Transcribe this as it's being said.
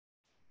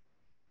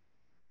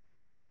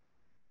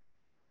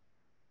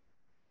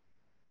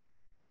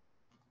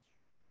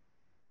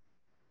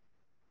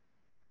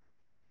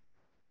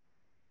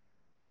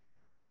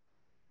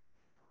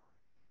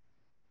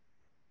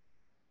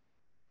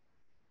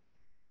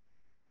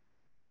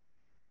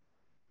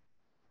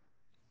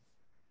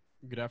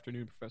Good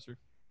afternoon, Professor.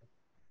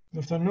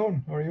 Good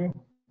afternoon. How are you?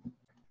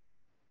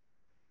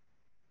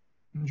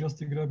 I'm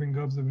just grabbing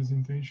up the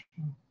presentation.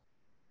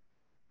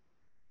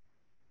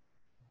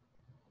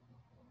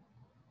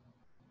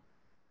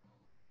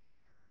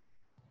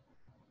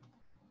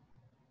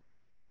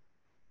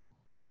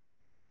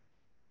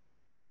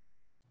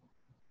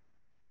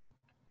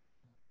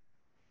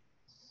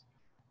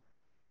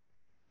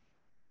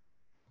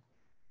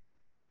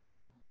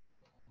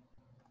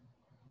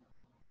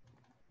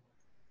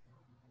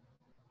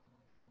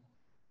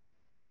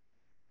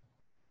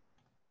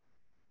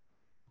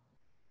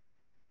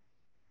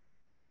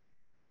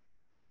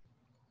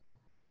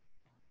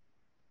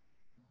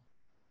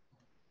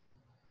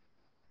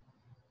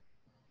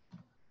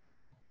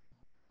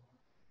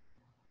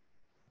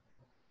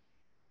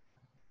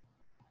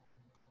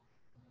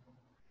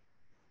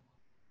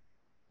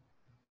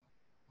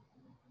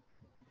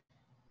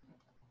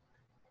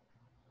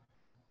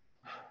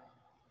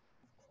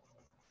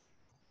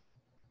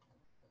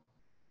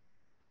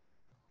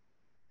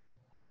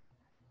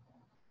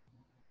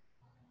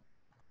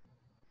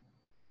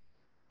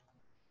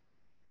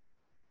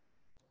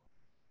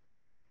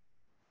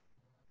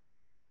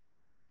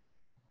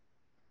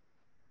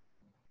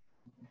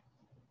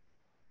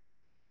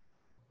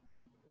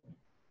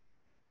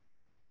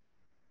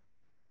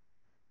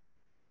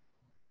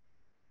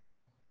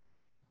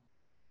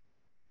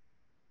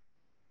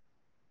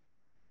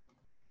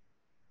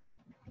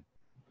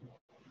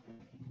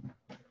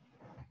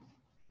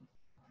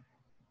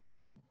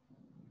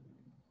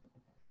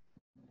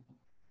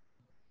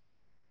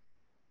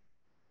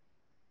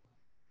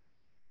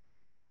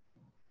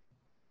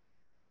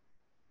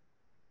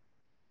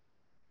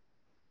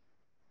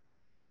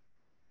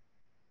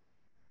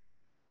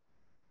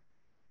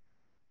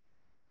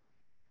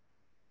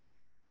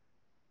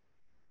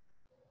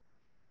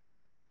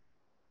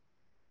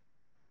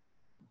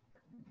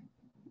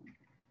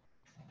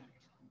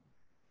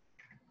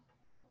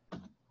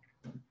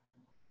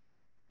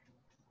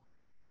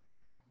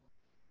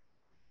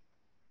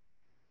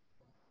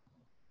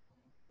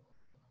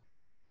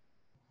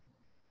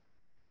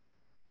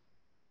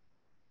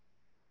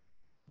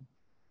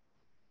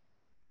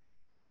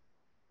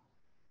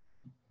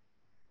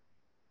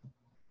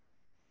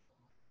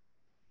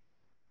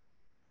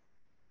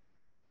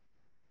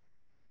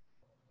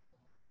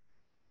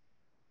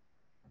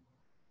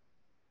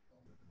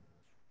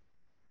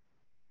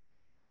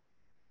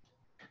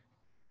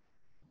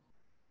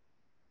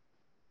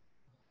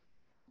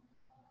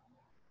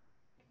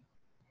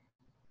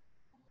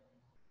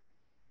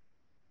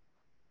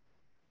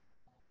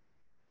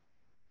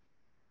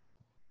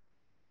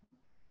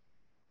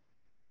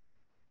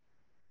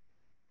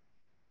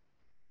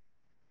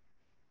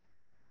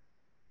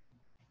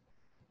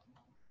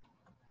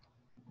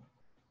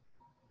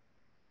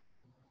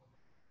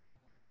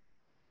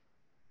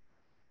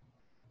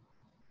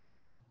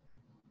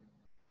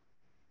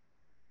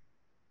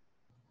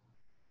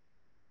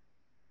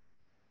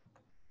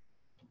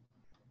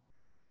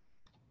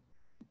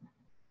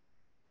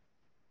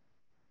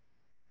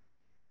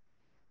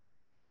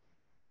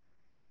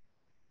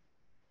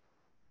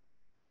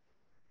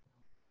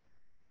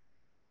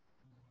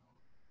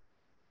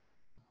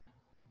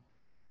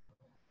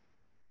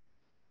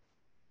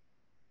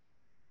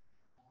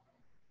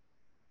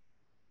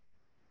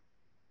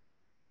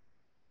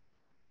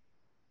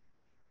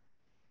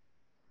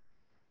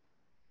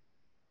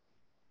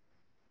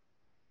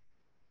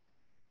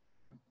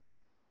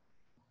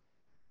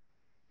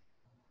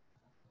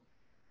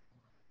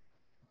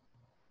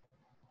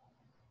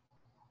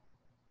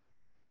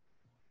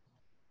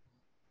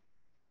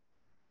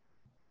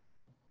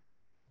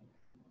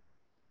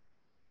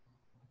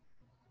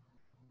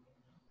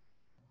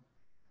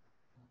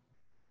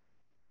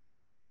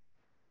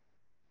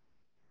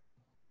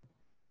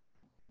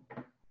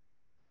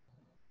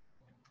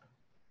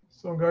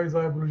 So guys,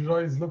 I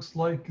apologize. Looks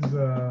like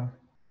the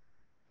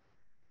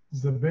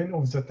pen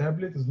of the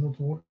tablet is not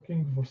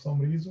working for some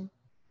reason.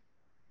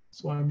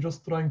 So I'm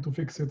just trying to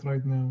fix it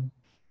right now.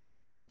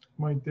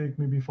 Might take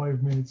maybe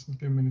 5 minutes or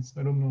 10 minutes.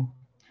 I don't know.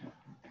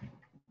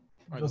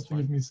 All right, Just that's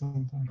give fine. me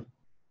some time.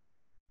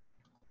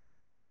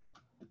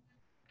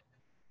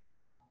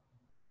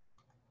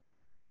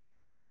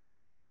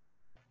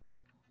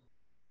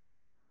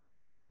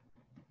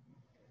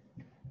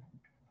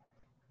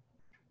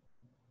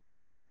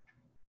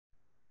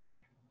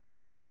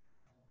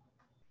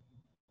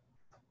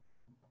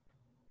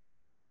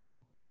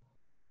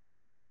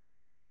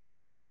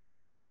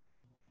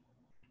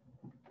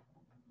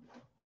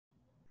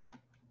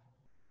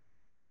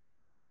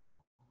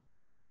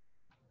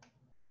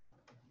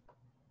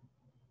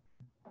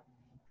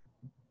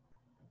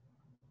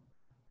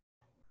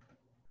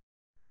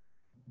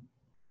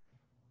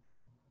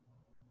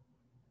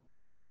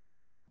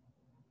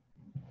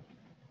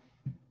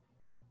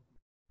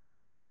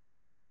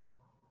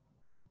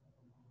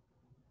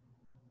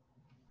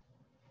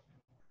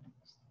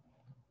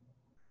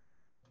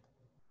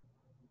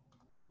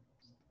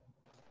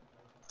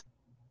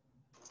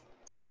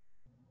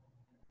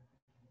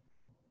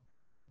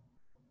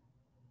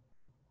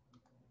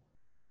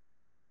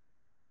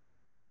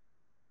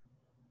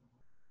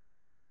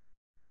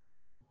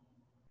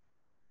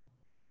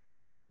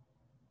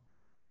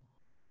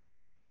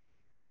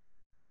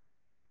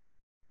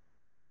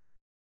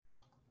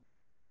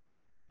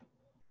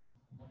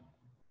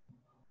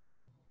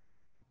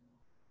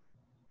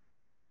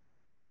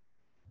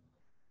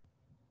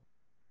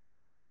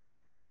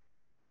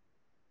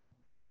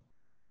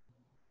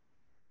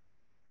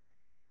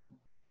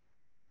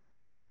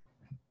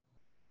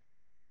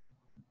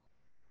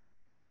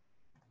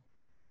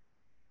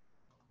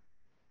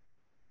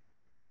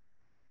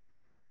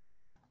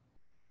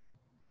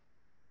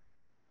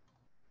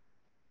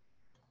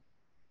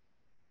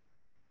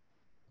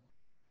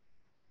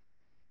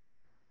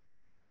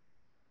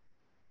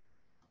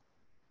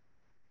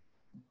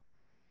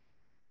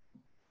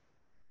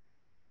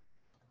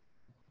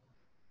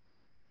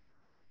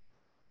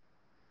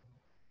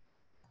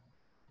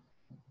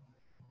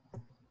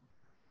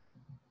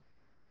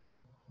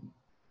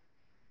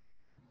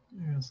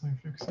 Yes, I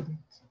fixed it.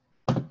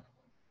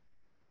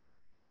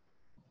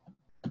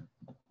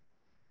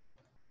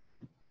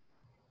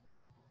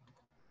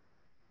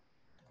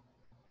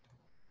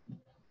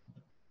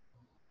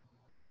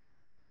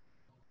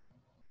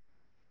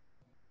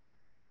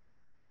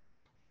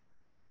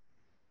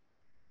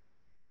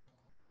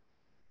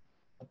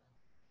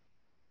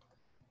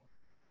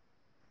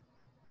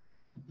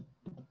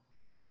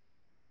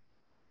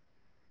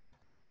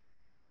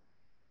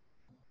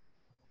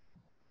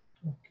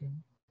 Okay.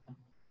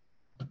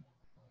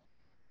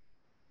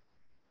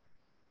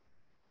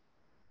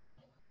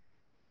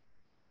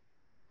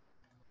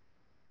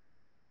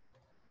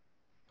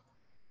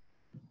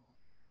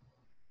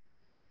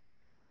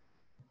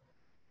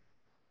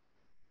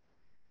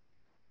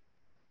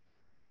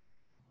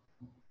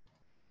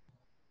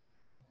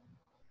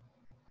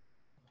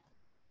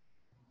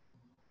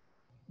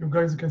 You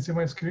guys can see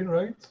my screen,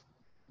 right?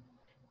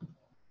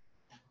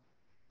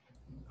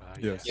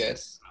 Yes.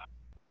 Yes.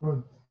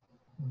 Good.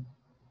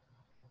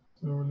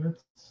 So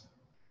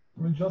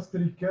we'll just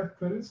recap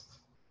first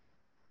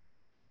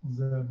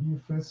the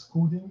BFS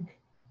coding.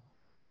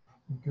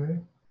 Okay.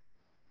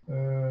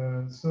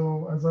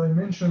 So as I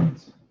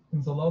mentioned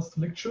in the last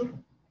lecture,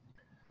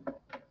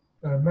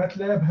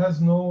 MATLAB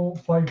has no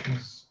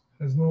FIFOs,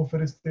 has no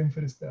first in,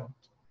 first out.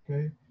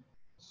 Okay.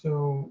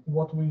 So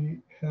what we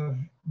have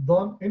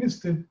done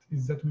instead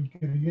is that we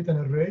create an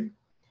array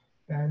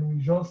and we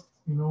just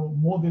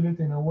model it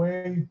in a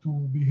way to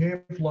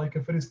behave like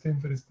a first in,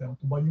 first out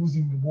by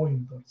using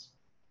pointers.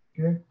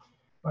 Okay.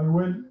 I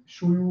will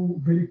show you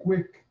very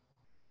quick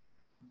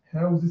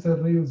how this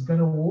array is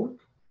gonna work.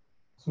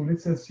 So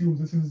let's assume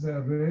this is the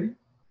array.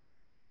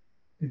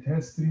 It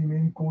has three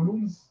main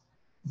columns.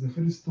 The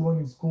first one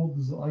is called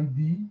the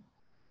ID,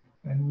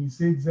 and we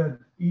said that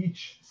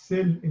each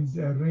cell in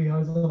the array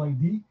has an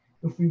ID.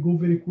 If we go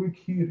very quick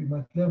here,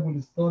 MATLAB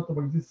will start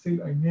by this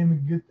cell. I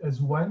naming it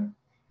as 1,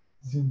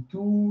 then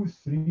 2,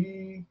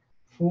 3,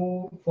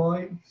 4,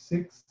 5,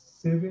 6,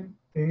 7,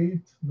 8,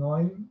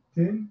 9,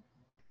 10,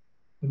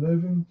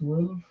 11,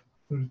 12,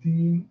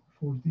 13,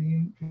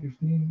 14,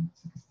 15,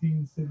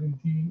 16,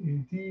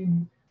 17,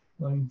 18,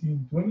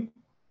 19, 20.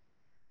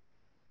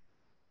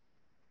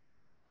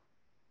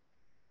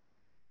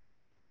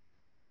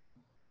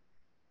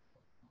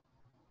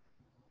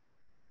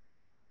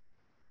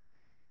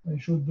 I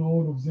should do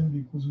all of them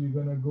because we're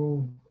gonna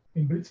go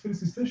in Brits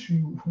first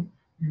session.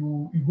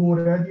 You go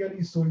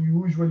radially, so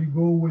you usually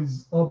go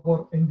with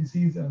upper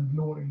indices and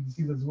lower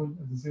indices as well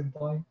at the same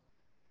time.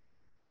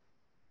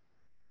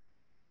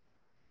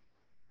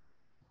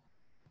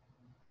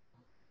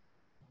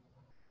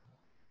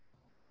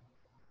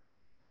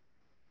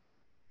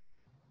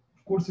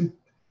 Of course, it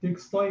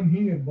takes time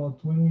here,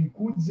 but when we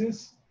code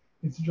this,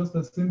 it's just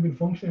a simple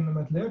function in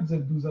MATLAB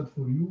that do that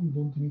for you. You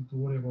don't need to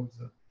worry about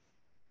that.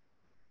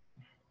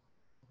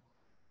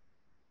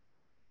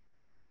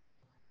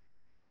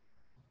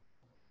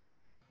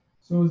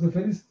 So the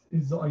first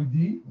is the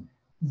ID.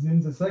 Then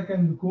the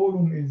second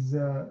column is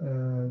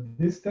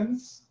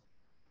distance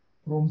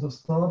from the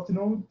start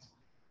node.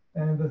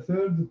 And the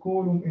third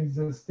column is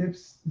the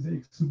steps, the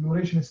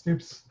exploration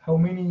steps, how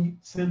many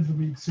cells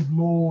we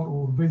explore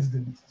or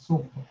visit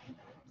so far.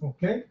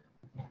 Okay?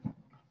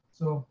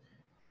 So,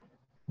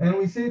 and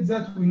we said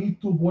that we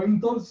need 2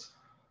 pointers.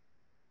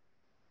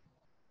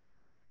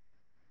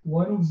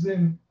 One of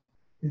them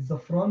is the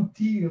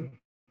frontier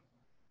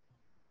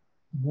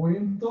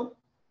pointer.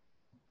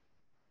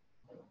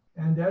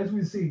 And as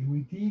we said,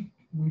 we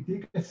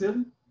take a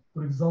cell,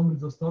 for example,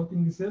 the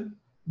starting cell,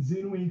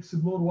 then we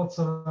explore what's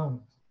around.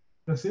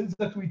 The cells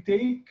that we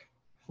take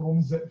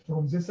from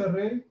this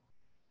array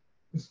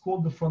is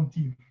called the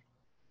frontier.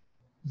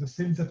 The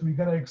cells that we're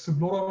gonna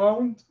explore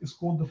around is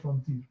called the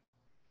frontier.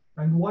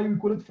 And why we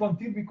call it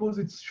frontier? Because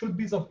it should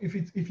be the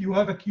if you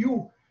have a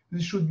queue,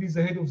 this should be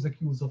the head of the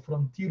queue, the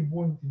frontier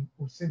point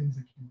or cell in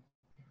the queue.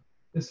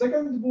 The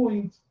second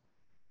point,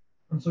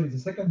 the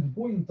second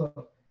pointer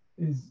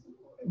is,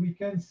 we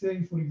can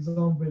say, for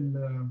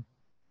example,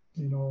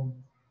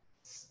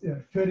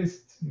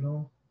 first,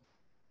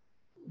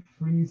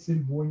 free cell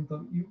pointer.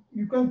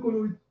 You can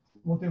call it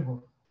whatever.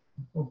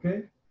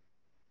 Okay.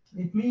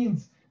 It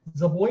means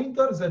the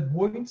pointer that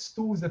points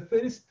to the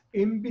first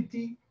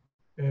empty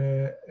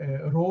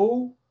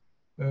row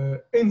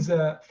in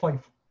the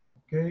FIFO,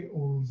 okay,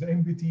 or the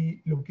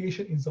empty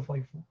location in the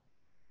FIFO.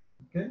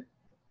 Okay.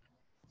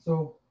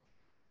 So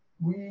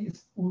we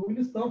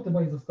will start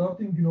by the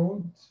starting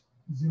node,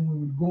 then we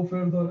will go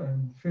further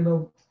and fill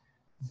out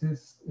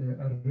this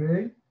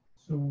array.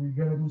 So we're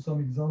gonna do some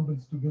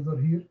examples together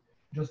here,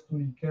 just to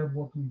recap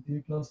what we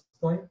did last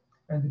time.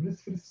 And the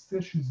first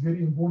search is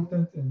very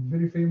important and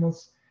very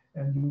famous,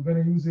 and you're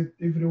gonna use it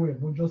everywhere,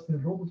 not just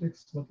in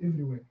robotics, but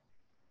everywhere.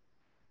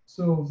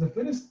 So the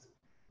first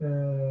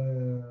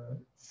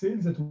cell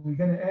that we're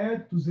gonna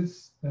add to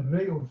this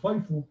array or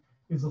FIFO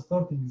is a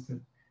starting cell.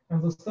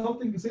 And the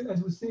starting cell,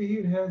 as we say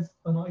here, has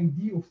an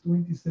ID of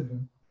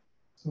 27.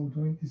 So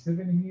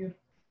 27 here.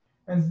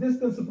 And the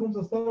distance from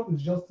the start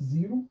is just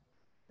 0.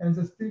 And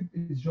the step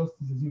is just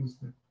the 0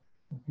 step.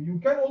 Okay. You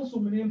can also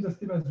name the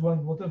step as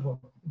 1, whatever.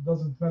 It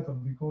doesn't matter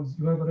because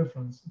you have a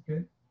reference.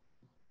 Okay.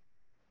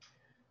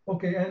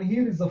 Okay, and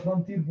here is the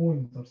frontier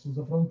pointer. So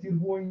the frontier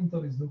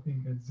pointer is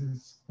looking at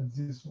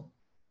this one.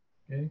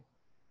 Okay.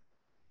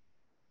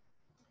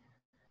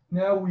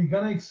 Now we're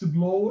gonna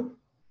explore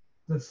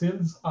the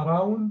cells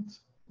around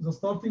the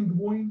starting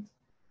point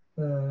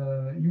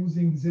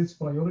using this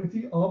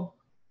priority up,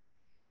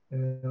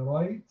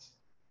 right,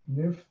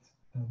 left,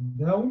 and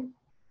down.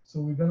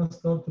 So we're gonna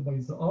start by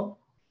the up.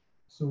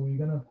 So we're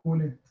gonna call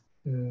it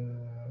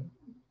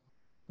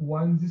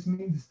 1. This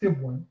means step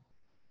 1,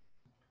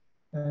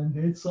 and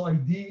its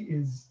ID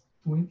is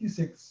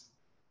 26.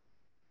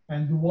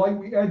 And why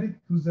we add it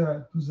to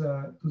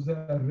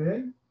the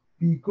array?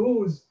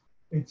 Because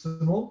it's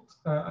not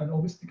an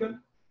obstacle.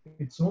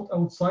 It's not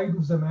outside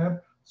of the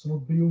map. It's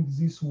not beyond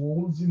these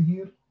walls in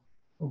here.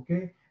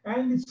 Okay,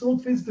 and it's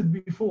not visited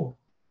before.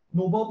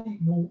 Nobody,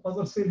 no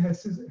other cell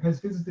has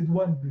visited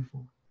 1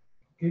 before.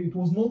 Okay, it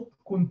was not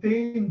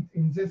contained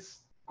in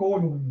this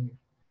column in here.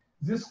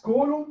 This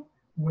column,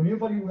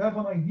 whenever you have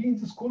an ID in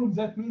this column,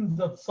 that means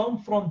that some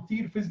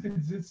frontier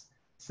visited this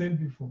cell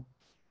before.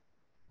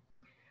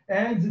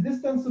 And the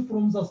distance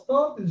from the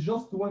start is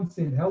just 1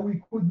 cell. How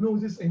we could know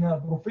this in a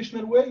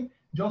professional way?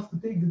 Just to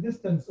take the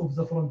distance of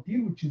the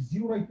frontier, which is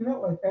 0 right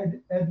now,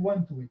 and add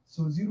 1 to it.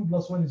 So 0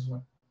 plus 1 is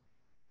 1.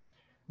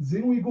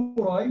 Then we go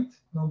right,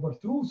 number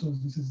 2. So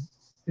this is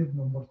step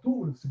number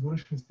 2,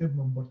 exploration step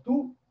number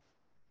 2.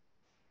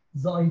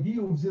 The ID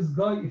of this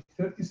guy is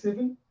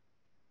 37.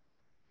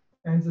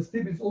 And the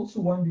step is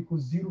also 1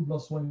 because 0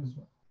 plus 1 is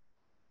 1.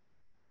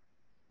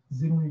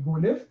 Then we go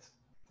left,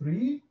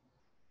 3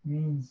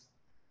 means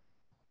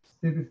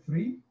step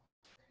 3.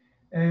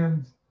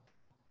 And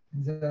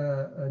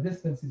the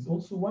distance is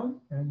also 1,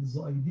 and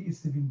the ID is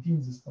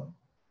 17 this time.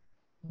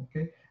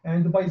 Okay.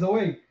 And by the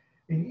way,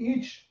 in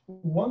each,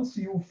 once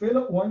you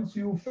fill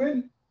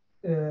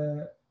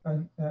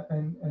an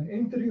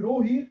entry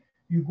row here,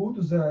 you go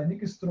to the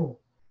next row.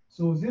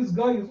 So this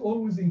guy is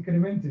always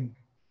incrementing.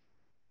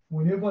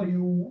 Whenever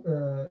you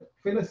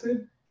fill a cell,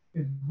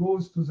 it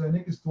goes to the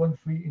next one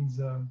free in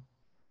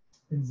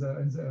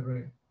the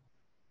array.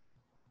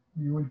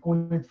 You will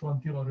call it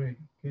frontier array.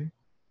 Okay.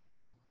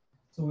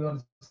 So we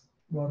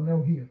are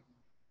now here.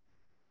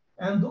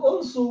 And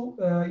also,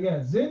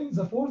 then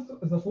the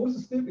fourth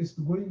step is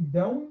to going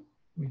down,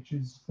 which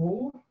is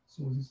 4.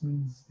 So this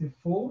means step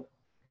 4,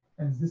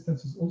 and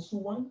distance is also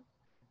 1,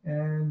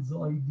 and the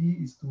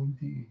ID is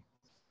 28.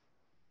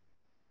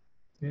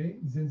 Okay,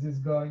 then this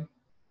guy,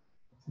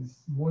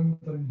 this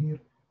pointer in here,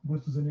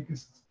 goes to the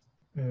next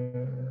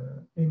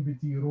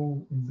empty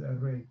row in the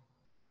array.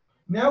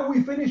 Now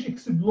we finish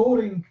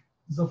exploring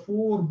the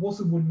 4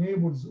 possible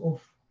neighbors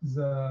of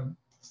the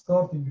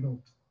starting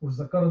node, or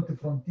the current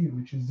frontier,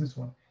 which is this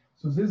one.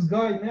 So this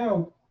guy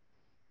now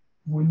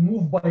will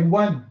move by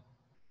 1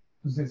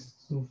 to this.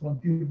 So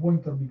frontier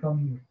pointer become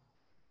here.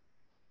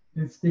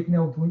 Let's take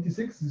now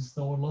 26. This is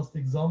our last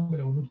example.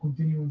 I will not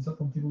continue with that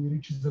until we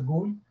reach the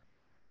goal.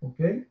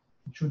 Okay,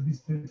 it should be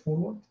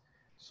straightforward.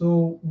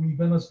 So we're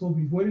gonna stop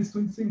with where is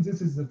 26?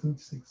 This is the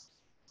 26.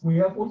 We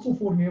have also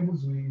 4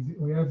 neighbors.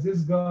 We have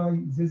this guy,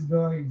 this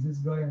guy, this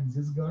guy, and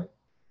this guy.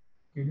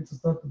 Okay, let's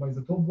start by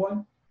the top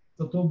one.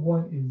 The top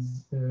one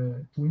is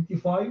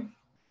 25.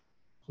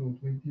 So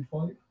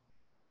 25.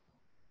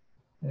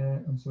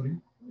 I'm sorry.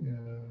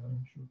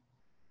 Sure.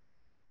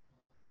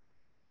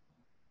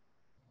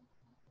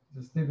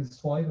 The step is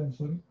 5. I'm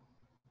sorry.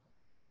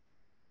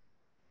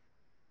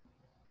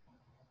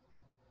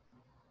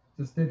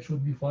 The step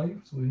should be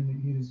 5. So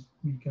here is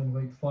we can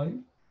write 5.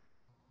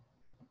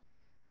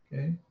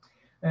 Okay,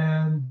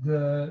 and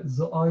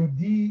the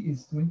ID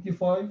is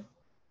 25,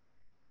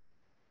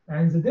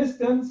 and the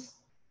distance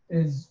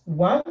is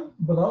 1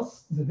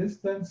 plus the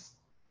distance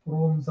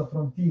from the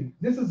frontier.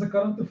 This is the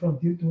current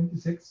frontier,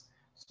 26.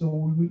 So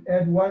we will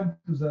add 1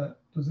 to the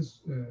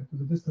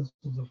distance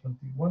of the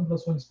frontier. 1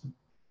 plus 1 is 2,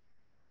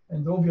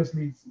 and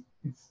obviously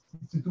it's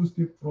a 2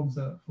 step from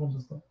the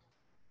start.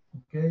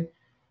 Okay,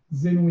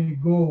 then we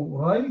go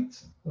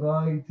right.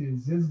 Right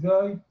is this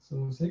guy.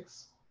 So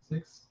 6.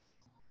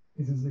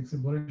 This is the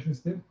exploration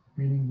step,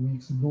 meaning we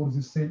explore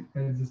this cell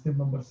as the step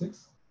number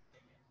 6,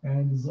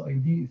 and the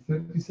ID is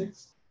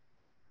 36.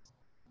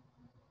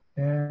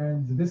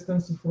 And the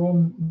distance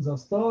from the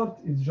start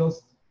is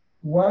just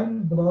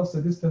 1 plus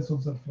the distance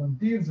of the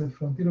frontier. The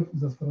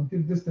frontier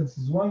distance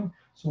is 1,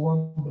 so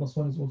 1 plus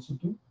 1 is also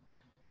 2.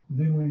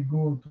 Then we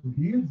go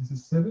to here. This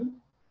is 7,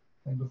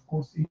 and of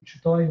course each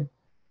time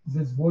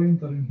this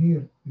pointer in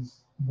here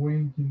is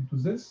pointing to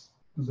this,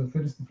 to the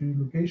first free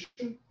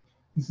location.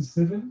 This is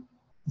 7.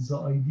 The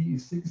ID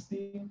is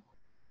 16,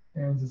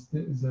 and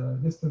the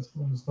distance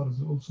from the start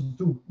is also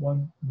 2,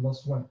 1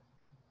 plus 1.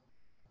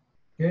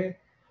 Okay,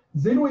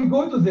 then we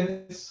go to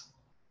this,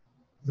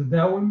 the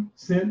down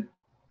cell,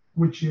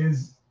 which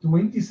is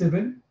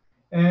 27,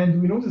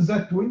 and we notice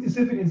that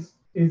 27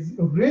 is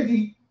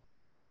already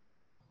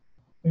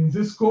in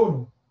this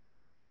column.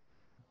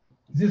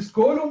 This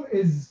column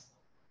is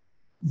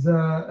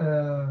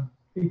the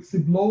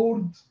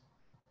explored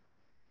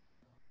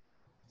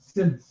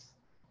cells.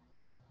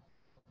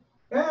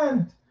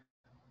 And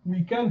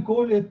we can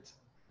call it,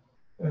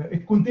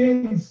 it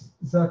contains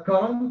the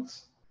current,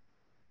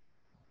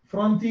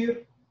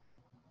 frontier,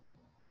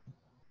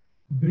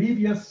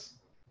 previous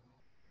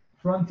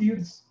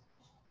frontiers,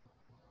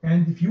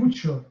 and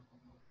future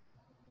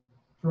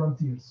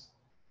frontiers.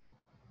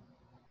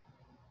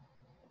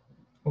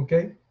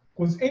 Okay?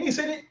 Because any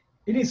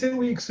cell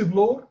we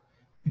explore,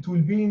 it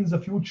will be in the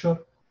future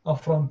a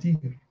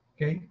frontier.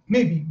 Okay?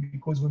 Maybe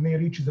because we may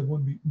reach the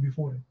goal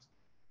before it.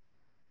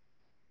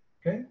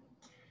 Okay?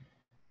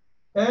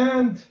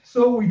 And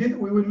so we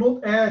will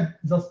not add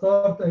the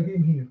start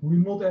again here. We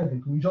will not add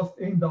it. We just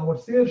end our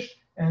search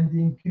and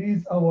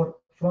increase our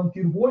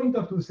frontier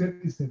pointer to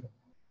 37.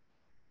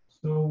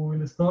 So we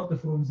will start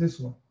from this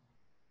one.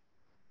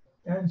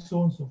 And so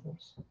on and so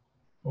forth.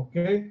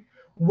 Okay?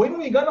 When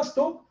we gonna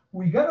stop?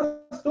 We gonna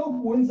stop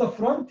when the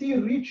frontier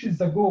reaches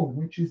the goal,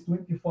 which is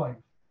 25.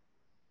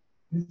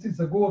 This is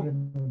the goal,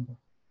 remember.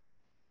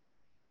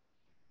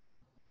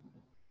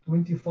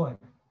 25.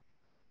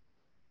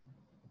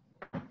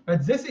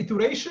 At this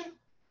iteration,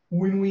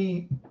 when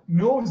we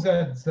know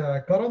that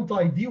the current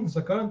ID of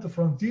the current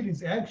frontier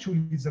is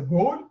actually the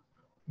goal,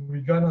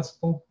 we're gonna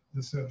stop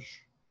the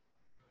search.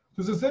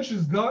 So the search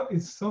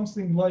is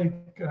something like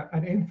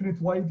an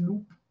infinite wide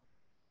loop,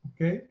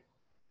 okay?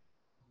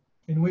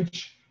 In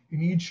which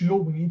in each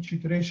loop, in each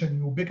iteration,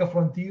 you pick a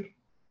frontier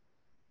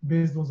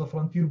based on the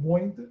frontier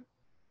pointer,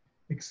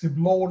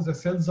 explore the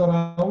cells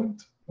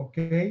around,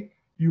 okay?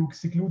 You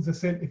exclude the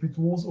cell if it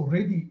was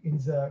already in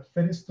the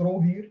first row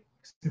here,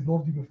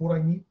 explored it before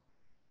I need.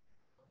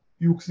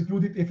 You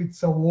exclude it if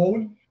it's a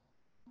wall,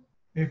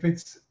 if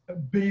it's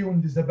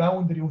beyond the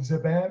boundary of the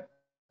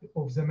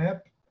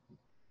map,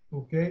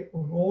 okay?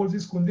 On all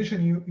these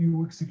conditions,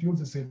 you exclude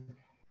the cell.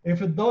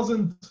 If it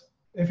doesn't,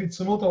 if it's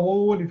not a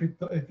wall, if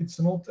it's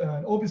not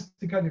an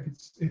obstacle, if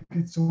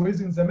it's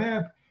within the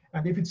map,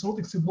 and if it's not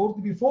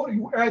explored before,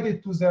 you add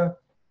it to the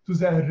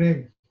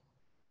array,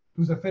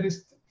 to the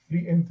first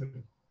free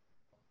entry,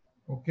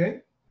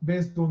 okay,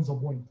 based on the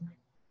pointer.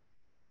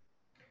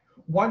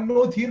 One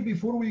note here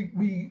before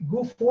we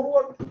go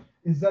forward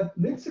is that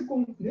let's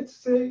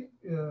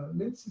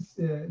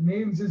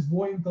name this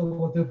pointer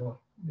whatever.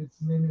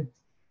 Let's name it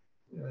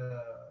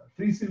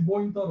free cell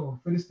pointer or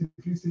first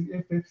free cell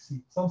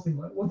FFC, something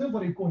like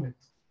whatever you call it.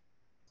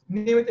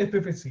 Name it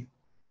FFC,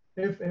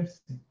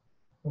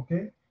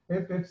 okay,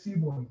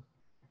 FFC pointer.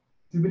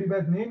 It's a very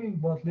bad naming,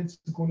 but let's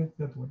call it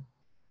that way.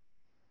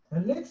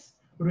 And let's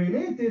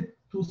relate it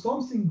to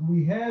something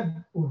we have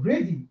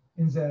already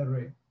in the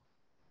array.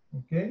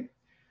 Okay,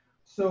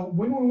 so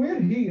when we were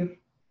here,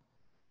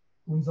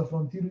 when the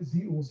frontier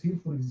was here,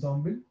 for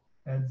example,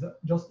 and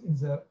just in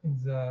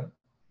the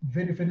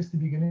very first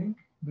beginning,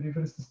 very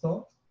first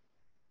start,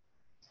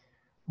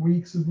 we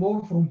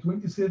explore from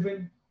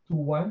 27 to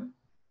 1,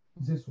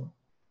 this one.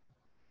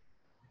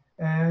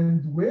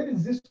 And where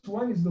is this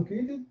one is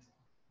located?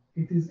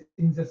 It is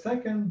in the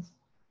second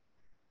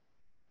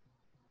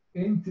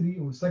entry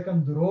or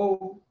second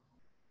row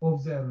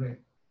of the array,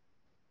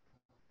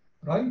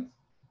 right?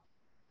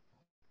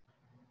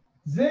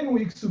 Then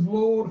we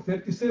explore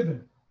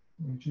 37,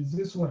 which is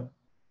this one.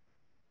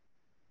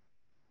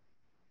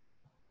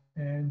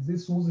 And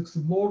this was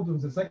explored on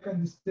the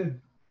second step.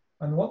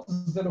 And what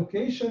is the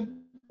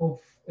location of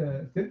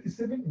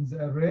 37 in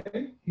the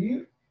array?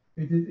 Here,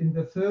 it is in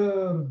the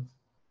third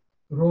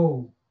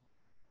row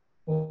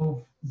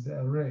of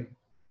the array.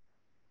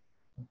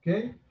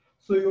 Okay,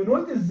 so you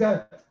notice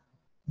that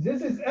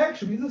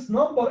this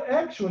number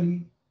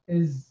actually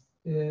is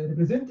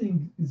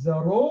representing the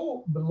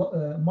row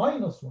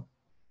minus 1.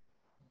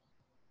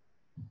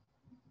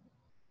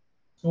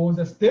 So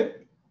the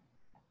step,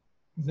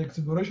 the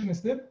exploration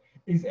step,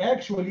 is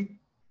actually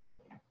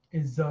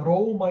the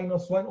row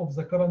minus 1 of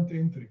the current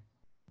entry.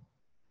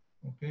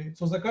 Okay,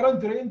 so the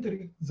current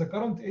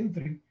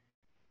entry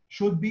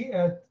should be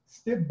at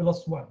step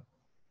plus 1.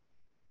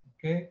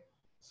 Okay,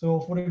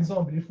 so for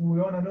example, if we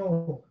want to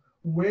know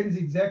where is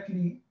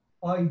exactly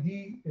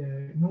ID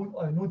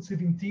node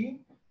 17,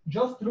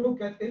 just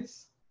look at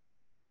its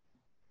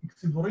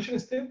exploration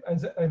step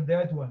and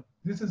that one.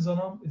 This is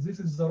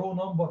the row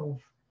number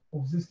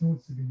of this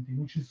node 17,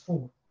 which is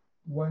 4.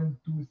 1,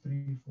 2,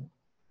 3, 4.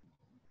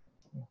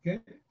 Okay,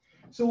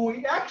 so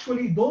we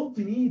actually don't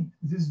need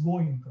this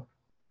pointer.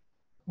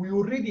 We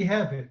already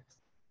have it.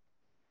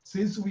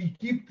 Since we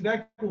keep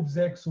track of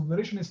the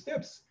exploration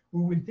steps,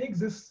 we will take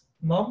this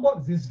number,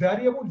 this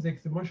variable, the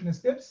exploration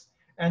steps,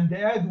 and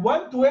add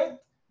 1 to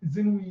it.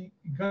 Then we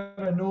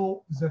gonna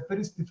know the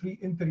first free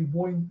entry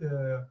point,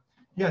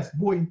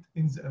 point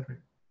in the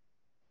array.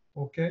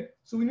 Okay,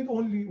 so we need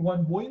only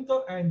one pointer,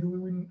 and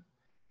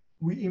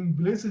we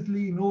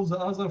implicitly know the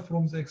other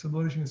from the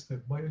exploration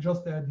step by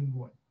just adding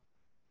 1.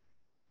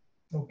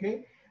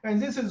 Okay,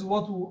 and this is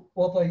what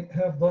I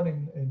have done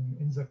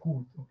in the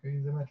code, okay,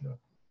 in the MATLAB.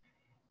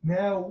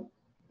 Now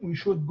we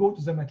should go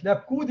to the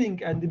MATLAB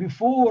coding, and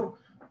before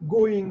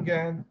going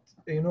and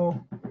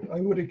I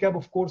will recap,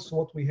 of course,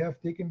 what we have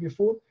taken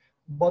before.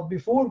 But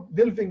before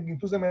delving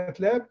into the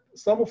MATLAB,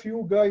 some of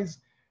you guys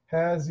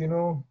has,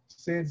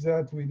 said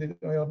that we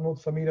are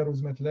not familiar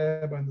with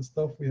MATLAB and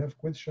stuff. We have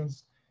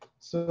questions.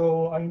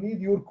 So I need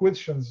your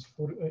questions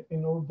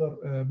in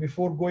order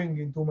before going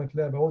into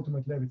MATLAB, about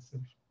MATLAB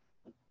itself.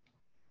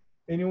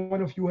 Any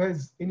one of you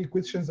has any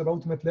questions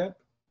about MATLAB?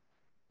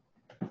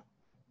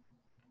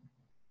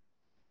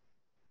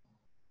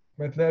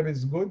 MATLAB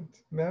is good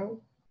now.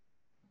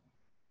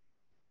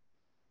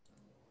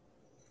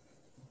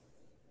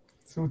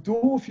 So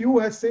two of you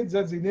has said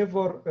that they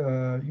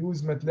never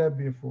used MATLAB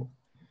before.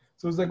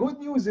 So the good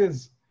news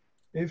is,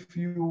 if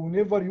you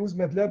never used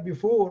MATLAB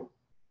before,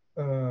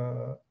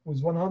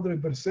 with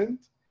 100%,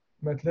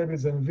 MATLAB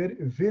is a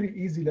very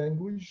easy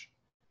language.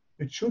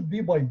 It should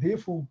be by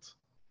default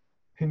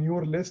in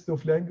your list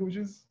of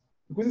languages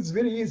because it's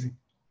very easy.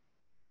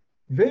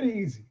 Very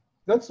easy.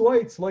 That's why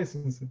it's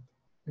licensed.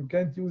 You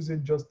can't use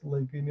it just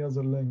like any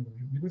other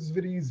language because it's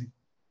very easy.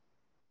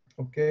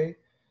 Okay?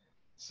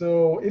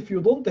 So if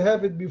you don't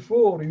have it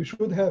before, you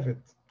should have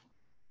it.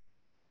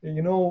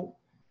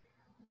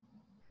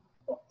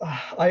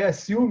 I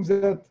assume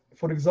that,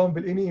 for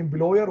example, any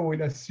employer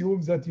will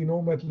assume that you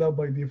know MATLAB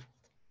by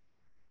default.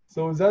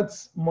 So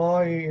that's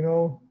my,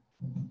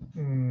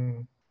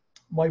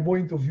 my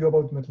point of view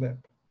about MATLAB.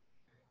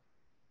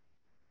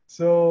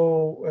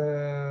 So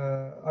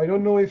I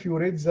don't know if you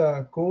read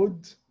the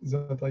code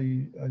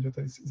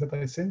that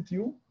I sent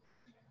you,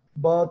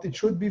 but it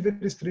should be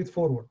very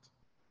straightforward.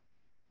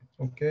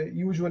 Okay,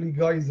 usually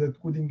guys that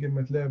coding in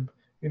MATLAB,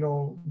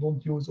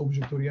 don't use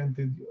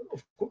object-oriented.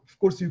 Of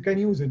course, you can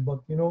use it, but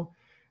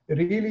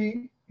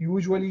really,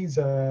 usually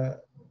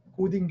the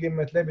coding in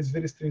MATLAB is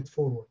very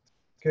straightforward.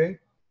 Okay,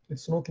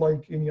 it's not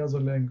like any other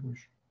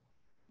language.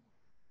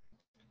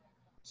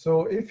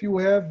 So if you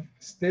have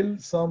still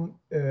some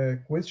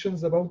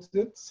questions about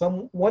it,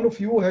 one of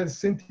you has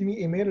sent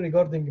me email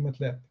regarding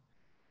MATLAB.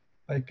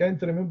 I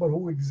can't remember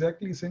who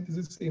exactly sent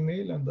this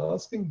email and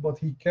asking, but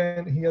he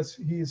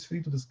is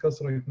free to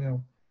discuss right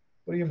now,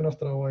 or even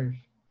after a while.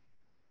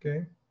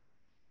 Okay.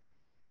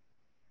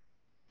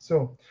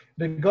 So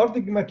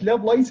regarding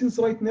MATLAB license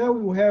right now,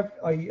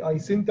 I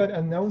sent an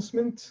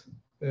announcement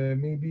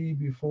maybe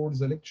before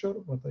the lecture,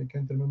 but I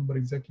can't remember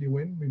exactly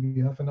when,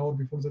 maybe half an hour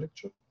before the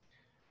lecture,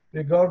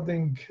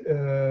 regarding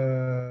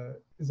the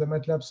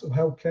MATLAB. So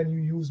how can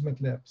you use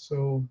MATLAB?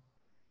 So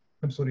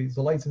I'm sorry,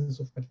 the license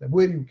of MATLAB,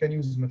 where you can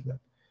use MATLAB.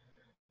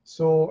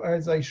 So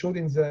as I showed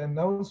in the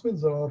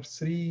announcement, there are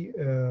three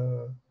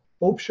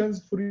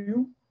options for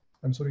you.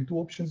 I'm sorry, two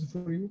options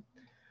for you.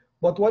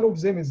 But one of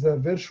them is the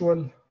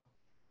virtual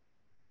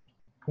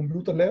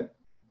computer lab.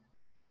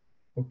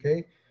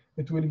 Okay,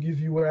 it will give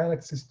you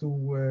access to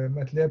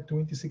MATLAB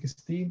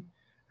 2016.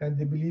 And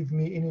believe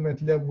me, any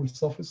MATLAB will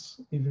suffice,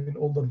 even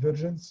older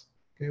versions.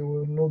 Okay,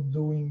 we're not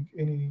doing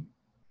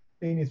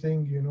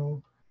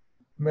anything,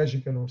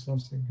 magical or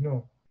something.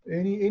 No,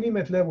 any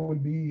MATLAB will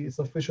be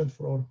sufficient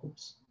for our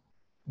course.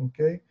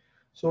 Okay,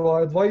 so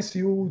I advise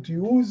you to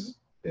use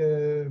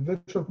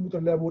virtual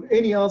computer lab or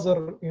any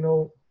other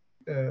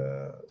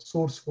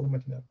source for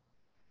MATLAB.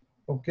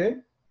 Okay,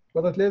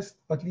 but at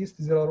least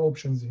there are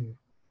options here,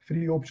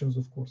 free options,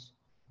 of course,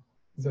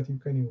 that you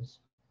can use.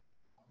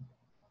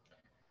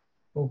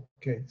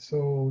 Okay,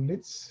 so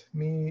let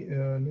me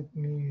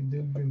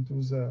delve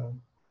into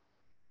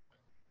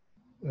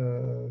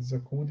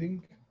the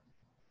coding.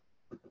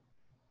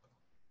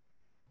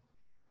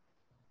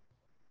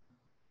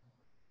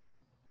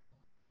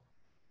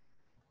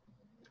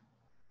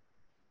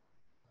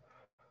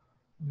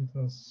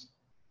 Let us.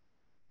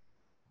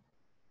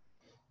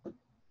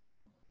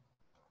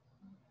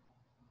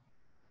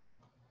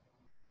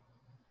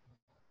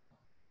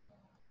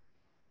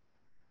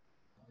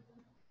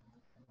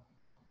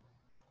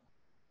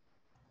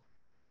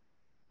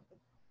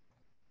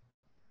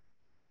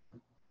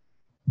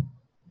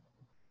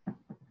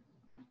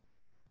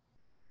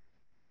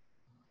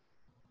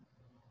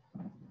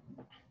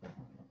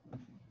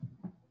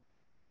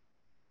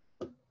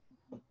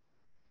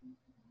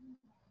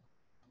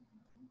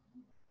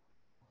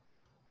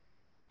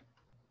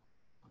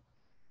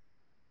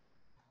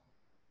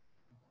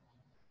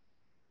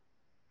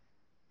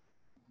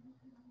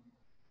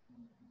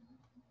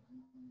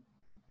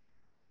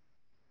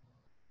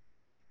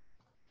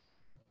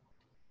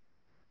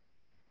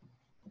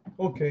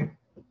 Okay,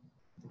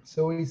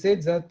 so he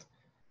said that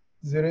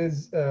there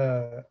is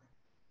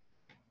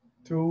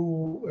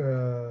two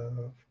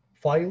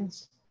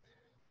files.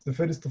 The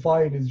first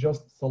file is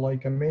just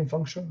like a main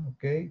function,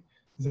 okay,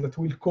 that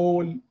will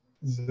call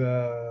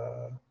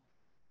the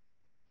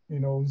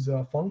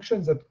the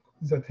function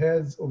that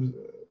has or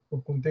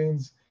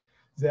contains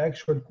the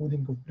actual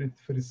coding of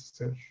first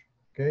search.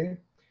 Okay,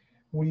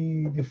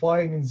 we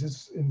define in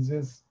this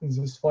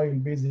file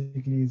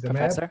basically the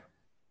Professor? map.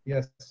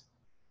 Yes.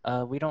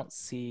 We don't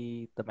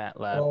see the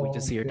MATLAB. Oh, we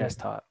just see your okay.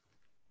 desktop.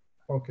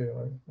 Okay,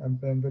 I'm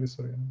very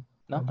sorry.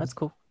 No, that's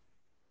cool.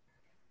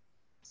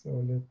 So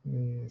let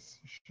me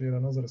share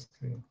another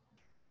screen.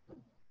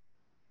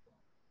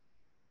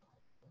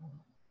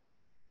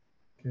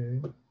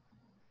 Okay.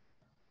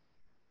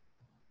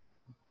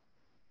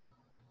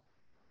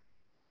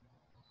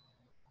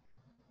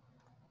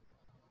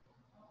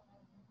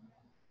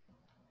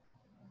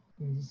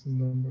 this is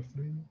number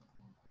 3.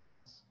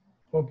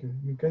 Okay,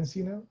 you can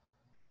see now.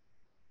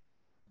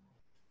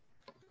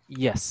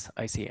 Yes,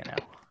 I see it now.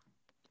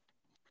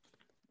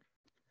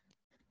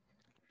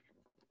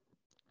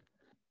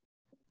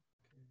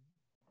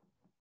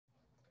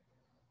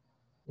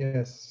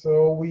 Yes,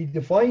 so we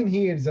define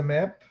here the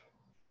map,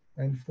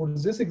 and for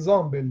this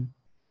example,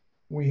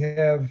 we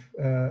have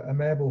a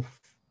map of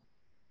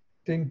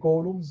 10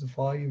 columns,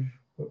 10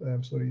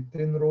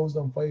 rows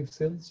and 5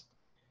 cells.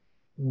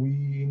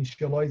 We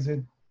initialize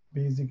it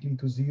basically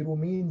to 0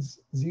 means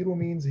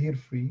here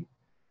free,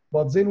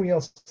 but then we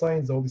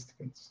assign the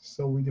obstacles.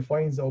 So we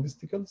define the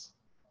obstacles,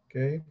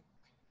 okay?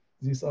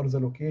 These are the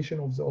location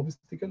of the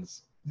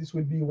obstacles. This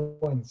will be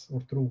ones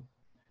or true.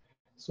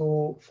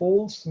 So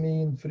false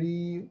mean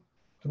free,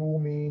 true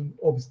mean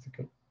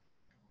obstacle.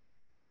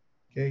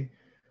 Okay,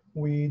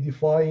 we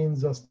define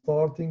the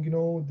starting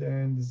node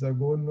and the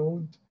goal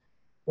node.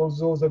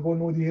 Although the goal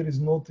node here is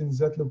not in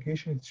that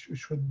location, it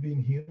should be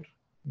in here,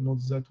 not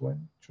that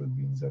one. It should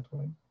be in that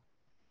one.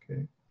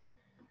 Okay,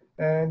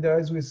 and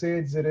as we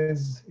said, there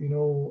is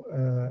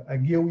a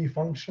GUI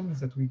function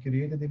that we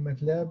created in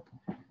MATLAB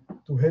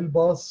to help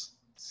us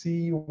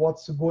see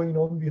what's going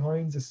on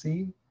behind the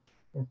scene.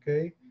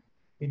 Okay.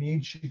 In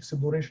each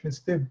exploration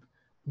step,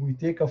 we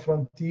take a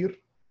frontier,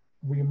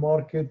 we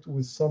mark it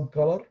with some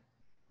color.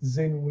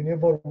 Then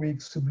whenever we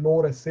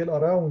explore a cell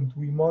around,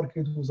 we mark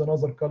it with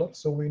another color.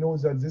 So we know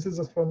that this is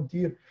a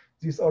frontier,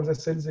 these are the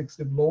cells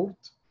explored,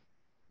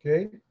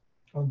 okay,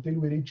 until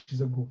we reach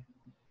the goal.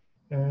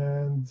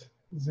 And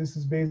this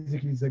is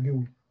basically the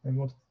GUI and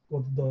what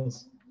it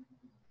does.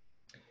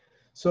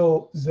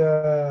 So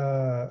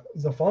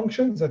the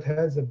function that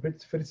has a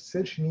bit first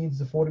search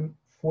needs for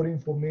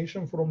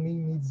information from me,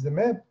 needs the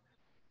map,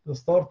 the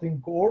starting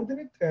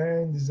coordinate,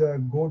 and the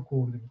goal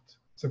coordinate,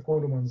 the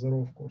column and the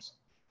row, of course.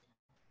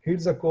 Here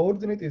the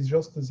coordinate is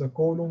just the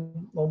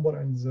column number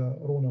and the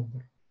row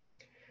number.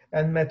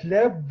 And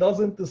MATLAB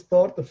doesn't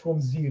start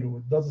from 0,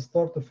 it does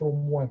start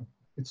from 1.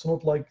 It's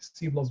not like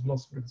C++,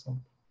 for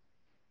example.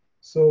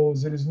 So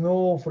there is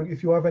no,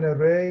 if you have an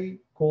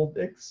array called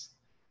X,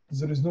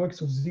 there is no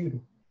X of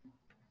 0.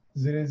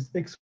 There is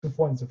X of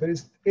 1. The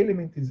first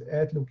element is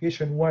at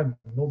location 1,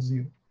 not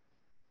 0.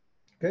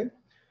 Okay?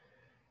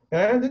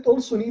 And it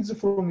also needs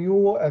from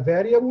you a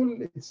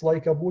variable. It's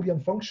like a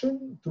Boolean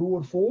function, true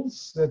or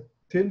false, that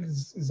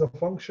tells the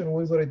function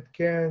whether it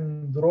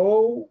can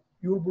draw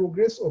your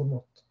progress or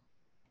not.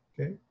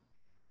 Okay?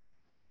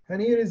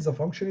 And here is the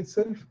function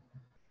itself.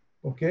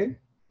 Okay?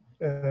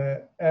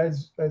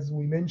 As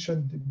we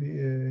mentioned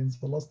in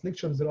the last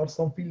lecture, there are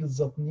some fields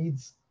that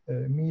needs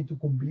me to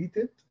complete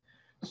it.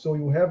 So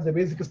you have the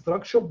basic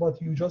structure, but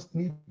you just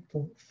need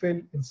to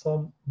fill in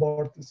some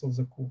parts of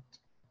the code.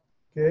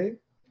 Okay.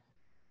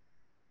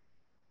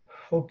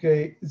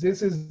 Okay,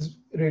 this is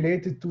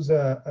related to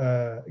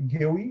the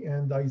GUI,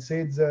 and I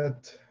said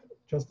that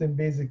just in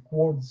basic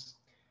words,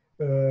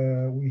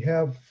 we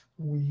have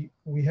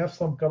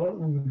some color.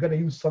 We're gonna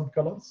use some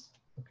colors.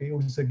 Okay,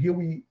 or the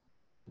GUI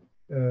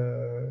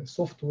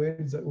software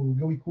or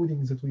GUI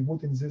coding that we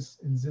put in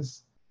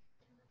this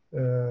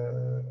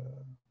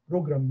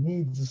program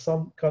needs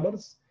some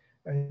colors,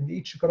 and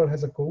each color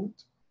has a code.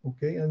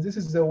 Okay, and this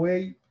is the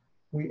way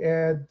we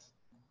add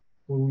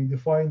or we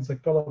define the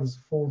colors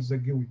for the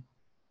GUI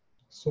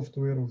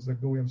software or the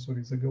GUI,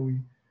 the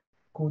GUI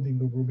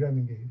coding or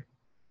programming here.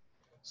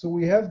 So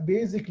we have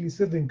basically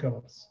 7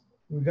 colors.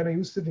 We're gonna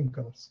use 7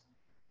 colors.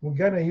 We're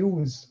gonna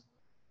use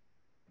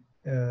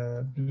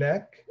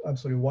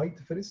white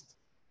first,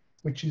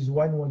 which is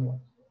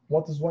 111.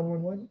 What is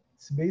 111?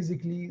 It's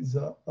basically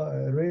the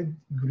red,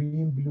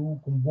 green, blue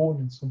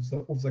components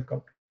of the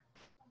color.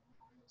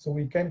 So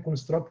we can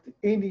construct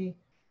any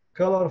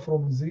color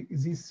from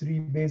these 3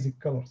 basic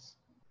colors.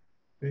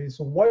 Okay,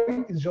 so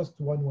white is just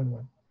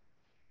 111.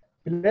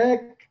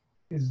 Black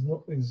is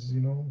no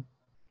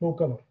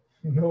color,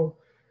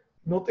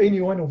 not any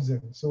one of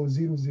them. So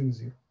 0, 0,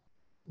 0.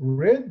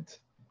 Red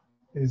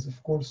is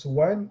of course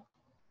 1,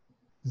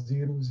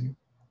 0, 0,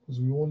 because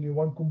we only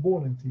one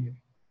component here.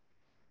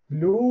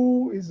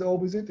 Blue is the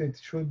opposite. It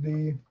should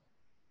be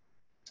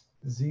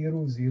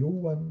 0, 0,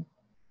 1.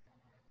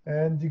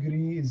 And the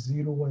green is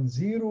 0, 1,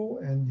 0.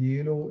 And the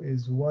yellow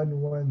is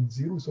 1, 1,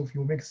 0. So if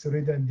you mix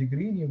red and the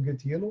green, you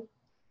get yellow.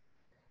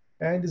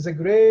 And the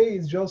gray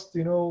is just,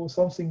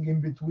 something in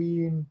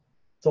between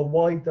the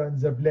white and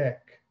the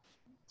black.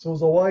 So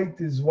the white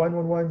is 1,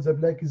 1, 1. The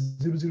black is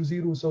 0, 0,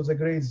 0. So the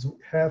gray is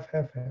half,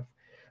 half, half.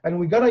 And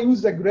we're going to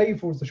use the gray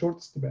for the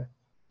shortest path,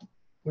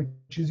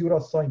 which is your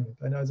assignment.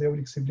 And as I will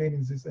explain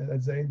in this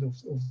at the end of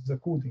the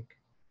coding.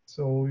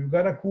 So you're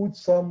gonna code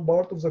some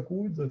part of the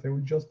code that I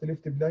will just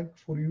left blank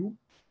for you.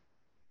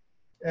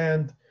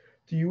 And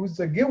to use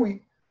the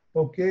GUI,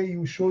 okay,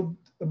 you should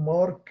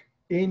mark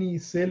any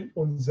cell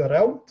on the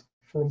route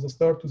from the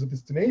start to the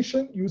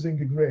destination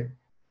using a gray.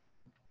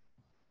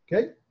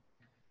 Okay.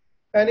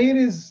 And here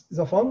is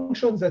the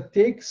function that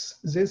takes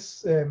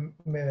this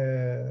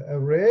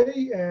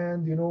array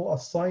and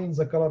assigns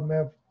the color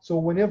map. So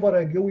whenever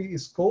a GUI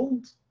is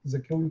called, the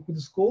GUI code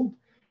is called,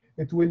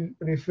 it will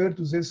refer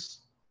to this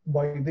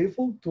by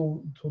default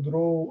to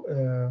draw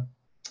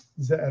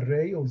the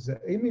array or the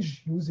image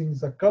using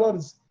the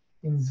colors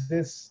in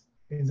this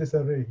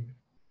array here.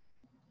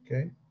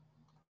 Okay.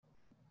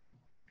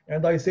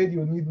 And I said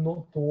you need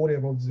not to worry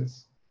about this.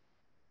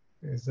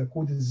 The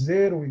code is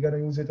there, we're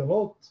gonna use it a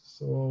lot,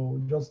 so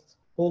just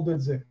hold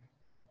it there.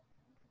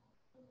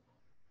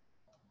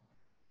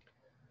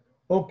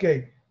 Okay,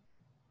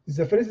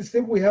 the first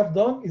step we have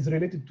done is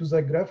related to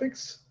the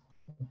graphics,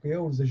 okay,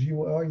 or the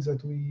GUI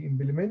that we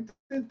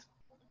implemented,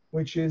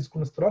 which is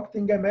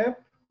constructing a map,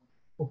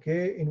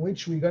 okay, in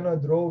which we're gonna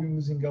draw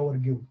using our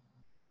GUI.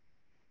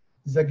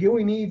 The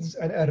GUI needs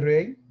an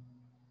array,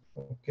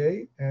 okay,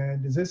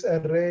 and this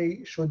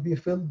array should be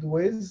filled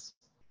with,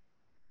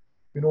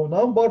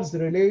 numbers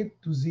relate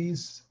to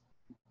these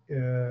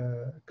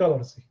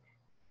colors.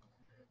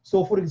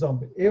 So for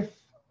example, if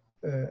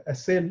a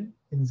cell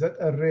in that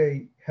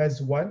array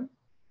has 1,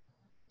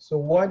 so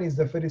 1 is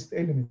the first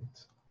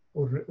element,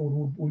 or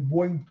will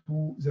point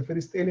to the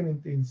first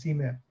element in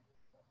CMap,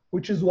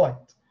 which is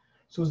white.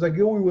 So the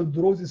GUI will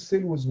draw this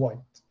cell with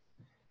white.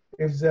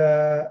 If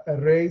the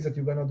array that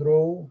you're gonna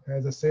draw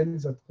has a cell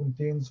that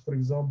contains, for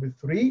example,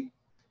 3,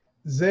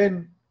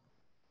 then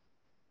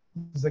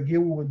the GUI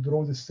will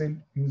draw the cell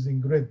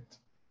using red.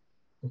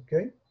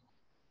 Okay.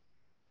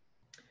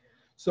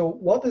 So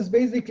what is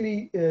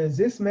basically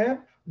this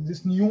map,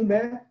 this new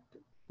map?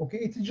 Okay,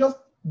 it's just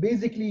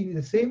basically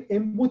the same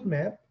input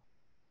map,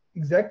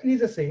 exactly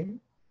the same.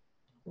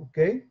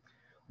 Okay,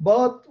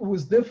 but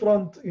with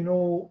different,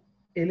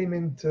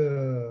 element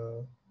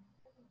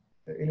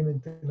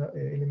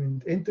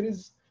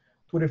entries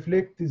to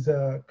reflect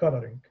the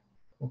coloring.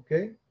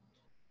 Okay.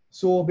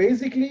 So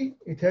basically,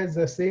 it has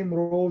the same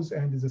rows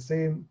and the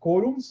same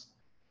columns.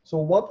 So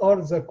what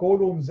are the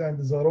columns and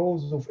the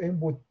rows of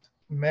input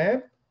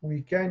map?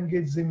 We can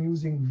get them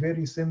using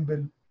very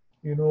simple,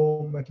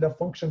 MATLAB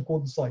function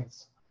called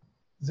size.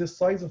 This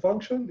size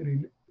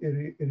function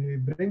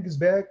brings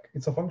back,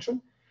 it's a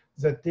function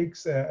that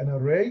takes an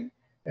array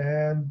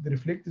and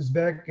reflects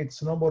back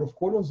its number of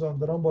columns and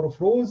the number of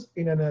rows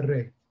in an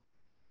array.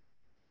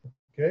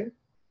 Okay,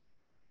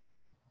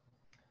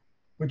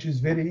 which is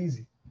very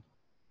easy.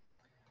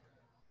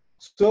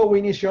 So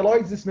we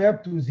initialize this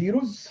map to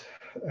zeros,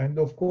 and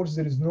of course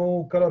there is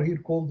no color here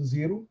called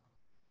 0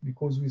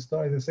 because we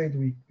start, as I said,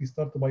 we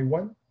start by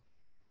 1.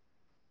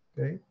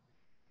 Okay,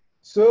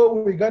 so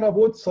we're gonna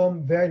put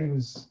some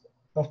values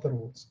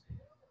afterwards.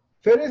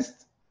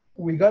 First,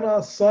 we're gonna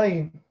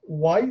assign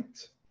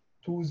white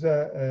to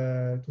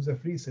the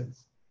free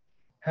cells.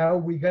 How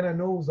we gonna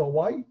know the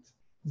white?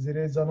 There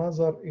is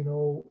another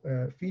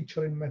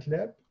feature in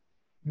MATLAB.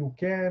 You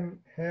can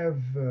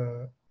have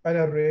an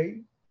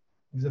array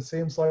with the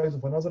same size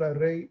of another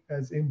array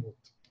as input,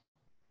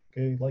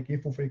 okay, like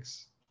f of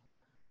x.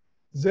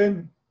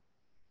 Then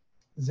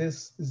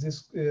this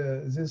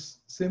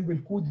simple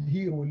code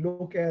here will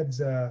look at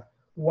the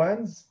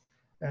ones,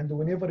 and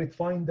whenever it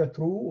finds a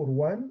true or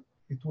 1,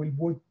 it will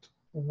put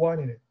 1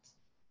 in it.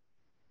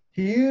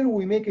 Here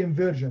we make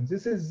inversion.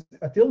 This is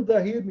a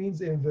tilde here means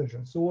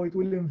inversion, so it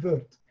will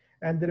invert.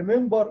 And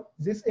remember,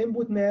 this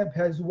input map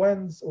has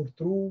ones or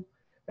true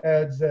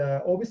as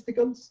the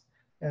obstacles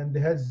and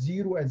has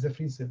 0 as the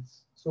free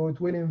cells. So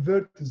it will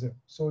invert them.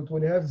 So it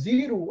will have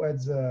 0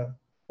 as the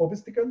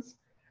obstacles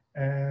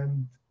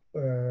and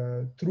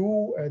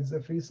true as the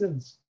free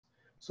cells.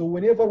 So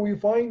whenever we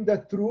find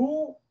that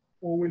true,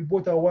 we will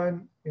put a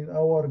 1 in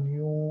our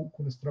new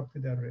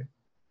constructed array.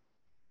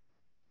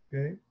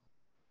 Okay.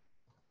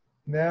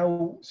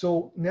 Now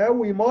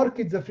we mark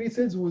the free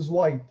cells with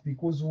white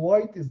because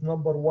white is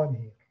number 1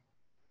 here.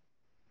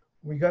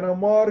 We're gonna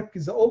mark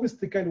the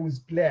obstacle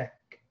with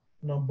black,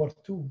 number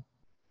 2.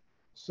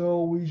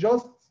 So we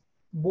just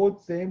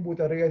put the input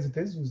array as it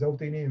is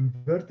without any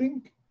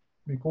inverting,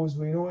 because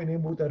we know in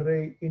input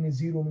array any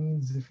 0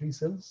 means the free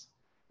cells,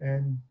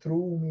 and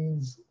true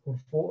means, or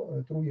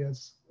true,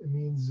 yes,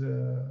 means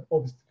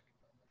obstacle.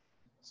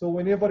 So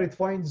whenever it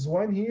finds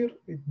 1 here,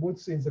 it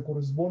puts in the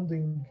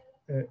corresponding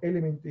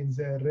element in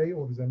the array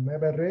or the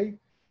map array,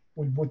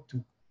 will put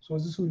 2. So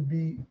this will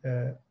be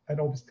an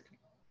obstacle.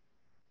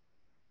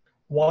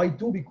 Why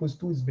 2? Because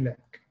 2 is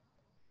black.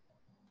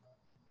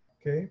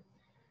 Okay.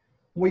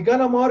 We're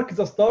gonna mark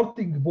the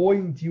starting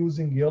point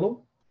using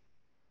yellow.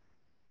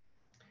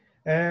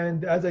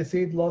 And as I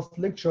said last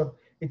lecture,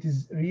 it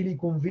is really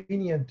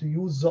convenient to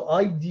use the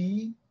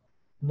ID,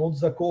 not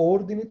the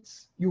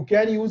coordinates. You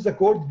can use the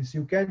coordinates.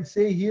 You can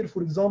say here,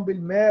 for example,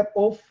 map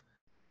of,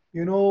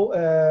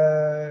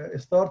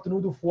 start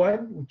node of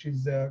 1, which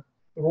is a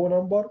row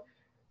number,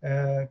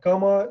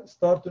 comma,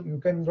 start. You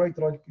can write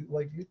like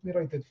let me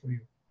write it for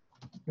you.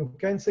 You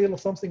can say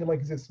something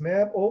like this: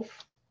 map of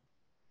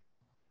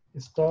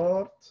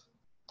start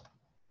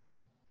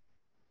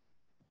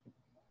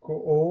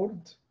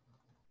coord.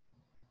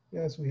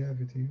 Yes, we have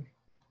it here.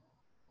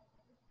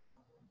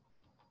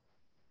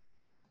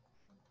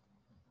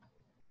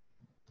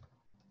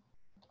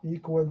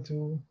 Equal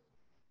to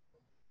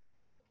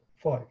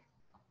 5.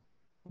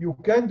 You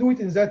can do it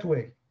in that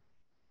way.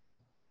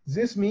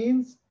 This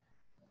means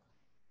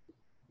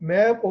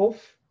map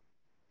of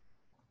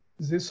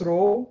this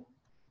row,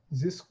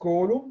 this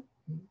column,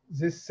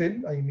 this cell,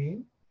 I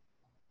mean,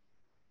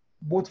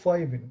 put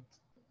 5 in it.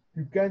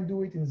 You can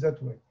do it in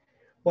that way,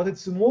 but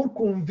it's more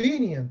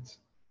convenient.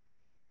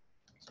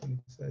 So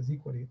it's as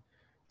equal here.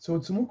 So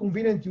it's more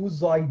convenient to use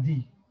the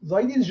ID. The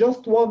ID is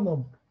just one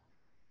number.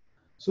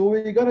 So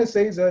we're gonna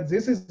say that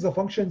this is the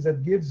function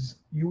that gives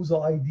you the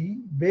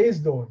ID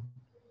based on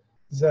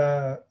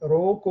the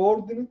row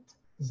coordinate,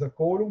 the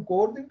column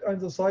coordinate, and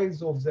the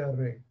size of the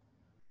array.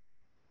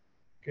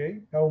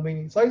 Okay, how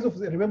many size of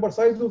the, remember,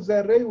 size of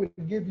the array will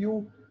give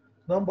you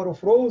number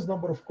of rows,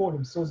 number of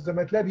columns. So the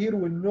MATLAB here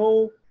will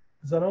know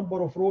the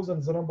number of rows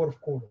and the number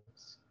of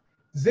columns.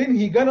 Then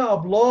he gonna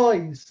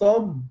apply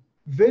some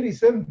very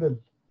simple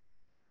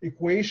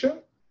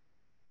equation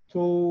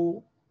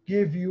to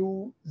give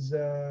you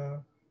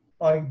the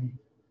ID.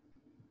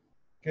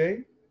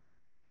 Okay,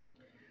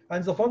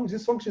 and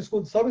this function is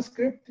called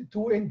subscript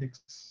to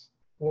index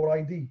or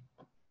ID.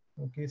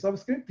 Okay,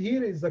 subscript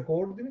here is the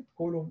coordinate,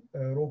 column,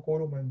 row,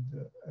 column, and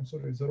I'm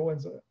sorry, the row and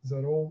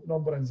the row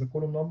number and the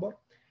column number,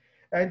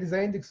 and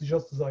the index is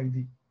just the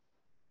ID.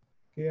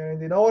 Okay,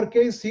 and in our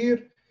case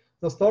here,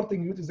 the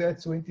starting unit is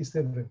at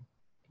 27.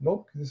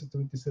 Look, this is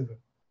 27.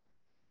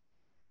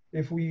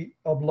 If we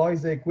apply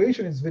the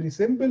equation, it's very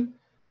simple.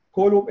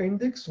 Column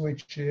index,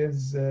 which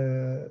is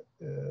 7,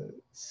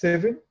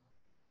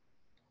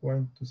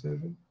 1 to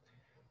 7,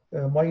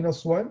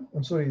 minus 1.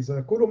 I'm sorry,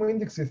 the column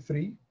index is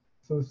 3.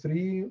 So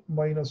 3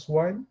 minus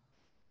 1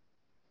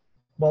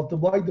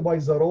 multiplied by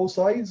the row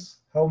size.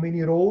 How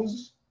many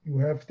rows? You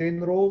have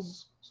 10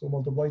 rows, so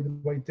multiplied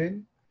by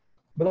 10,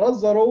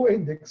 plus the row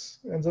index,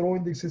 and the row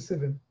index is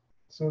 7.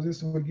 So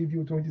this will give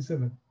you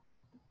 27.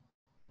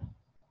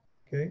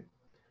 Okay.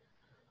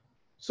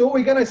 So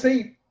we're gonna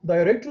say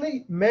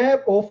directly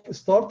map of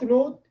start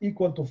node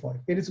equal to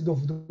 5 instead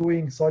of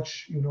doing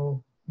such, you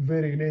know,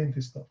 very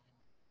lengthy stuff.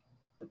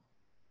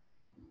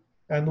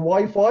 And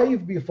why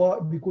 5?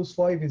 Because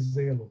 5 is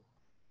the yellow.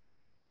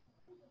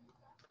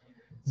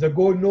 The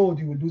goal node,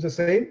 you will do the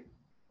same.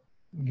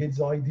 Get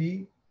the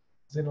ID,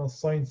 then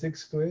assign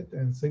 6 to it,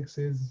 and 6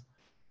 is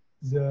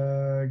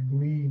the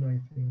green, I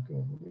think.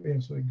 Oh,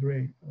 I'm sorry,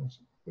 gray.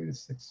 Where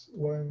is 6?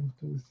 1,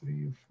 2,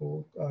 3,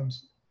 4.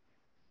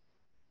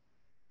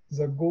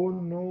 The goal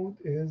node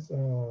is,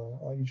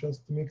 I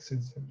just mixed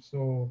them.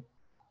 So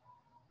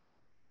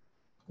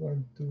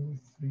 1, 2,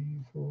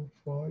 3, 4,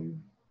 5.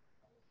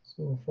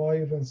 So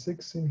 5 and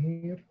 6 in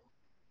here.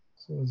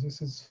 So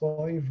this is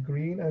 5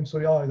 green. I'm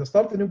sorry, the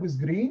starting node is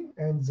green,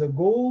 and the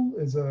goal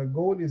is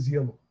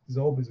yellow. It's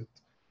the opposite.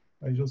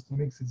 I just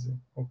mixed them.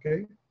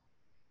 Okay.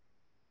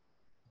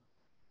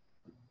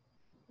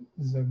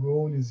 The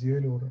goal is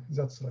yellow.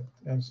 That's right.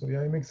 I'm sorry,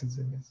 I mixed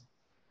them. Yes.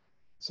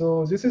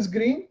 So this is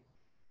green.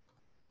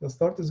 The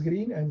start is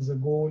green, and the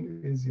goal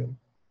is yellow.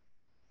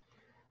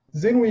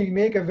 Then we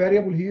make a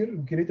variable here.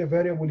 We create a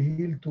variable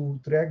here to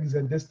track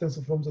the distance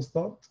from the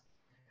start.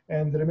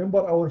 And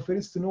remember, our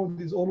first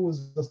node is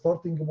always the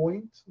starting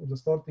point or the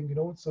starting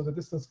node. So the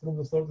distance from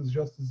the start is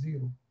just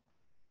 0.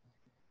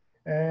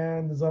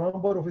 And the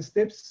number of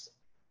steps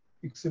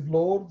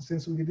explored,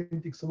 since we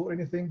didn't explore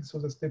anything, so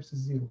the steps is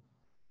 0.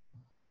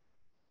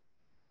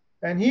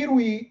 And here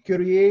we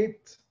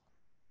create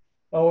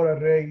our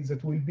array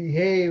that will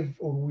behave,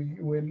 or we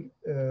will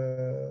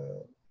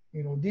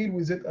you know, deal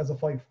with it as a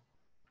 5.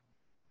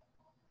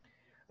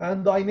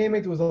 And I name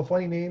it with a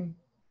funny name,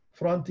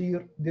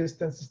 frontier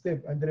distance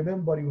step. And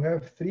remember, you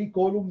have 3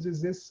 columns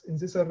in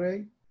this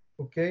array.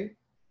 Okay,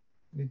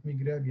 let me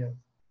grab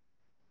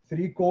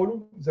 3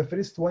 columns. The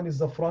first one is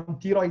the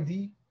frontier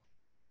ID.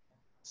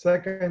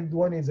 Second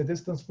one is the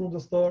distance from the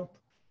start.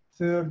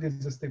 Third is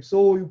the step.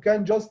 So you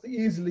can just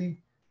easily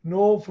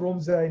know from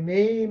the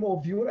name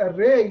of your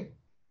array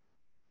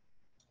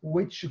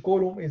which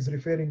column is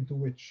referring to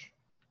which.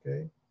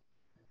 Okay,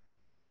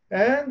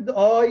 and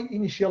I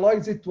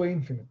initialize it to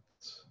infinite.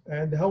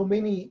 And how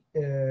many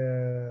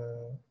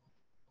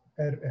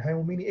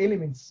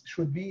elements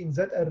should be in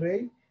that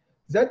array?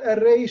 That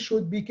array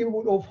should be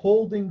capable of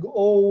holding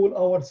all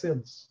our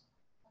cells.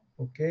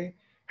 Okay,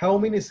 how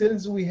many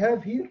cells we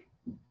have here?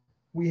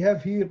 We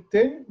have here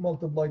 10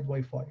 multiplied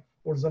by 5,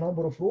 or the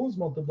number of rows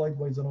multiplied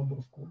by the number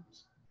of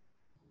columns.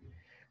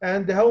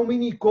 And how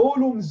many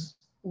columns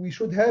we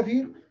should have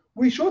here?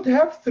 We should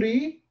have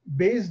 3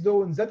 based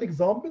on that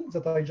example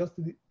that I just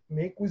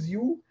make with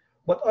you.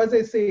 But as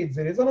I said,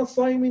 there is an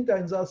assignment,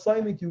 and the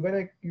assignment you're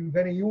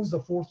gonna use the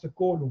 4th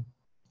column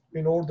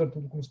in order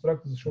to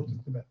construct the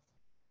shortest path.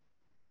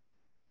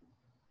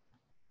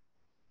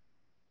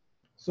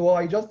 So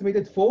I just made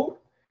it 4,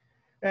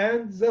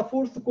 and the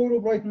 4th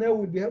column right now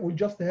will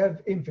just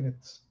have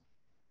infinite.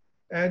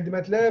 And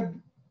MATLAB,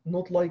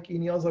 not like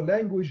any other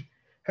language,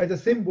 has a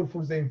symbol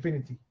for the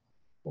infinity.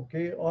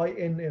 Okay,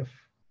 INF.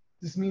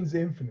 This means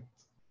infinite.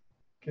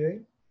 Okay,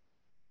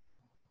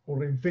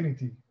 or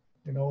infinity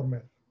in our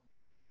math,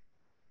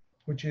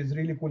 which is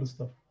really cool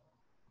stuff.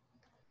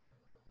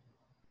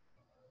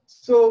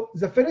 So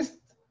the first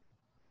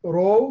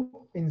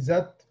row in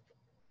that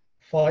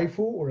FIFO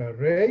or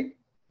array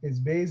is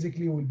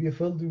basically will be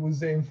filled with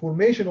the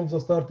information of the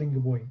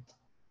starting point.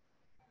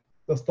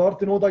 The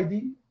start node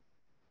ID,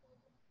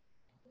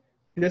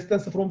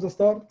 distance from the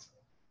start,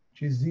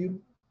 which is 0,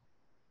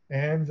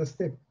 and the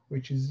step,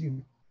 which is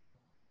 0.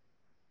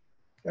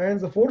 And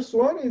the fourth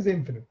one is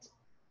infinite.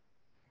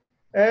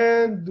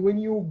 And when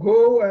you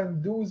go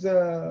and do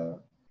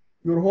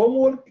your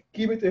homework,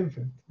 keep it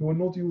infinite. You will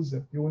not use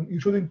it. You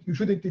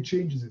shouldn't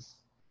change this.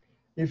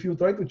 If you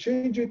try to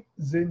change it,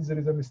 then there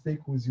is a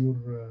mistake with your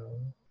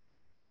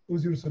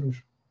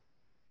solution.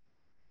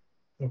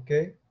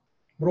 Okay,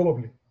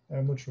 probably.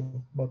 I'm not sure,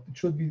 but it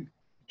should be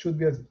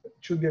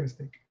a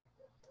mistake.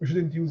 We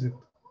shouldn't use it.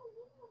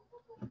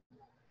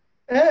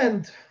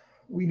 And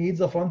we need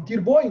the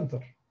frontier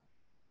pointer.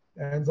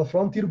 And the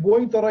frontier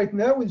pointer right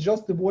now is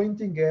just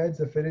pointing at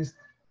the first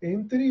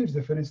entry, or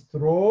the first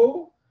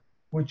row,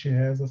 which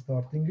has a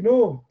starting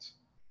node.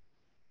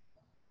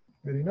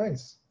 Very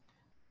nice.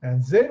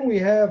 And then we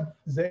have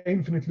the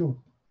infinite loop.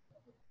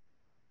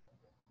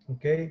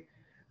 Okay.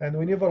 And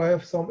whenever I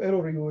have some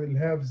error, you will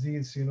have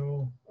this,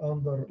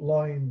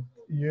 underlined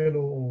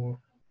yellow or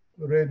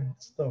red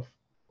stuff.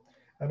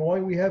 And why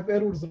we have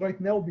errors right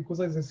now?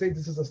 Because as I said,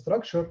 this is a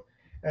structure,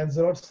 and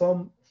there are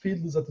some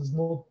fields that is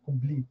not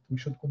complete. We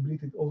should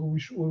complete it, or we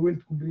will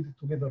complete it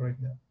together right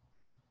now.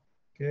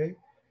 Okay.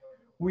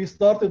 We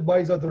started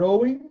by the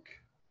drawing.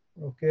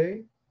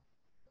 Okay.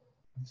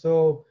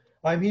 So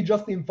I'm here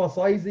just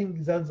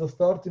emphasizing that the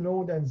start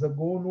node and the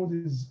go node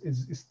is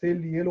still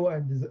yellow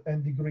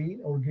and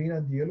green, or green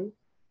and yellow.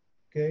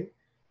 Okay.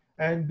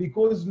 And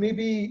because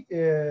maybe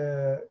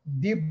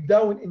deep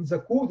down in the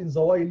code, in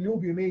the while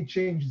loop, you may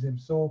change them.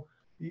 So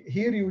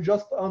here you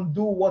just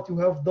undo what you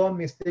have done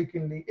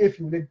mistakenly if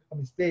you did a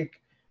mistake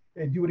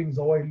during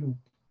the while loop.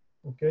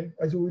 Okay.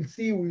 As you will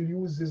see, we'll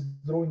use this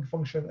drawing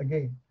function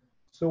again.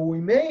 So we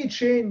may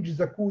change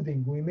the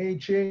coding. We may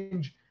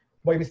change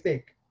by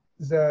mistake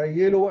the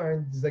yellow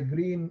and the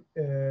green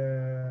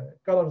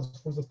colors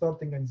for the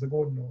starting and the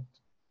go node.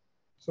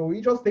 So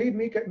we just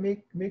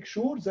make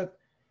sure that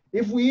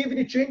if we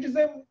even change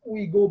them,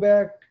 we go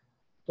back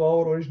to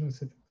our original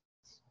settings.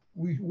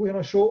 We're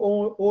gonna show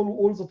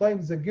all the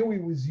time the GUI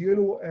with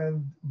yellow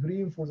and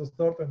green for the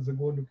start and the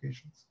go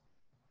locations.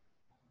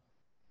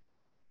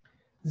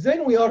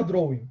 Then we are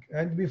drawing,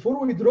 and before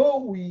we draw,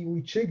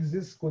 we check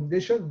this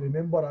condition.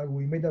 Remember,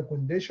 we made a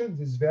condition,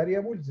 this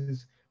variable,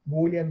 this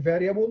Boolean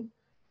variable,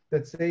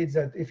 that says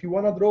that if you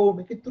want to draw,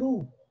 make it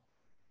true.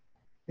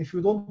 If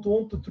you don't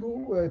want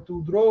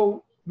to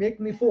draw, make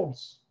me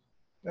false.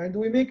 And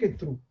we make it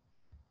true.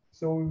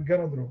 So we're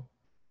gonna draw.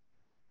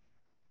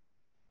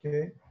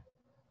 Okay.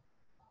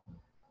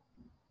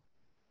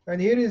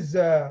 And here is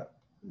the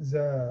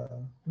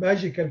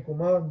magical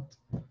command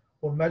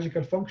or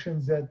magical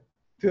function that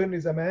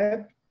turns a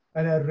map,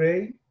 an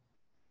array,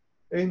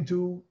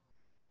 into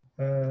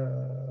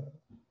an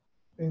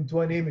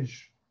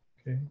image.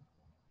 Okay.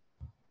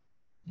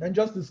 And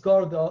just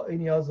discard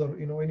any other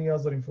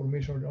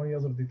information or any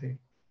other detail.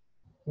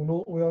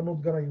 We are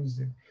not gonna use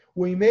them.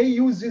 We may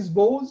use this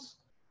pause.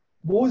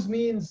 Pause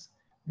means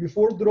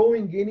before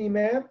drawing any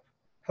map,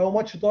 how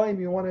much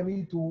time you want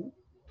me to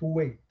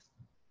wait.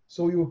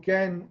 So you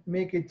can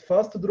make it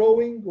fast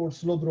drawing or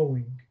slow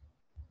drawing,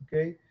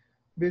 okay,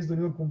 based on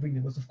your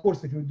convenience. Of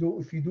course, if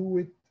you do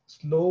it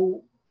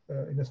slow,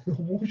 in a slow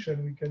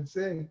motion, we can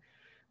say,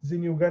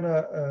 then you're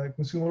gonna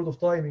consume a lot of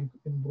time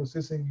in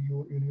processing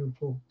your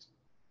code.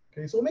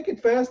 Okay, so make it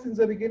fast in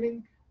the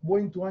beginning,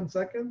 0.1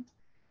 second.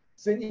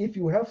 Then if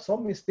you have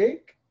some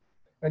mistake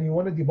and you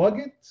want to debug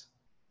it,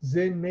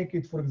 then make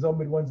it, for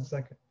example, 1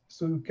 second.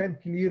 So you can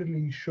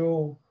clearly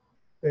show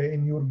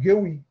in your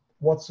GUI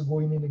what's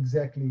going in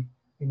exactly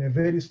in a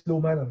very slow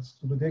manner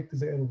to detect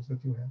the errors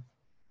that you have,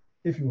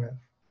 if you have.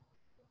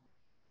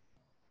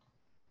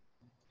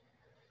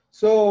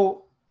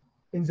 So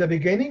in the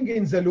beginning,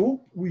 in the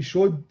loop, we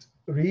should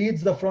read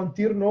the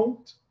frontier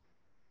node,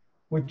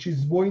 which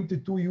is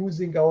pointed to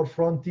using our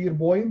frontier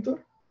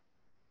pointer.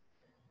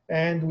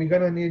 And we're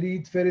gonna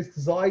read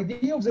first the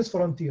ID of this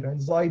frontier, and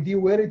the ID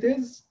where it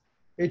is.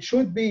 It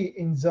should be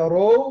in the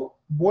row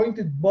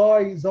pointed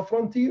by the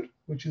frontier,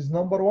 which is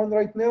number 1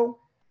 right now,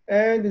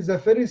 and is the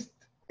first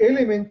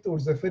element or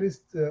the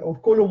first or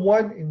column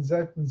 1 in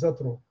that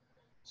row.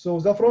 So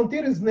the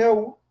frontier is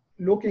now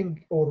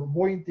looking or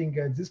pointing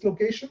at this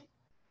location,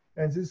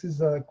 and this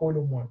is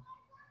column 1,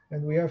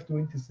 and we have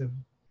 27.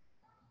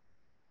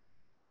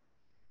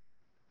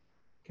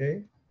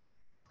 Okay,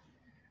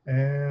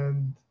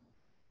 and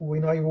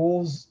when I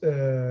was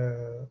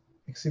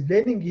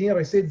explaining here,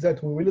 I said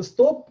that we will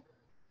stop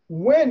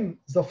when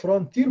the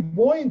frontier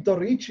pointer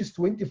reaches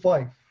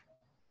 25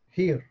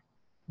 here,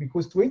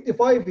 because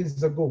 25 is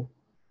the goal,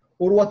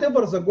 or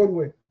whatever the goal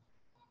were,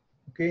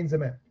 okay, in the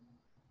map.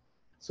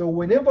 So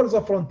whenever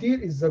the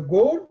frontier is the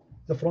goal,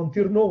 the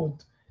frontier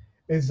node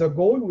is the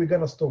goal, we're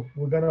gonna stop.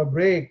 We're gonna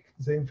break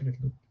the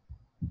infinite loop.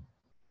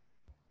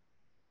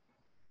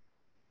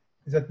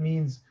 That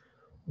means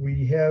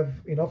we have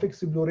enough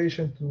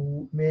exploration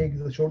to make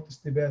the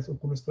shortest path or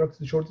construct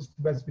the shortest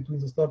path between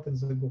the start and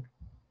the goal.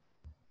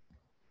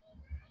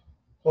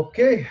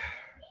 Okay,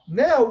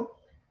 now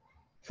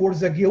for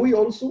the GUI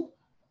also,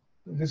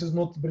 this is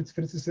not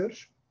first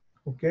search.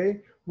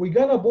 Okay, we're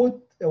gonna put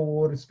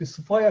or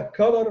specify a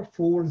color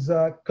for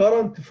the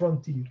current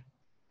frontier.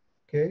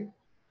 Okay,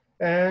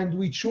 and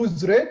we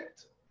choose red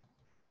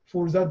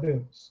for that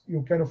purpose.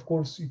 You can, of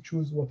course, you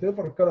choose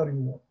whatever color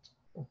you want.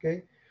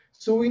 Okay,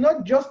 so we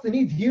not just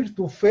need here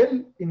to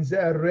fill in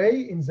the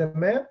array in the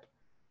map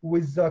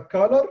with the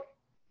color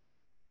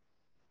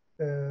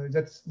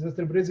that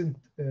represent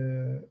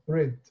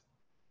red,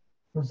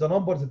 for the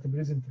number that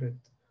represent red.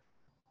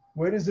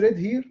 Where is red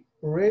here?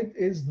 Red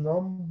is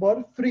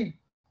number 3.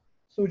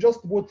 So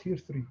just put here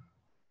 3.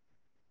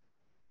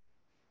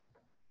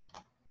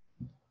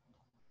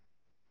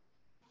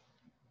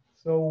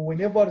 So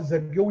whenever the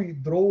GUI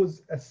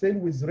draws a cell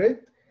with red,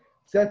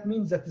 that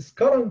means that is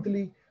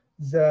currently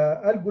the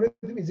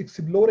algorithm is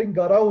exploring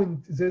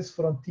around this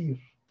frontier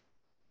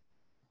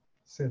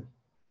cell.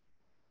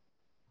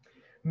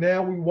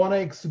 Now we want to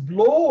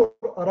explore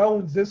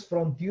around this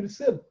frontier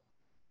cell.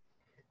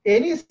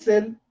 Any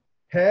cell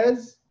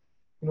has,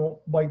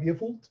 by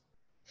default,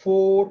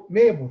 4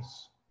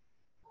 neighbors: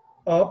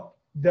 up,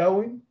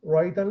 down,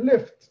 right, and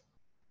left.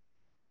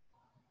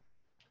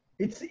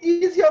 It's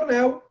easier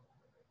now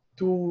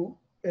to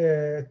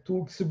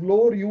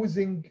explore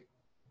using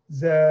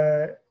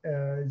the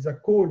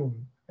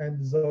column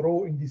and the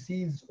row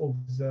indices of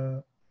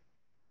the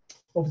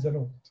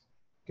node.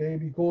 Okay,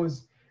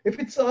 because if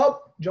it's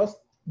up, just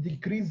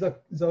decrease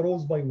the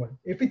rows by 1.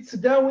 If it's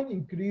down,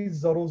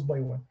 increase the rows by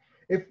 1.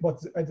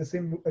 But at the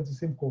same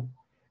column.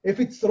 If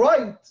it's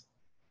right,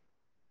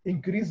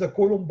 increase the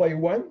column by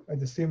 1 at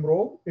the same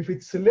row. If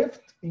it's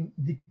left,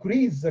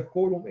 decrease the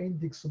column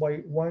index by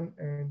 1,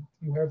 and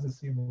you have the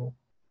same row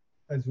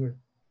as well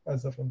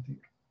as the frontier.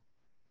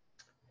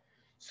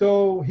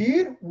 So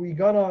here we're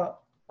gonna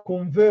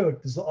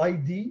convert the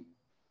ID,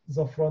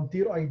 the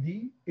frontier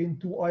ID,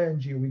 into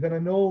ing. We're gonna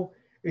know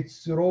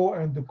its row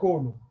and the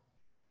column.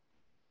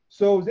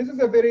 So this is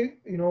a very,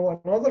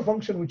 another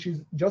function which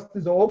is just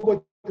the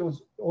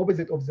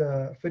opposite of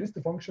the first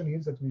function here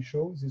that we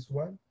show, this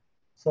one,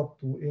 sub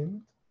to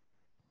end.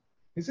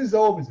 This is the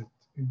opposite.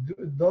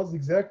 It does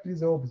exactly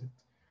the opposite.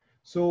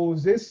 So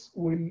this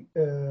will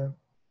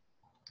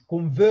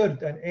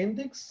convert an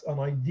index, an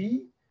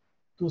ID,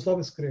 to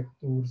subscript,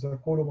 or the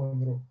column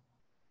and row.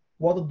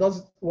 What it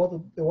does,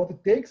 what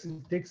it takes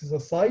the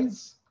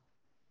size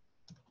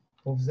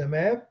of the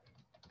map.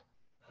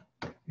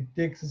 It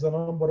takes the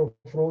number of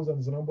rows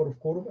and the number of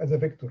columns as a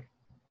vector.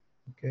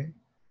 Okay.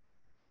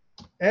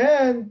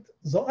 And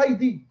the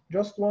ID,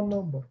 just one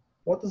number.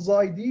 What is the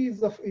ID?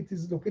 It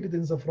is located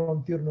in the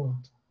frontier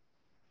node.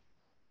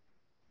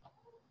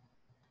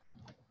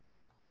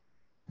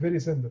 Very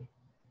simple.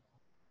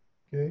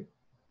 Okay.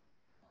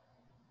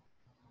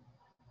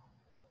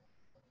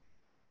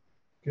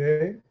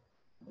 Okay.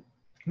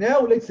 Now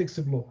let's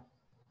explore.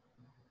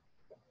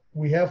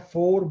 We have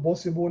 4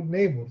 possible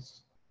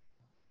neighbors.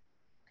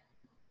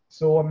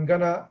 So I'm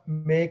gonna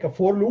make a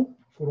for loop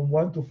from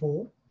 1 to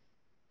 4,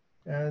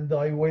 and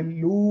I will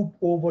loop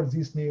over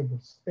these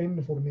neighbors,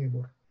 n for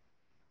neighbor.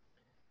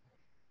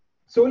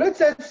 So let's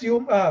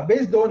assume,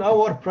 based on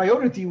our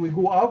priority, we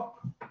go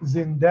up,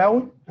 then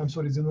down,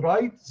 then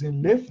right,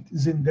 then left,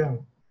 then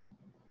down.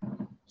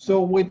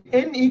 So when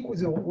n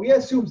equals, we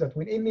assume that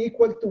when n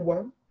equal to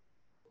 1,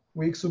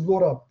 we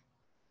explore up.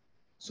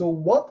 So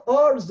what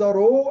are the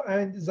row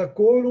and the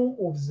column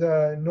of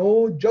the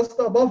node just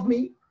above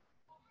me?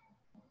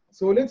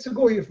 So let's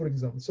go here, for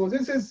example. So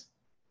this is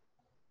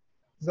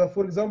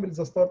for example,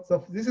 the start.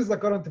 This is the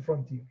current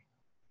frontier.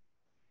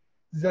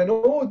 The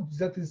node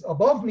that is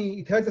above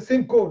me, it has the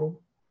same column.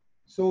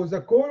 So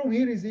the column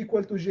here is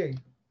equal to j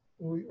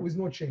with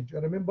no change.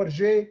 And remember,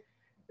 j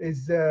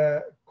is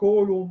the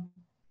column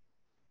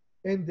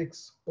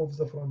index of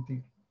the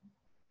frontier.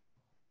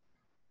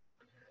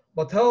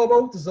 But how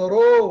about the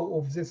row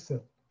of this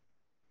cell?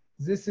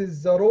 This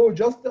is the row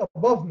just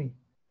above me,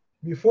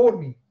 before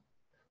me.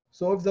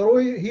 So if the row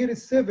here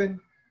is 7,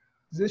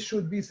 this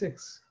should be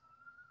 6.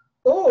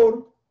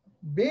 Or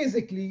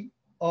basically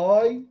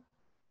I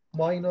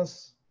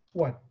minus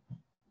 1.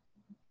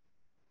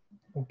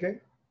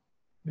 Okay?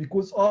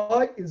 Because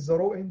I is the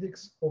row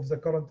index of the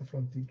current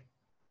frontier.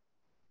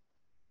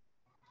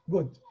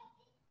 Good.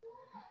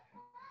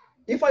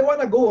 If I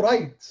want to go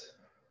right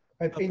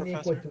at n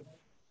equal to,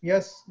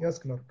 yes,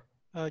 Clark.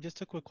 Just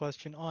a quick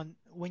question on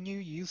when you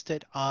use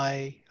that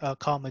I,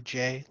 comma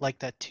j, like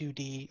that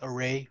 2D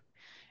array,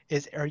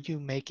 are you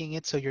making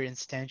it so you're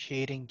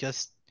instantiating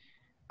just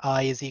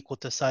I is equal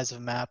to size of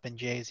map and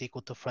j is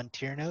equal to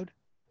frontier node?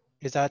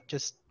 Is that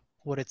just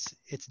what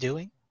it's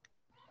doing?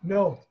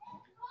 No,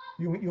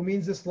 you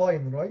mean this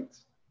line, right?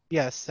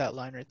 Yes, that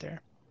line right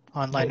there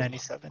on line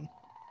 97.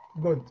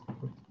 Good.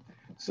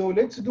 So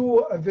let's do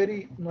a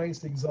very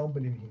nice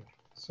example in here.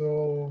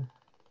 So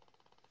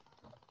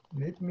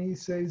let me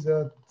say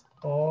that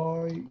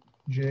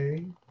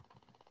ij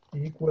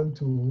equal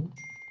to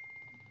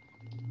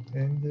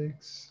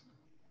index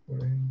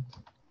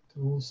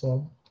to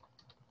sub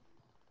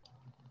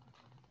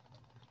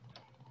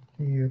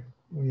here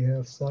we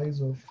have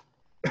size of,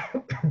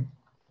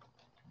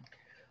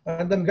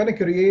 and I'm gonna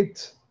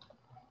create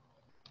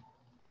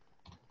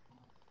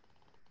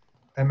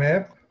a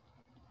map,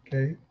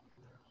 okay?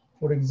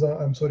 For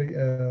example, I'm sorry,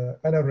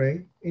 an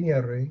array, any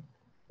array,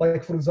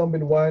 like for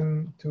example,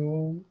 1,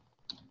 2,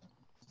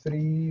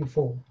 3,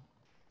 4.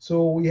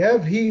 So we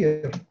have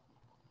here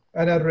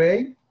an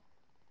array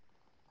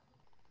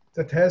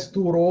that has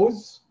 2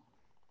 rows,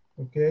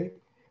 okay?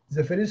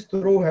 The first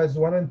row has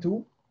 1 and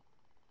 2.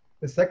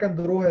 The second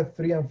row has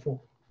 3 and 4.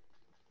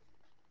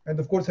 And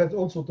of course has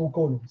also 2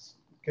 columns,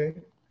 okay?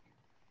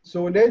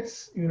 So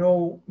let's,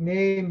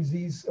 name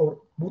these or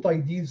put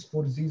IDs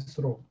for this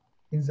row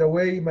in the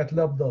way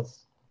MATLAB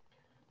does.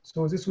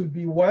 So this will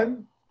be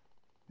 1,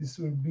 this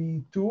will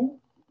be 2,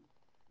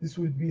 this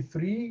will be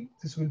 3,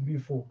 this will be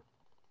 4,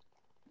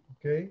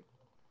 okay?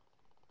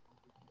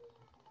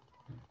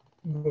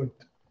 Good.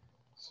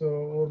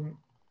 So,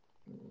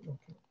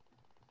 okay.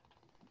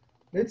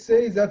 Let's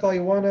say that I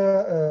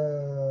wanna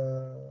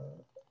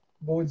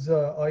put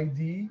the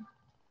ID.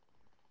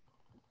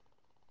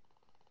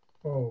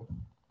 Oh,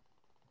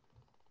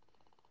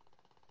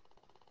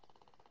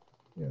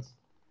 yes.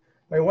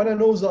 I wanna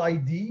know the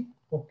ID.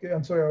 Okay,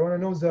 I'm sorry. I wanna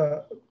know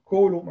the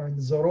column and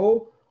the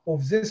row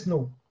of this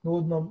node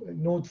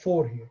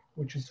 4 here,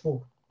 which is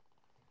 4.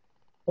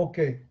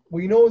 Okay,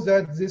 we know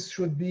that this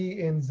should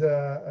be in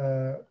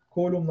the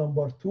column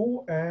number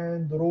 2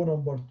 and row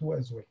number 2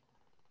 as well.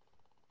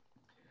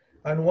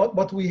 And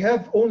but we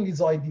have only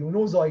the ID. We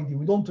know the ID.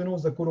 We don't know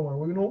the column.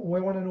 We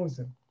want to know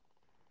them.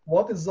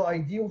 What is the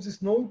ID of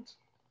this node?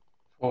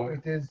 4.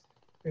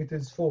 It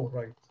is 4,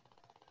 right?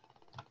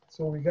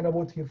 So we're gonna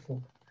put here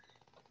 4.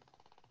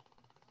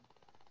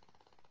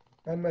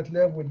 And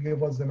MATLAB will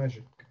give us the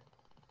magic.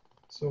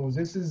 So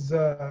this is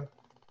the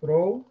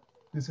row.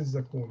 This is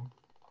the column.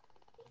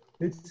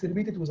 Let's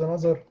repeat it with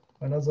another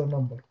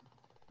number.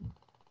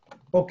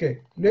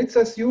 Okay, let's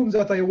assume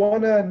that I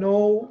wanna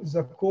know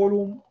the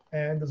column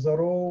and the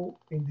row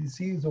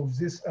indices of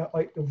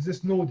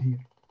this node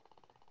here.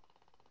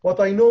 But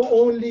I know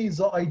only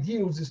the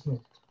ID of this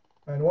node.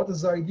 And what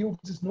is the ID of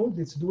this node?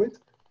 Let's do it.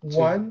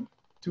 1,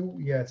 2,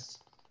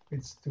 yes,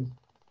 it's 2.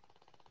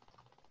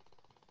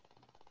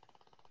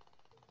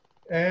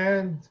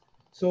 And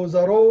so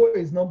the row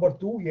is number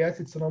 2. Yes,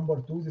 it's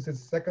number 2. This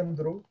is second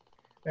row.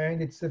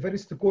 And it's the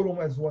first column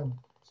as 1.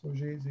 So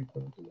J is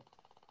equal to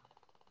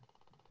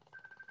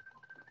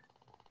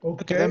 1.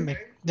 Okay,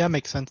 that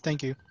makes sense.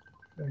 Thank you.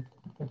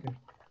 Okay.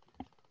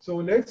 So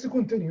let's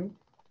continue.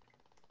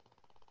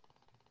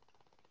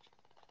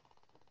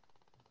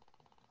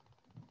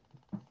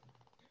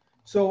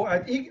 So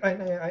at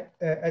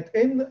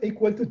n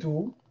equal to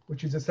 2,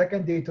 which is the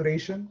second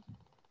iteration,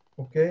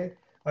 okay,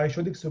 I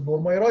should explore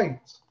my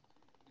right.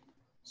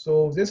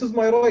 So this is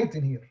my right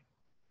in here.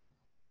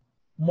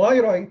 My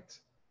right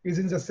is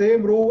in the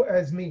same row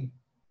as me,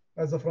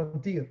 as the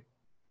frontier.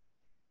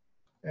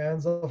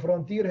 And the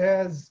frontier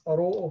has a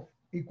row of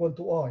equal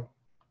to I.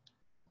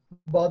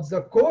 But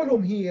the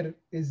column here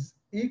is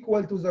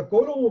equal to the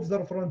column of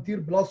the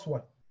frontier plus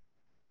 1.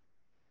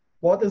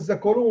 What is the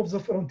column of the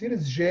frontier?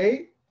 Is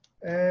J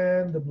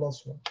and the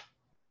plus 1.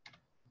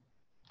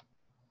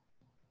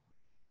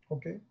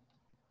 Okay.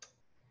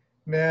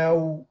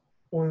 Now,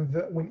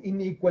 when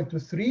n equal to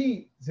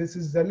 3, this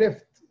is the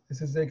left.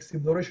 This is the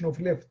exploration of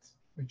left,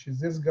 which is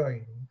this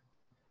guy.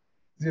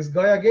 This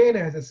guy again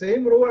has the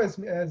same row as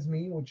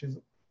me, which is,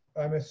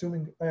 I'm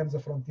assuming I am the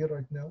frontier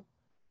right now.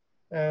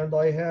 And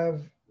I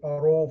have a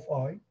row of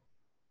I.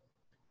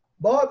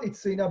 But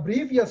it's in a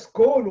previous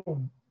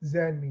column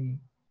than me.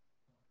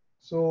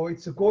 So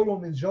its a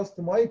column is just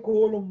my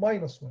column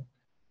minus 1.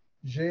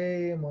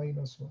 J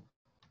minus 1.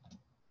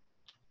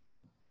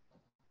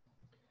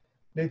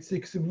 Let's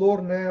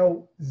explore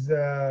now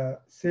the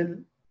cell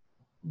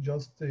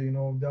just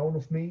down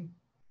of me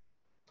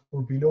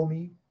or below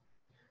me,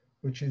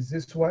 which is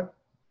this one.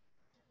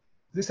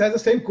 This has the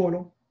same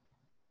column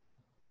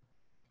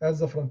as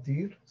the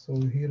frontier. So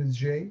here is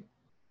J.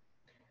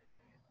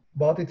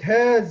 But it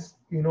has,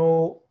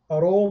 a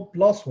row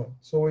plus 1.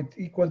 So it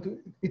equal to,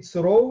 its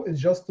row is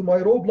just my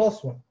row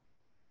plus 1.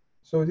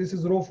 So this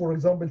is row, for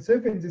example,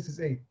 7, this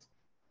is 8.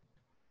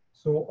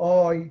 So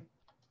I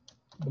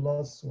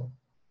plus 1.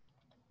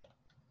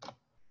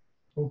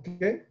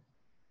 Okay.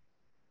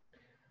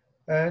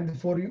 And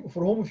for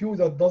whom of you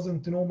that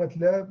doesn't know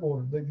MATLAB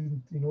or they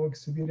didn't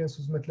experience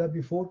with MATLAB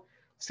before,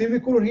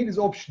 semicolon here is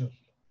optional.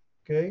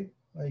 Okay.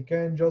 I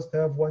can just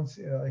have one,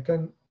 I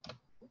can,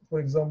 for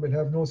example,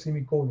 have no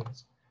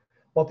semicolons.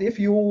 But if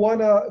you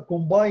wanna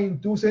combine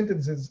two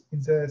sentences in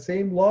the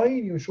same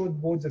line, you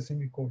should put the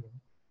semicolon.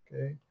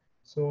 Okay.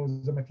 So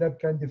the MATLAB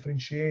can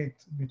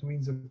differentiate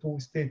between the two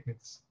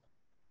statements.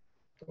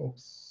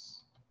 Oops.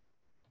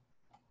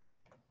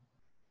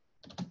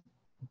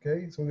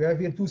 Okay, so we have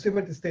here two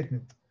separate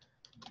statements.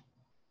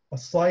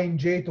 Assign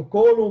J to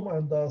column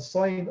and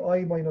assign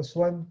I minus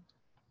 1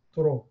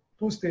 to row.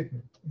 Two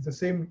statements in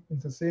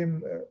the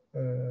same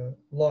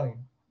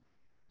line.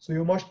 So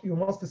you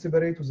must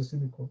separate with the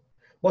semicolon.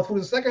 But for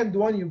the second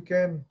one, you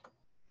can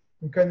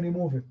You can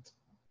remove it.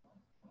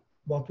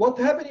 But what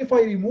happens if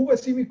I remove a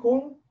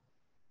semicolon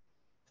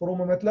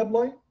from a MATLAB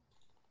line?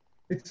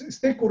 It's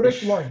still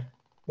correct line,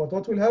 but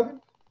what will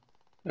happen?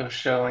 It'll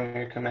show in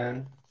your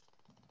command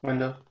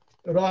window.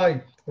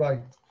 Right,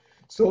 right.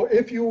 So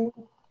if you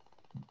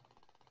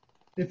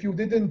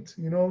didn't,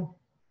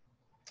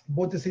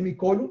 put a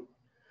semicolon,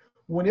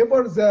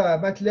 whenever the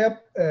MATLAB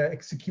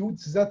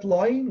executes that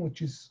line,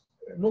 which is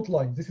not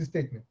line, this is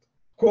statement,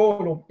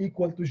 column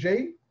equal to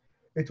J,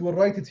 it will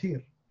write it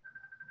here.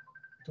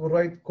 It will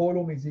write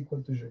column is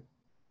equal to J.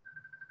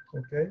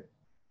 Okay.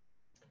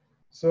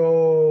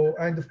 So,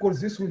 and of course,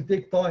 this will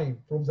take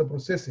time from the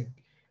processing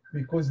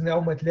because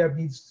now MATLAB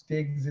needs to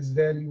take this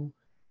value,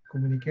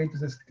 communicate to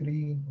the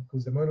screen,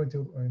 because the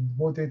monitor, and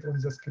put it on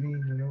the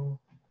screen,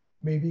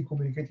 maybe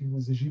communicating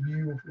with the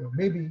GPU,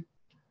 maybe.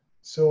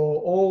 So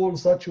all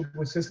such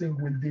processing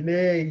will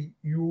delay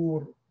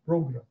your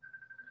program.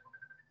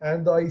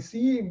 And I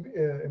see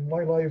in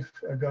my life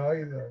a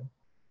guy,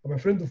 a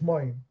friend of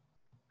mine,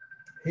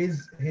 he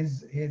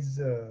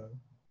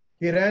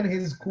ran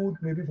his code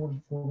maybe for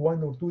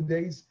 1 or 2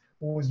 days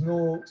with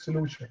no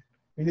solution.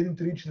 He didn't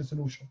reach the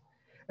solution.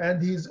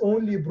 And his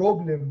only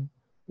problem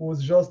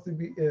was just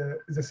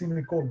the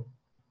semicolon,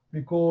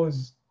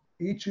 because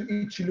each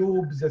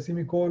loop, the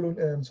semicolon,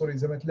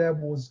 the MATLAB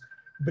was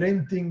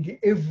printing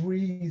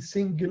every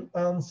single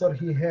answer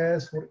he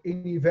has for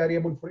any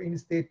variable, for any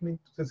statement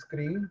to the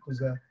screen, to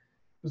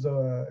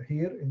the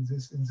here in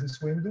this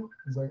window,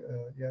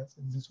 yes,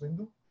 in this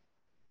window.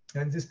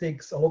 And this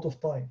takes a lot of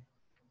time.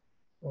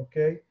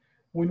 Okay,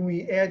 when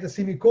we add the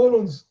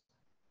semicolons,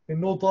 in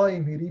no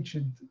time he reached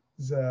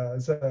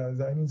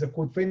the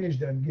code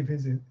finished and give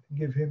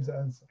him the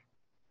answer.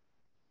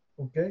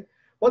 Okay,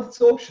 but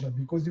it's optional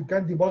because you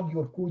can debug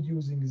your code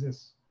using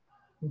this.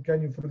 You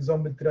can, for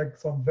example, track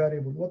some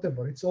variable,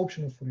 whatever. It's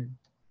optional for you.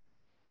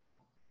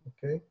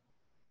 Okay,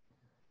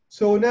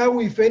 so now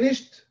we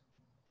finished.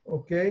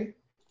 Okay,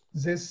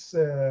 this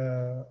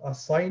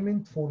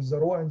assignment for the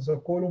row and the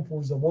column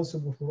for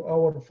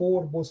our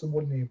 4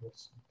 possible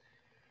neighbors.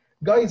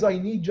 Guys, I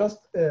need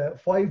just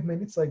 5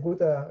 minutes. I got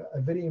a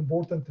very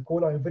important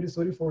call. I'm very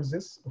sorry for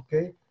this.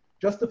 Okay,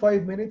 just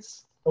 5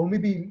 minutes, or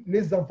maybe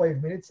less than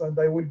 5 minutes, and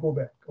I will go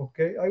back.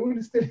 Okay, I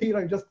will still here.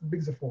 I just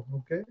pick the phone.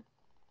 Okay,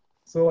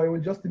 so I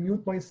will just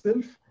mute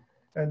myself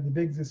and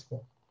pick this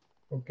phone.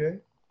 Okay.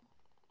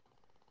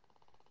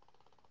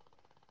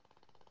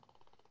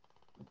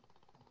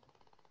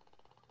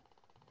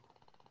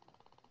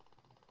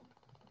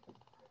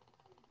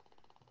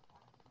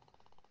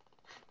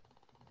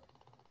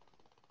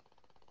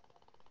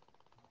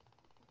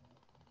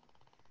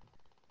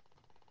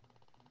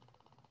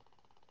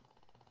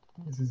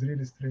 This is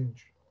really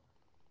strange.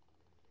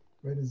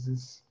 Where is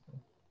this?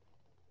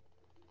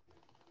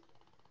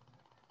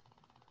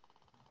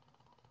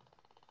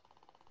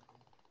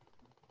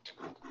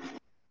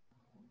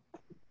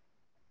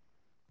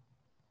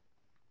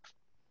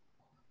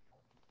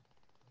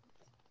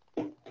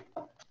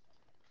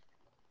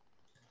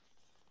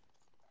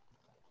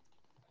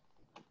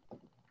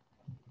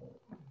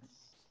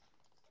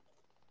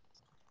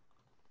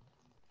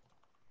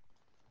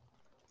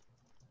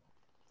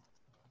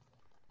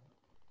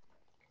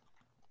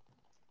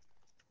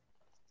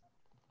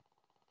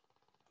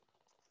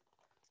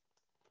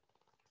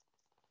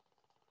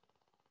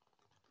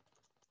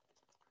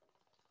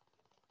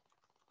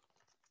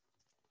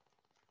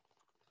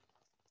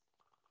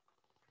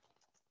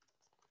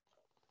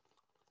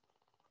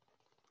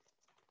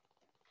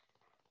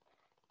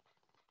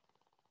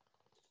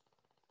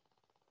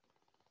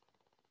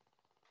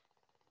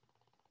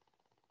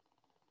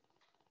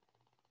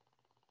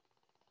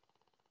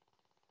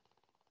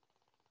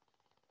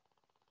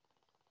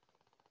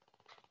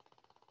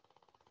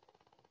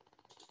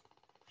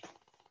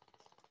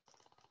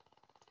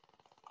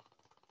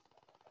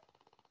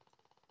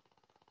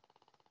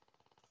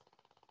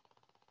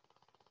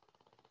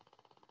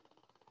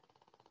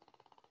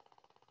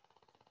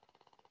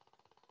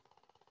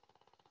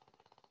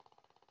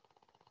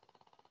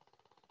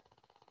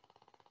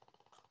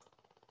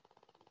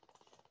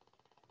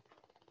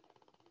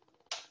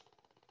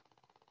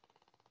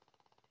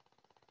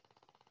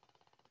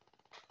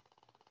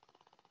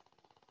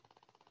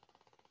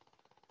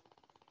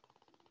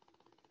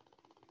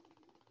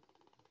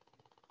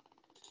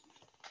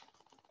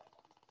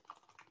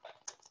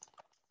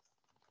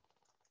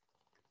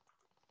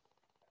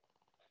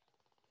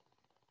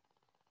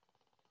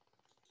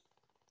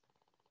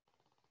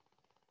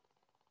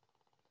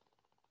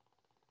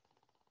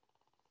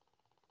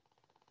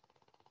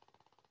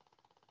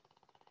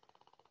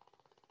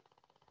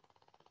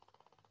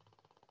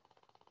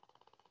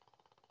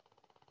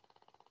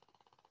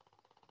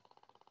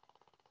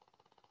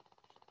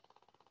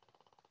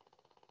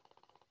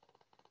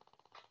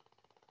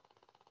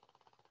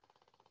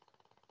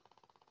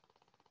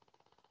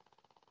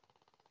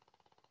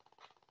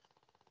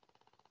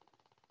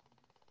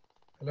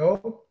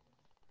 Hello?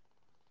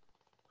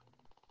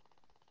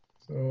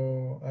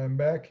 So I'm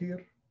back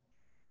here.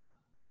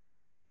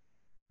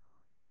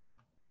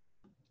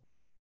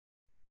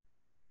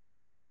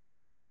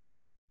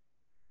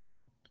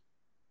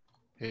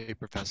 Hey,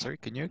 Professor,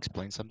 can you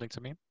explain something to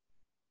me?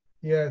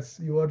 Yes,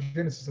 you are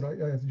Genesis, right?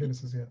 Yes,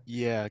 Genesis, yeah.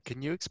 Yeah, can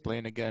you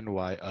explain again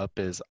why up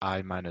is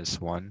I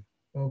minus 1?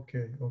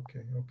 Okay,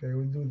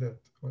 we'll do that.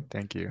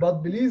 Thank you.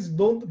 But please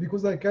don't,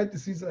 because I can't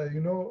see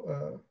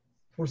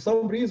for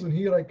some reason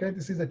here, I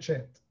can't see the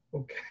chat.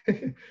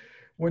 Okay.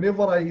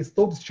 Whenever I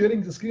stop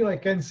sharing the screen, I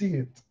can't see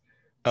it.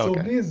 So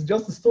Okay. please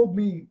just stop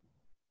me.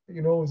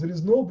 There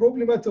is no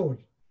problem at all.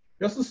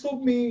 Just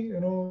stop me,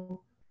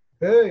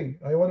 hey,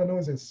 I want to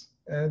know this.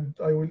 And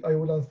I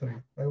will answer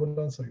you. I will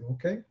answer you,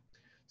 okay?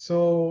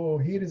 So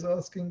here is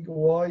asking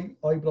why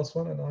I plus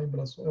 1 and I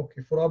plus 1.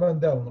 Okay, for up and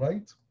down,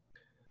 right?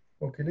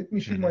 Okay, let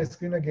me share my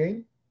screen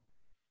again.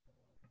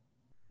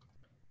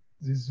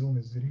 This Zoom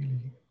is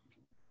really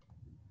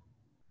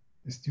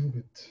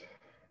stupid.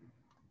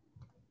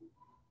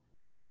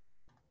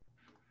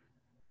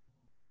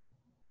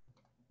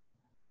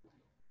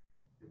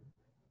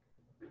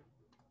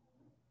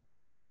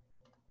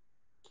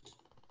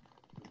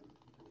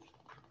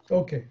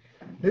 Okay,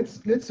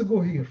 let's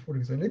go here, for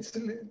example. Let's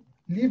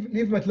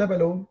leave MATLAB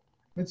alone.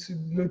 Let's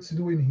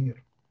do in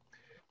here.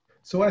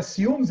 So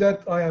assume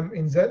that I am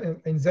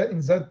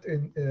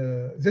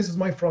this is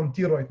my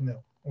frontier right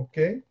now,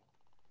 okay?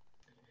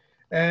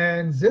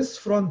 And this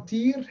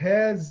frontier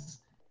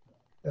has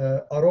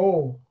a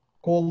row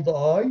called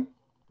I,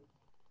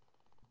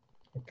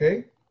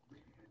 okay?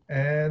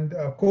 And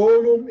a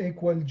column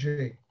equal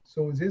J.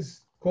 So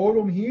this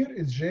column here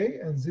is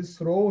J and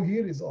this row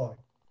here is I.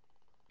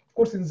 Of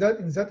course, in that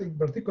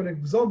particular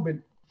example,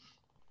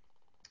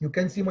 you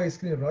can see my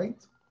screen, right?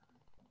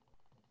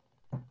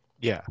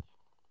 Yeah.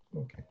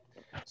 Okay.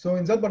 So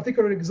in that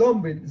particular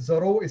example, the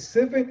row is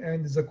 7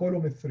 and the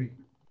column is 3.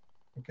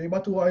 Okay,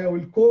 but I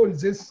will call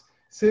this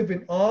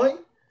 7I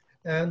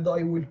and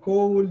I will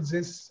call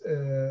this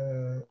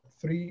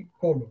 3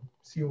 column,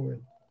 COL.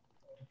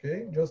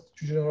 Okay, just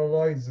to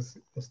generalize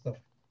the stuff.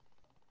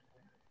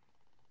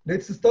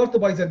 Let's start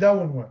by the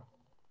down one.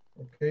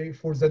 Okay,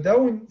 for the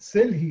down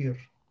cell here,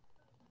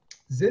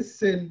 this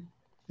cell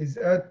is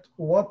at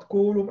what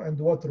column and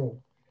what row?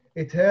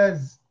 It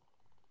has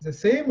the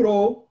same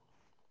row,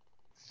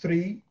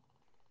 3.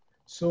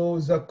 So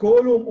the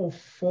column of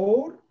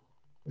 4,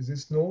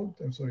 this node,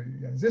 I'm sorry,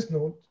 yeah, this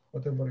node,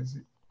 whatever is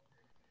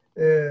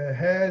it,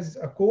 has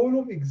a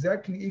column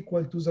exactly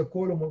equal to the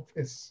column of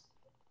S.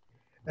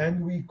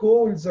 And we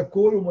call the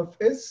column of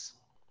S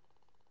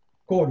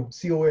column,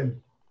 COL.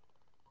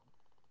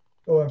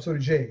 Oh, I'm sorry,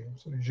 J. I'm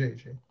sorry, J.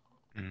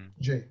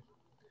 J.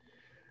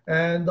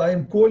 And I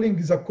am calling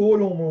the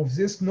column of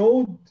this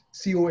node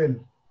COL,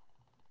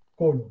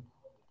 column.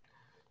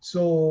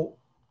 So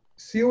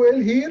COL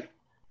here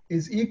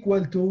is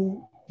equal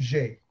to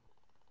J.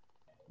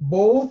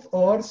 Both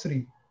are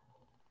 3.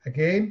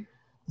 Again,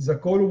 the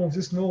column of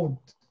this node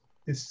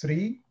is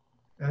 3,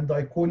 and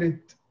I call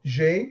it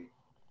J.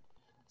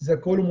 The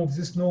column of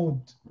this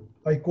node,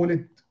 I call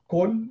it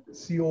col,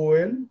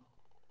 C-O-L,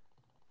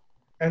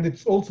 and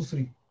it's also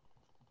 3.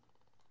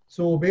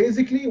 So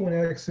basically, when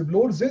I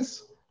explore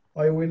this,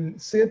 I will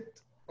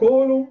set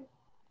column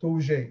to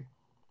J.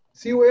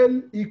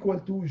 COL equal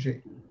to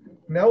J.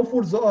 Now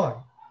for the I.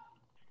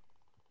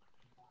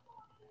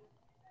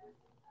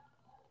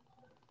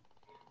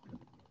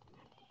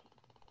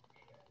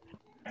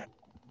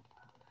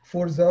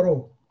 For the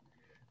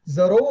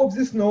row of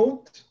this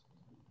node,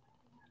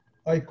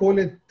 I call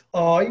it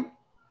I,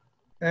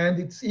 and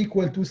it's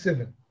equal to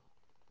 7.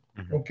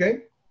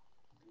 Okay?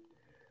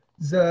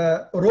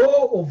 The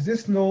row of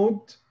this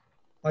node,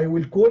 I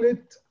will call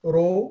it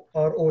row,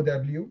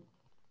 R-O-W.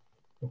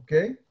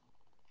 Okay?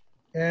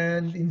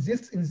 And in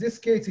this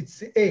case,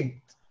 it's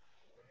 8.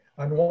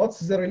 And what's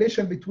the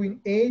relation between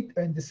 8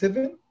 and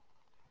 7?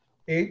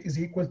 8 is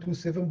equal to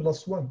 7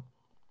 plus 1.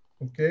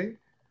 Okay?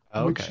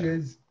 Which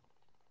is,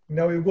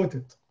 now you got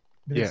it.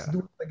 Let's do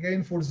it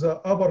again for the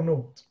upper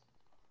node,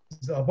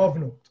 the above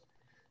node.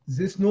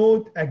 This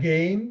node,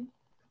 again,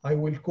 I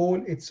will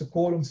call its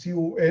column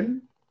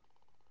COL.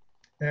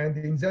 And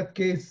in that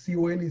case,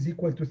 COL is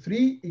equal to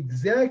 3,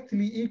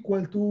 exactly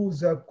equal to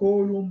the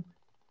column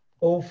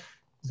of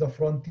the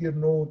frontier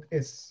node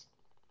S,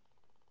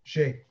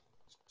 J.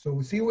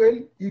 So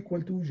COL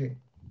equal to J.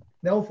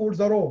 Now for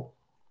the row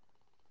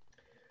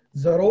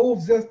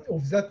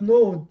of that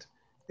node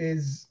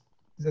is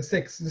the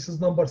 6. This is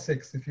number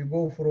 6. If you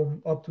go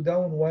from up to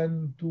down,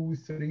 1, 2,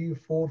 3,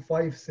 4,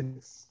 5,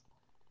 6.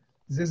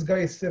 This guy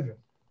is 7.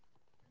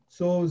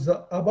 So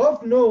the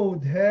above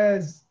node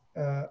has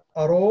a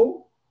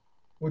row,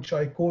 which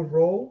I call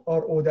row,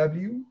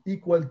 R-O-W,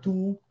 equal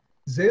to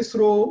this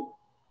row,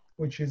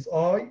 which is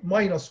I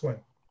minus 1.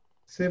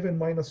 7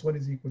 minus 1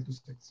 is equal to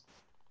 6.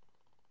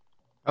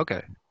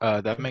 Okay,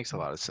 that makes a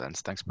lot of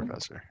sense. Thanks,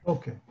 Professor.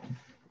 Okay,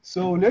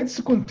 so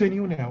let's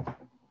continue now.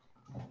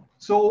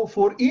 So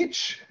for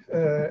each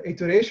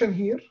iteration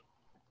here,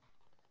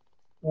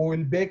 we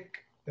will pick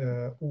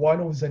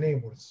one of the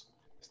neighbors,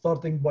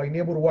 starting by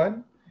neighbor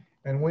 1.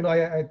 And when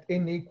I at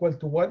n equal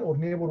to 1 or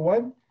neighbor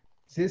 1,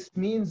 this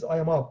means I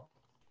am up.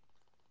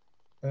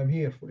 I'm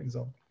here, for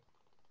example.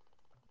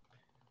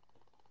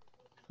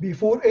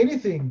 before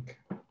anything,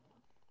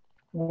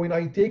 when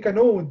I take a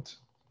node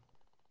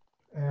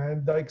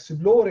and I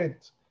explore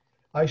it,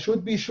 I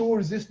should be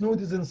sure this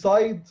node is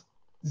inside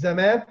the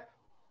map,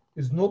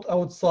 is not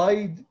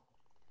outside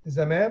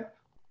the map.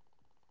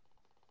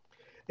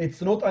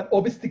 It's not an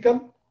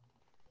obstacle.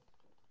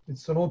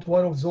 It's not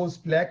one of those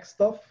black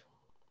stuff,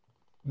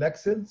 black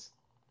cells.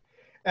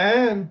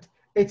 And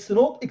it's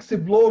not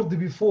explored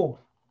before,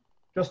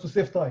 just to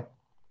save time.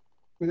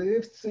 But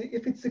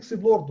if it's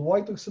explored,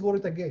 why to explore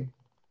it again?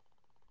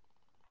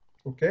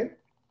 Okay?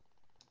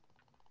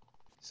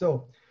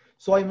 So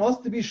I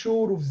must be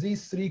sure of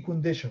these three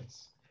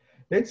conditions.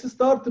 Let's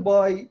start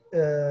by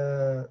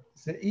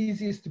the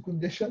easiest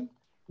condition,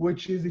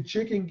 which is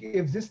checking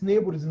if this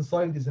neighbor is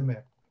inside the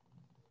map.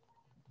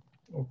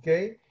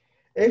 Okay?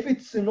 If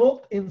it's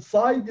not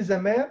inside the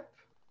map,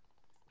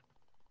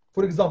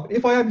 for example,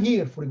 if I am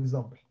here, for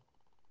example,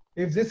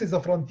 if this is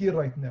a frontier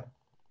right now,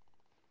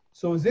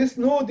 so this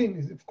node,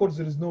 of course,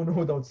 there is no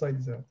node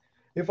outside the map.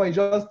 If I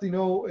just,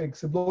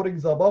 exploring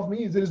the above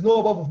me, there is no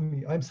above of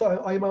me. I'm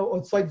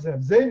outside the map.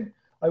 Then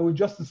I will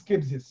just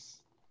skip this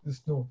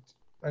node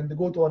and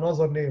go to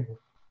another neighbor.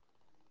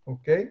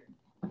 Okay?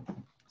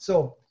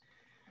 So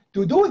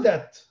to do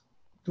that,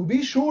 to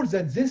be sure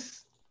that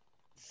this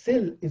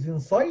cell is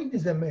inside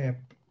the map,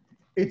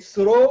 its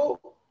row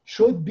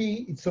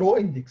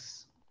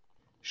index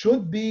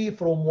should be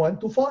from 1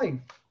 to 5.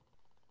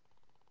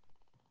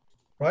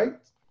 Right?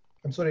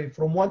 I'm sorry,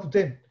 from 1 to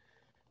 10.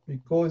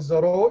 Because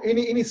the row,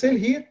 any cell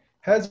here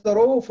has a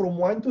row from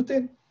 1 to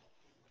 10.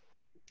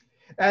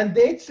 And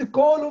its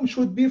column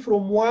should be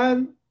from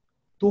 1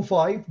 to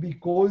 5,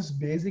 because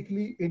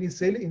basically any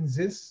cell in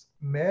this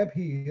map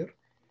here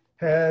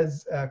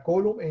has a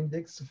column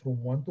index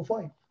from 1 to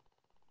 5.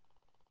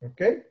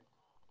 Okay?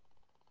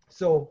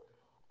 So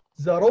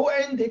the row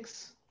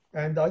index,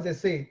 and as I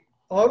say,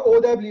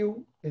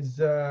 ROW is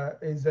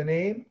the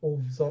name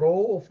of the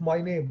row of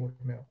my neighbor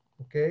now.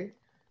 Okay?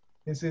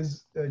 This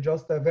is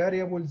just a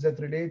variable that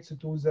relates to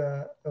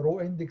the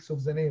row index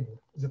of the neighbor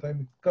that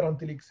I'm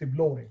currently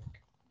exploring.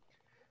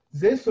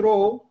 This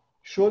row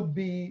should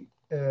be,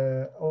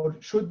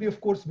 of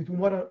course, between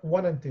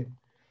 1 and 10.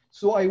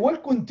 So I will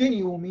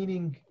continue,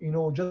 meaning,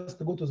 just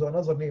to go to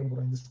another neighbor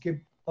and skip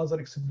other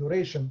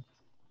exploration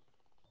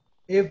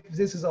if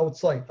this is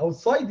outside.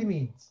 Outside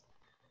means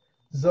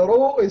the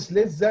row is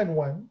less than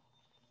 1,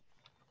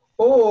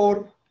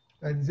 or,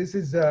 and this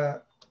is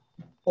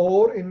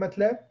or in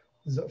MATLAB,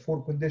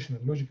 for conditional,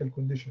 logical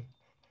condition,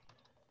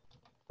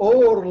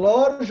 or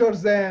larger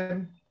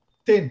than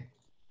 10.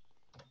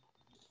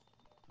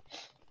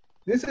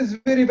 This is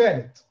very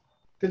valid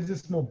till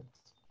this moment.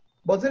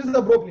 But there is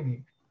a problem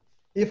here.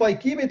 If I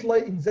keep it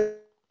like in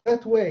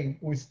that way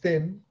with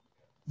 10,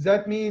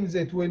 that means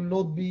it will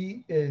not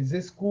be,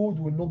 this code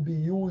will not be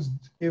used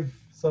if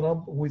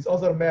with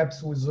other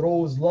maps with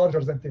rows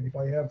larger than 10. If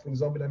I have, for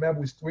example, a map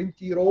with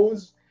 20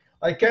 rows,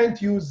 I can't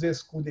use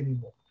this code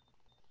anymore.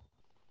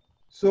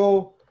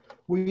 So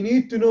we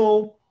need to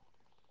know,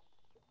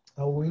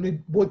 we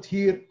need to put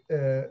here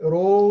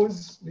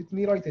rows, let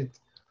me write it,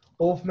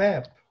 of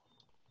map.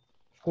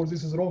 Of course,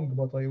 this is wrong,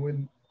 but I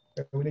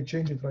will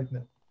change it right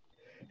now.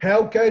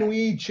 How can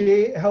we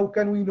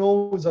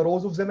know the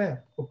rows of the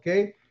map?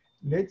 Okay,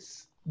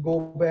 let's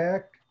go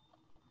back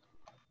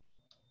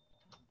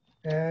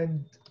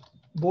and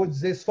put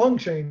this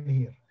function in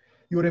here.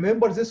 You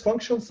remember this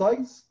function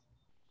size?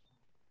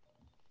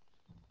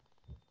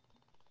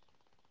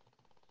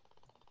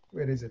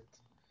 Where is it?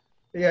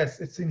 Yes,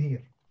 it's in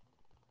here.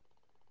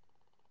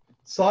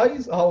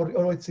 Size,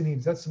 or it's in here.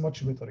 That's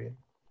much better. Yeah.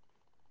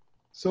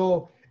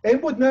 So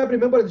input map,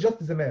 remember, it's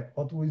just the map,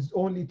 but with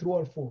only true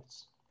or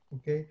false.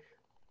 Okay.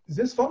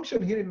 This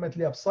function here in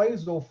MATLAB,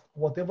 size of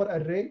whatever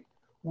array,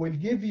 will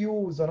give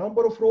you the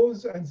number of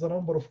rows and the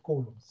number of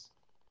columns.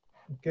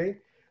 Okay.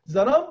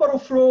 The number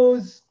of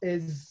rows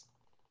is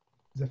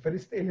the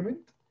first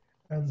element,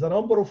 and the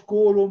number of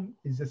columns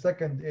is the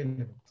second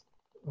element.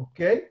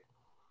 Okay.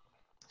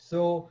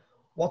 So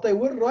what I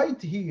will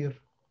write here,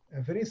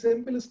 a very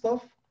simple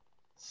stuff,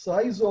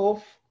 size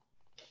of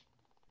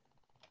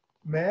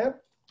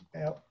map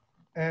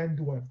and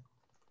 1.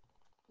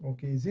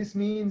 Okay, this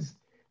means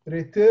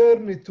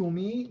return to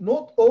me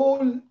not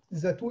all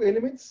the two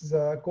elements,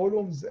 the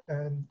columns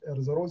and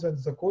the rows and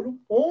the column,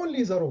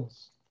 only the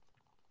rows.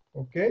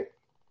 Okay,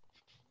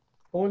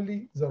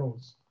 only the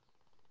rows.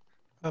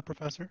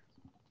 Professor?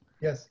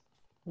 Yes.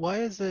 Why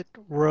is it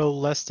row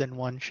less than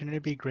 1? Shouldn't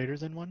it be greater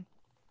than 1?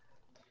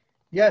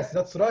 Yes,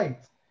 that's right.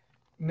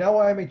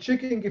 Now I'm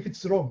checking if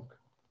it's wrong.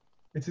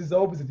 It is the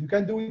opposite. You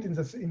can do it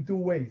in two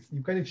ways.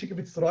 You can check if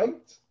it's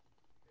right,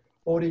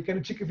 or you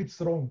can check if it's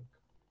wrong.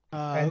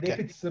 And okay.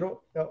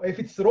 if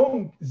it's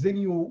wrong, then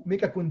you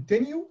make a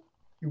continue.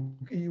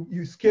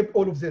 You skip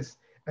all of this,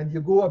 and you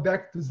go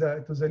back to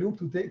the loop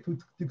to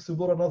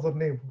explore another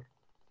neighbor.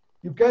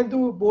 You can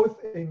do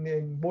both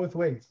in both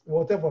ways,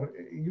 whatever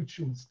you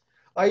choose.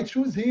 I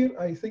choose here.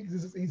 I think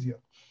this is easier.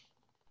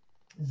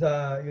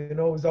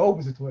 The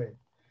opposite way.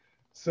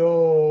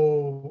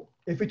 So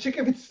if we check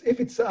if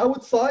it's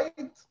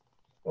outside,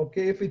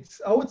 Okay, if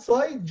it's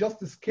outside,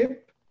 just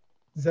skip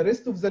the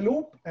rest of the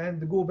loop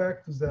and go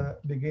back to the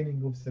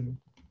beginning of the loop.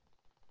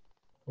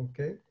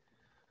 Okay.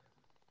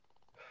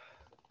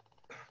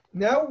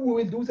 Now we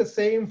will do the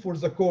same for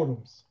the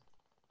columns.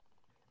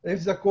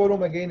 If the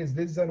column again is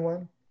less than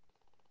 1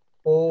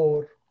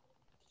 or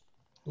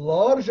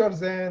larger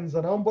than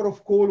the number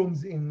of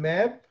columns in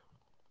map,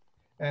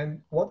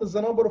 and what is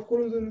the number of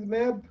columns in the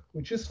map?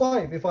 Which is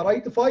 5. If I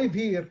write 5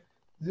 here,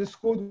 this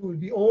code will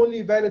be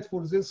only valid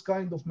for this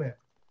kind of map,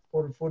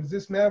 or for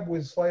this map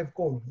with 5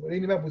 columns, or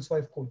any map with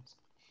 5 columns.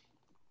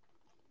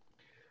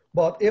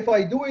 But if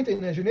I do it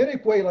in a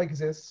generic way like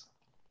this,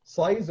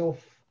 size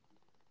of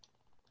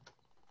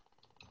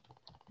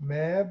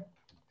map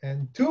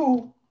and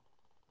 2,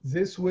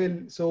 this will,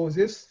 so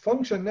this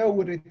function now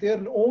will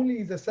return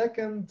only the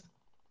second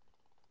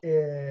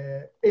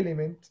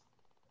element,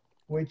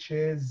 which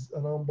is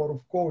a number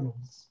of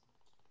columns.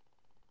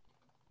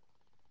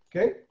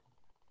 Okay?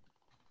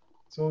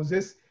 So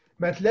this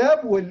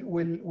MATLAB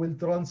will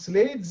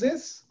translate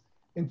this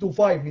into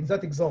 5 in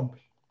that example,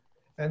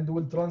 and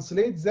will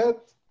translate that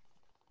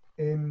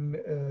in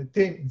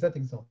 10 in that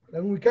example.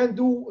 And we can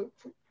do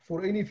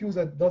for any of you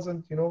that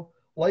doesn't,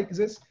 like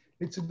this,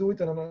 let's do it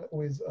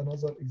with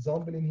another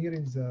example in here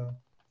in the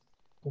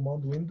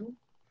command window.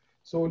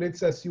 So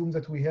let's assume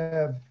that we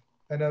have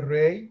an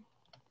array,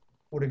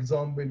 for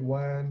example,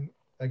 1,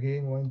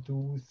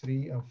 2,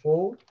 3, and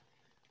 4.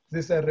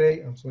 This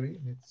array, I'm sorry,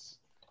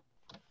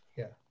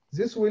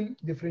 this will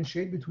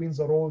differentiate between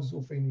the rows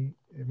of any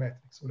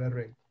matrix or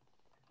array.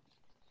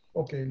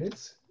 Okay,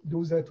 let's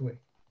do that way.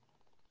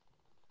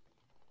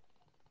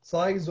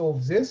 Size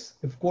of this,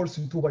 of course,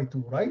 2 by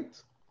 2, right?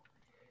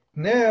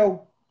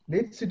 Now,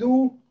 let's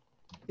do,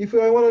 if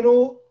I want to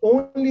know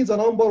only the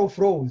number of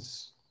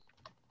rows,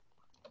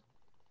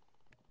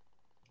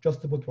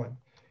 just put 1.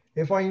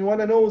 If I want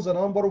to know the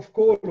number of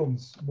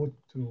columns, put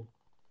 2.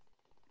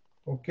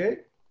 Okay,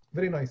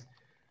 very nice.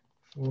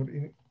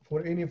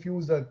 For any of you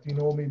that,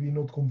 maybe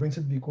not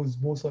convinced because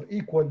both are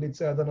equal,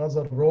 let's add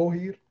another row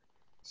here.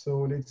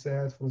 So let's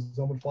add, for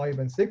example, 5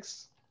 and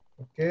 6.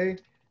 Okay,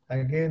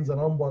 again, the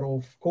number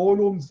of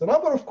columns. The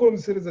number of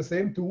columns here is the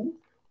same, 2,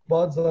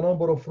 but the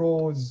number of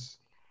rows,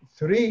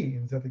 3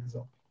 in that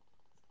example.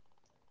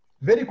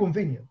 Very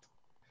convenient.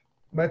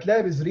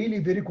 MATLAB is really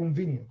very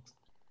convenient.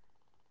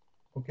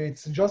 Okay,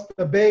 it's just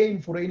a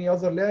pain for any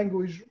other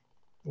language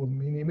or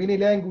many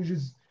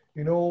languages,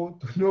 to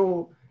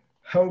know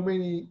how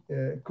many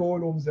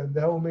columns and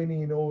how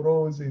many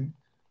rows in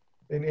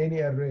any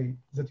array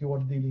that you are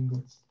dealing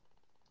with.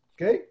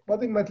 Okay,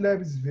 but in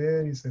MATLAB is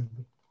very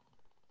simple.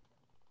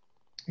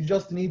 You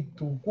just need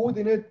to code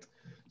in it.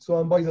 So,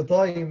 and by the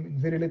time, in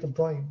very little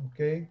time,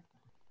 okay,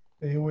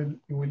 you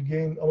will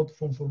gain a lot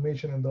of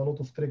information and a lot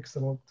of tricks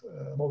about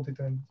it,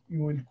 and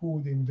you will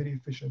code in very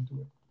efficient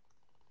way.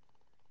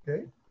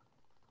 Okay,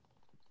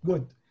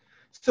 good.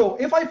 So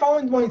if I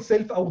found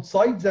myself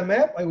outside the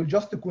map, I will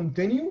just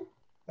continue.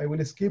 I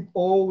will skip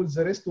all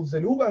the rest of the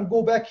loop and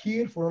go back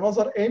here for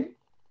another n,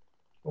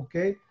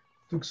 okay,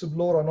 to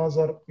explore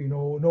another,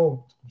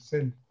 node,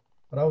 cell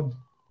around.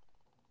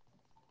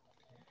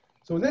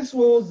 So this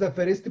was the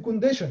first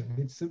condition.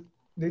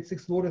 Let's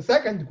explore the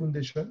second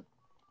condition.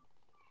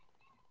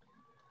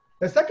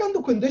 The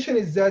second condition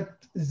is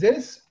that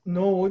this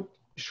node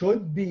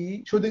shouldn't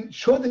be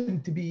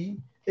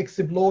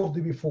explored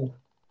before.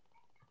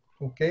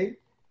 Okay,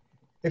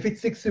 if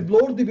it's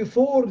explored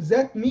before,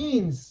 that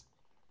means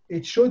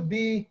it should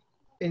be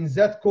in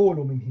that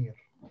column in here,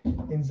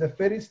 in the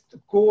first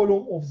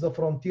column of the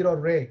frontier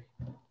array.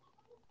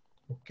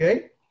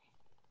 Okay,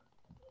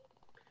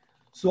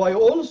 so I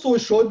also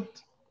should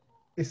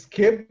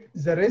skip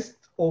the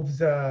rest of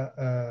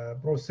the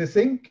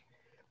processing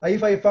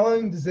if I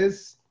find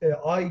this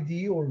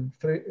ID or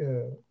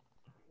the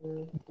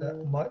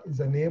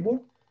neighbor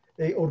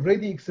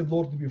already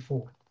explored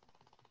before.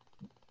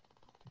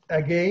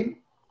 Again,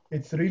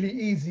 it's really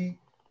easy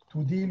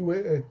to deal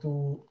with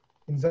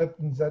in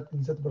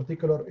that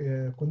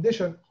particular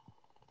condition.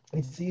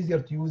 It's easier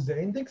to use the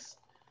index.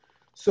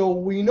 So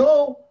we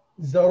know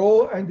the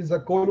row and the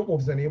column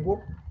of the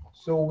neighbor.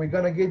 So we're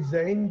gonna get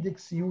the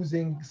index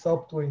using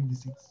sub2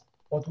 indices.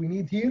 What we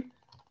need here,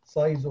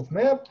 size of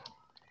map.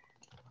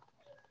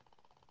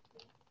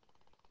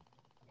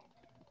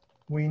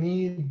 We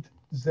need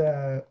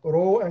the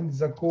row and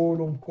the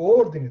column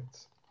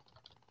coordinates.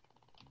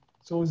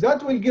 So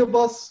that will give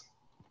us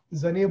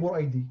the neighbor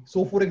ID.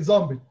 So for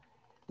example,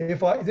 if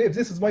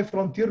this is my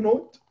frontier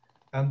node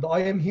and I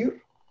am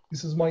here,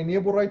 this is my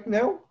neighbor right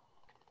now.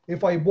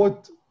 If I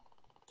put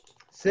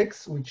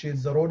 6, which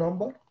is the row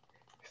number,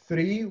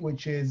 3,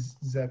 which is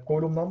the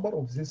column number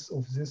of this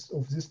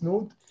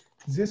node,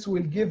 this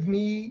will give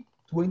me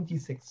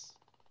 26,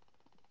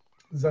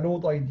 the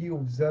node ID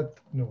of that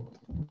node.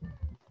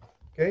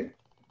 Okay.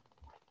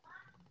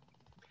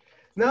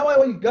 Now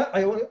I'm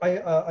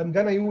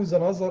gonna use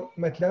another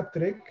MATLAB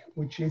trick,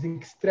 which is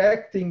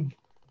extracting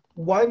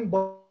one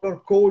bar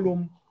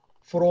column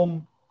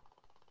from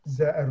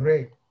the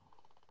array,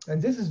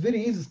 and this is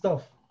very easy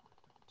stuff.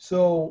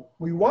 So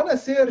we want to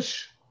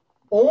search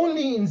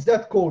only in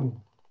that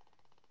column.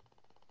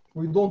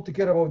 We don't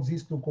care about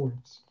these two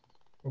columns.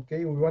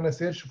 Okay, we want to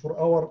search for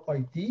our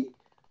IT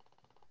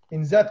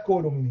in that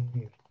column in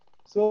here.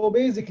 So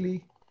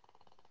basically,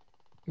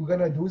 you're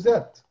gonna do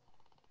that.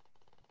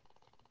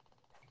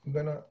 You're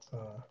gonna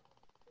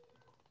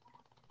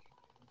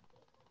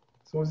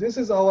so this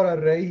is our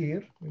array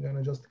here. We're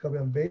gonna just copy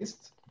and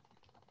paste.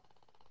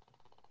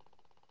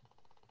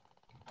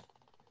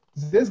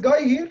 This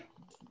guy here,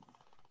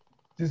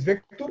 this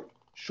vector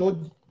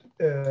should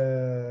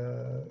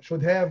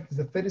have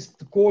the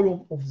first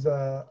column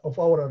of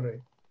our array.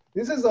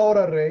 This is our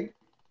array,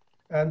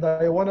 and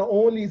I wanna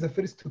only the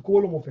first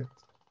column of it.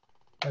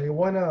 I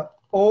wanna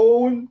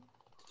all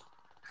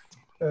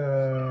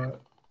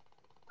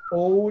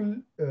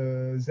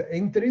the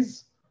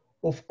entries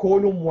of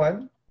column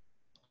 1.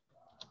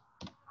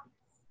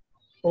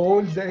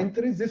 All the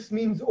entries. This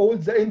means all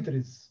the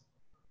entries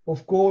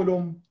of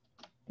column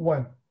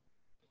 1.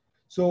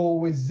 So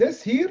with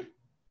this here,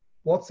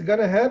 what's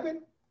gonna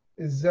happen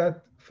is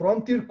that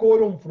frontier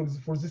column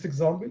for this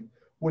example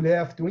will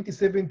have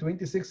 27,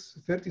 26,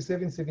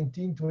 37,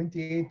 17,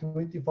 28,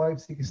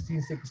 25,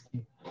 16,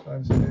 16.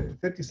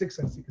 36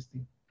 and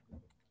 16.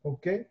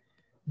 Okay,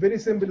 very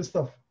simple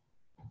stuff.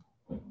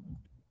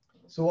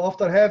 So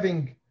after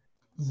having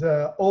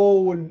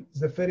all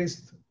the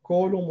first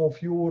column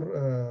of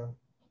your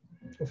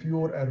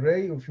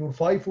array, of your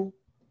FIFO,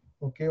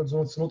 okay,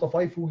 although it's not a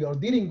FIFO we are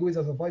dealing with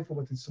as a FIFO,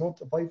 but it's not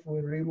a FIFO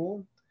in real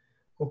world.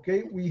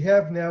 Okay, we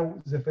have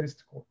now the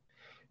first column.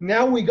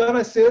 Now we're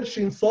gonna search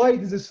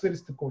inside this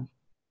first column.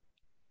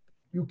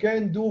 You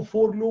can do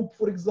for loop,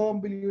 for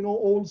example, you know,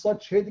 all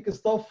such headache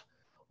stuff.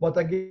 But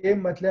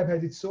again, MATLAB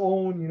has its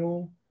own, you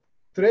know,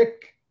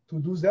 trick to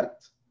do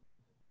that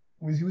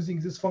with using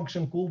this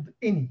function called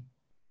any.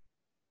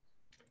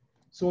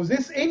 So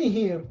this any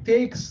here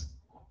takes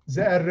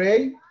the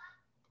array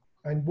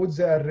and puts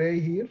the array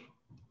here,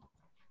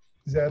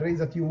 the array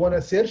that you want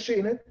to search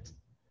in it.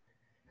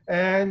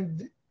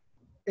 And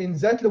in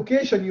that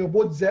location, you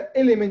put the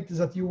element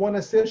that you want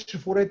to search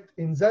for it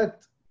in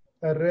that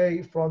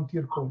array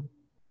frontier column.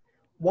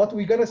 What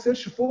we're going to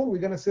search for? We're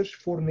going to search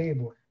for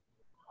neighbor.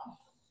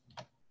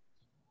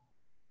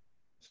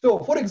 So,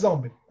 for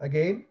example,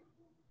 again,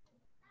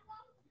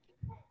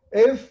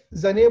 if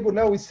the neighbor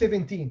now is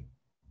 17,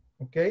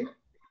 okay,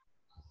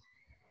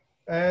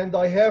 and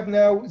I have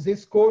now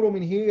this column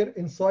in here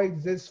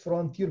inside this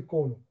frontier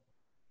column.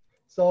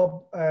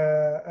 So,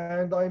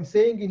 and I'm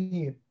saying in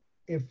here,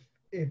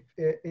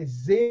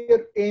 is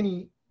there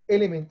any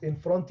element in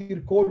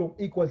frontier column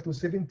equal to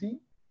 17?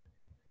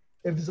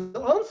 If the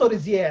answer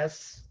is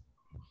yes,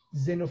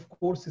 then of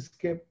course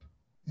skip.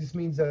 This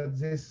means that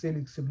this cell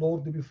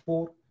explored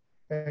before,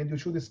 and you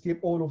should skip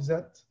all of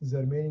that, the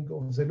remaining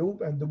of the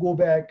loop, and go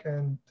back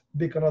and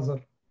pick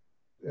another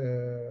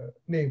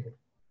neighbor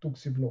to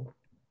explore.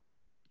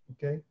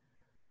 Okay.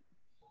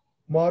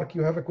 Mark,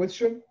 you have a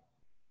question?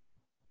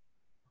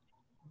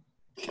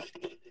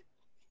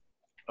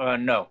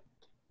 No.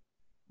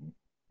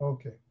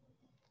 Okay.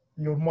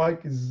 Your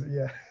mic is,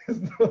 yeah,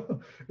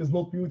 is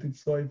not muted,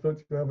 so I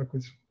thought you have a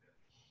question.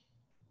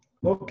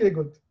 Okay,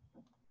 good.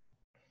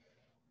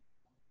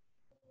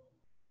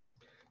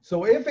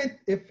 So if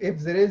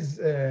there is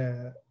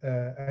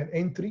an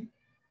entry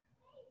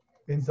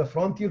in the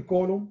frontier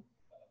column,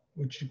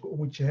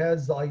 which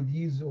has the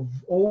IDs of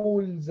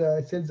all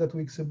the cells that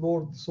we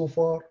explored so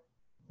far,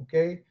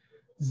 okay,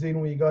 then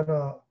we're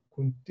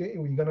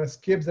gonna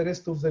skip the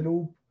rest of the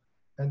loop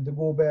and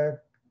go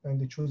back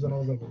and choose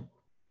another loop.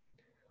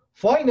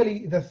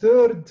 Finally, the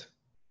third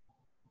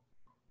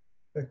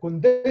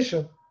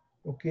condition,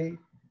 okay,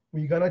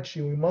 we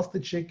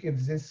must check if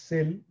this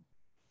cell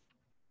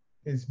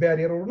is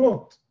barrier or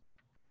not.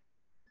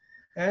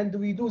 And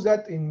we do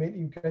that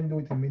you can do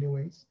it in many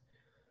ways.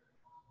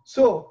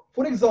 So,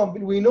 for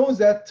example, we know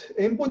that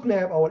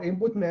our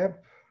input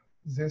map,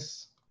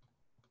 this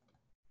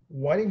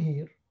one in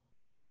here,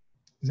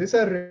 this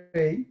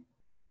array,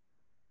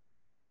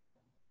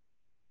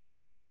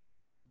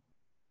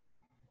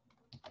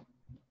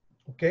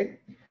 okay,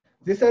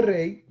 this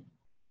array,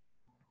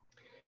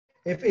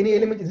 if any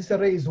element in this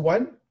array is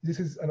 1, this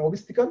is an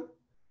obstacle.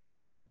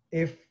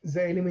 If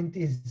the element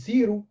is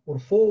 0 or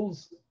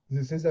false,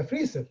 this is a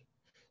free cell.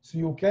 So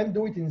you can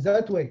do it in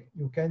that way.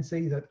 You can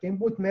say that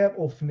input map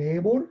of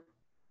neighbor,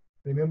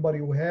 remember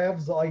you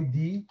have the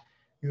ID,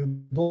 you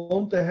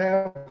don't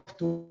have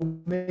to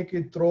make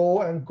it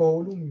row and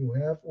column, you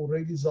have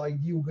already the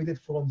ID, you get it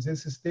from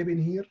this step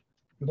in here,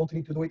 you don't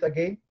need to do it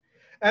again.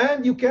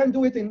 And you can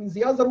do it in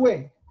the other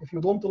way. If you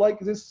don't like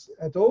this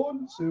at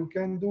all, so you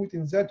can do it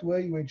in that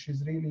way, which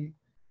is really,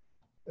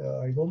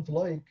 I don't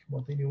like,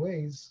 but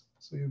anyways,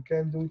 so you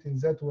can do it in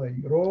that way,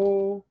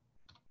 row,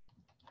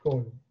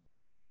 column.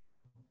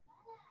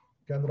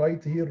 You can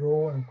write here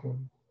row and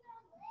column.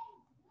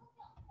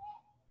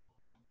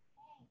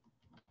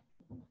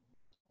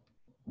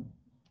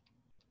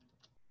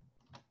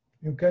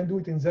 You can do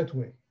it in that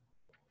way,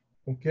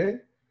 okay?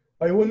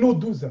 I will not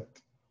do that.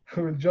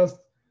 I will just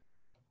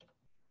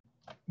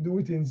do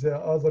it in the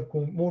other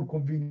more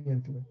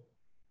convenient way.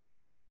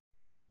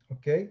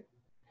 Okay.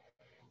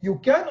 You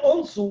can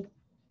also,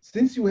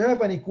 since you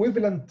have an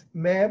equivalent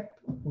map,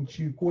 which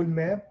you call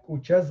map,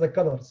 which has the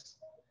colors,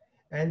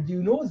 and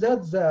you know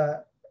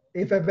that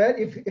if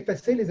a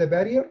cell is a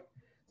barrier,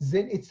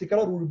 then its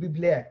color will be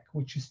black,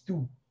 which is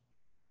 2.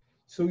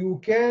 So you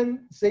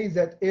can say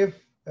that if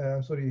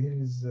sorry,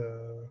 here is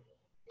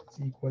it's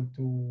equal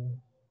to,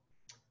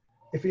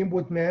 if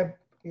input map,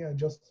 yeah,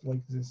 just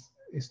like this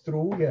is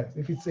true, yeah.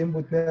 If its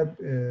input map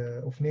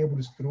of neighbor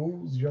is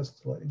true, it's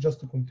just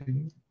to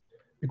continue,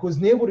 because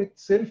neighbor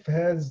itself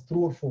has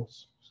true or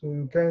false. So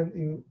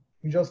you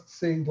just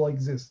say it like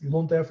this. You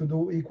don't have to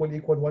do equal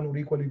 1 or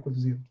equal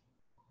 0.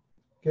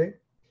 Okay.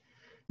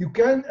 You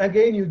can,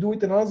 again, you do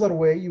it another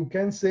way. You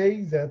can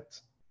say that,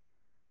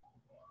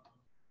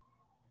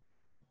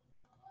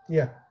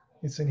 yeah,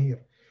 it's in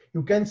here.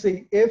 You can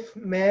say if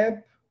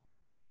map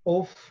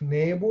of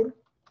neighbor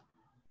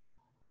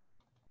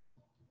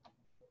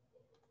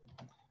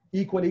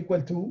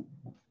equal 2.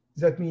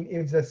 That means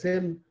if the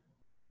cell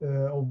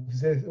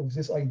of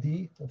this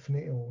ID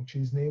which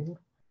is neighbor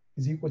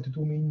is equal to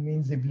 2,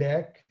 means the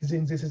black,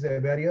 then this is a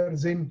barrier.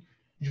 Then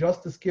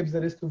just skip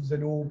the rest of the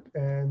loop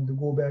and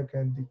go back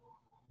and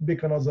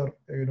pick another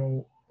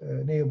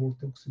neighbor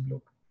to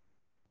explore.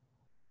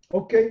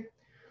 Okay.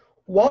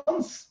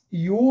 Once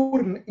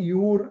our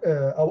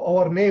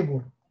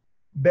neighbor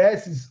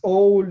passes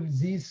all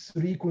these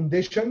 3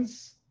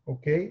 conditions,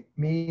 okay,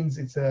 means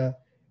it's a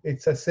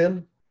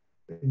cell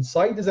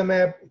inside the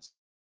map, it's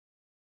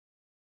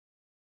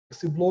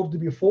explored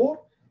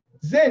before,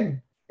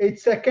 then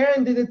it's a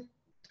candidate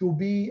to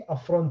be a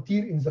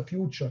frontier in the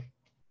future.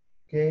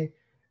 Okay,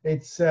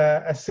 it's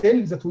a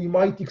cell that we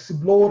might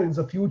explore in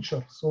the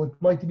future, so it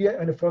might be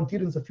a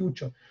frontier in the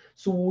future.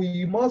 So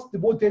we must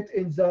put it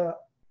in the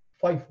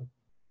FIFO.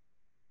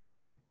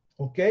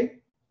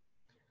 Okay,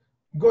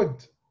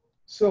 good.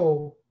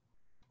 So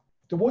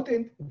to put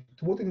in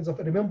the,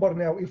 remember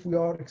now, if we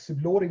are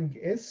exploring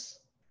S,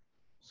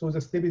 so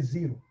the step is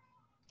 0.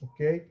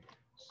 Okay,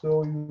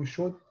 so you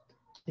should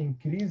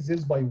increase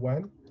this by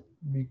 1,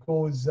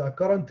 because the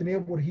current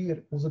neighbor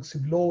here was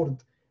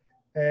explored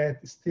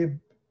at step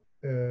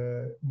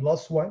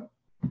 +1.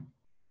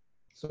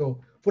 So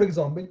for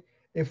example,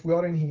 if we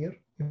are in here,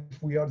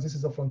 this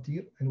is a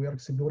frontier and we are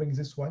exploring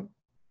this one,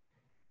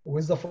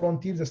 with the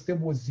frontier the step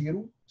was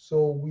 0,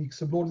 so we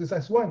explore this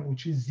as 1,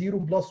 which is 0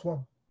 +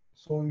 1.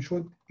 So you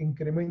should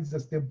increment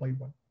the step by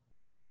 1.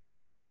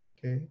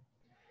 Okay,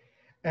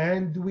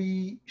 and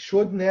we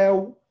should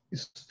now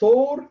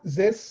store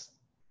this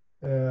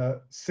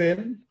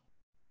cell,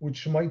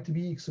 which might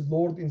be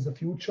explored in the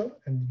future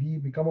and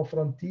become a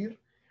frontier,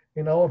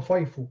 in our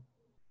FIFO.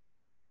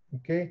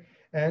 Okay,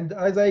 and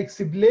as I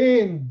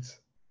explained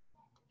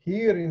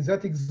here in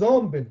that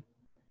example,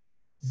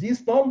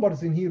 these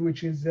numbers in here,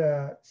 which is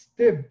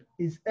step,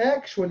 is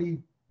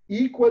actually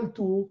equal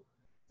to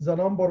the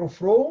number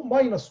of row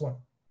minus 1.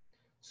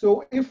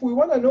 So if we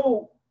want to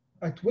know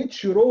at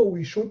which row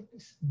we should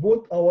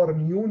put our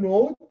new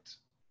node,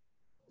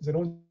 the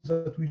node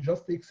that we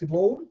just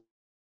explored,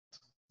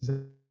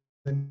 the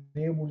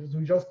neighbor that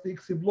we just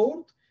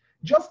explored,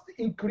 just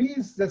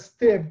increase the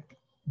step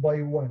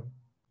by 1.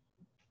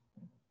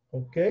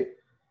 Okay,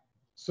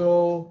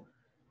 so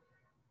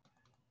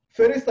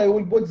first I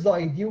will put the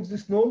ID of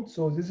this node.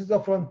 So this is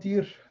a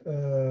frontier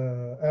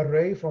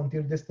array,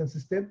 frontier distance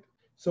step.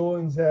 So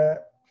in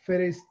the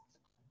first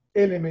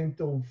element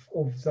of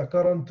the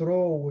current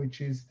row,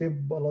 which is step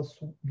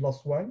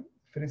 +1,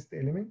 first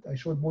element, I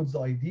should put the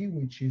ID,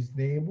 which is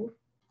neighbor.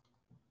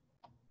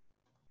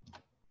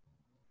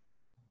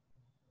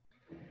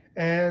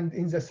 And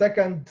in the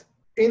second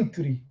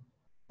entry,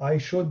 I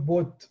should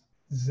put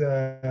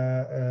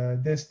the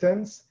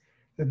distance.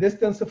 The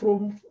distance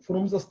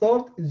from the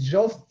start is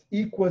just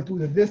equal to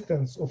the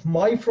distance of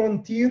my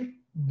frontier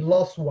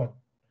 +1.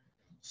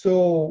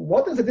 So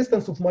what is the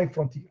distance of my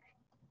frontier?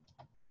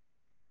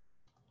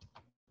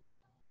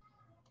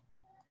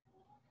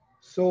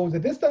 So the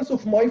distance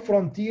of my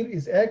frontier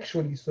is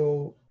actually,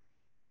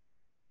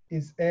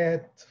 is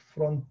at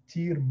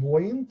frontier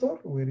pointer.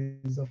 Where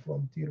is the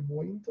frontier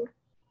pointer?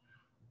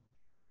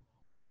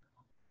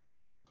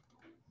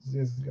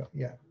 This guy,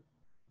 yeah.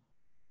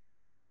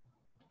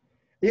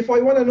 If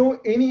I want to know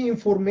any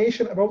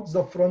information about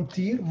the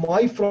frontier,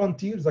 my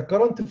frontier, the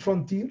current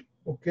frontier,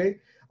 okay,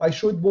 I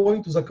should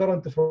point to the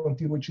current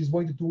frontier, which is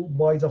pointed to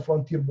by the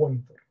frontier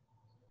pointer.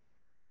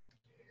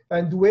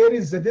 And where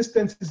is the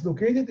distance is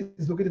located? It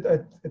is located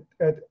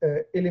at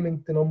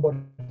element number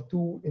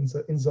 2 in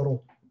the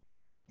row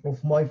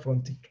of my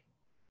frontier,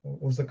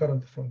 of the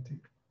current frontier.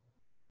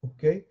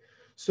 Okay,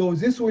 so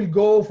this will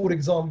go, for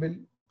example,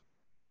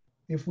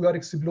 if we are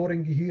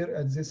exploring here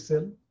at this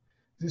cell,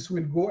 this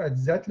will go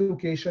at that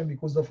location,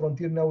 because the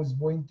frontier now is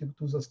pointing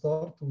to the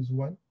start with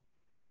 1.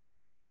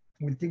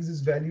 We'll take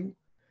this value,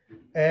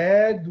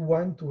 add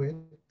 1 to it.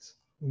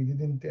 We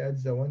didn't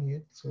add the 1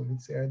 yet, so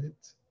let's add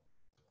it.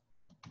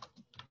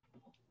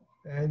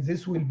 And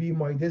this will be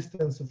my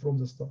distance from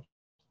the start.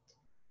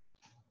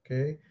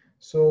 Okay,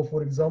 So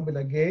for example,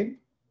 again,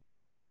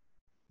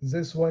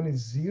 this one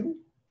is 0.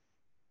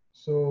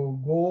 So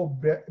go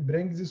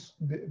bring this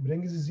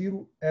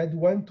 0, add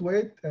 1 to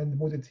it, and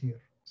put it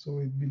here. So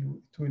it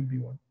will be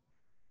 1.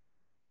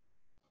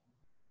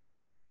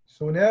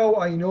 So now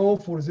I know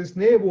for this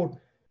neighbor,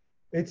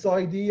 its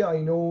ID, I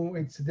know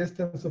its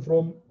distance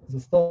from the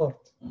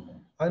start.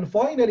 And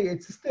finally,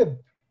 it's a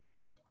step.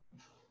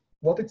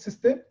 What it's a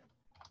step?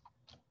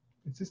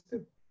 It's a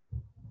step.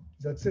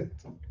 That's it,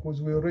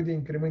 because we already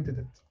incremented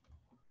it.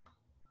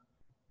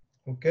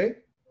 Okay,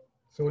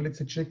 so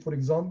let's check, for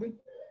example,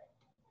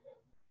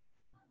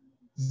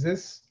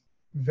 this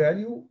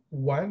value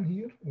 1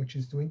 here, which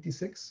is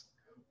 26,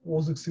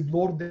 was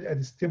explored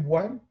at step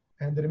 1.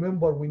 And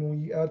remember, when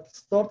we at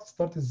start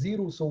is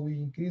 0, so we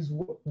increase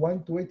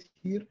 1 to it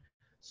here,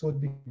 so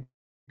it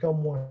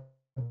become 1.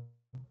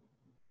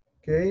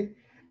 Okay,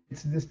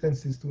 its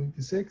distance is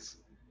 26,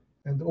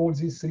 and all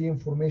these 3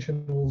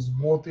 information was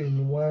bought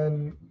in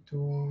 1,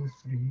 2,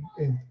 3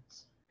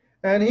 entries.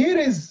 And here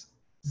is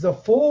the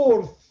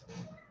 4th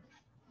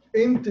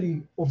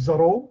entry of the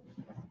row.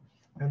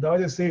 And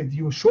as I said,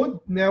 you should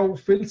now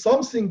fill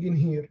something in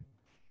here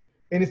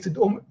instead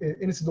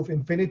of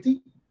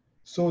infinity,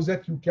 so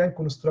that you can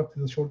construct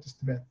the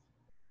shortest path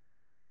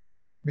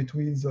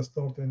between the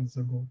start and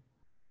the goal.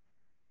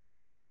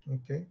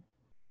 Okay,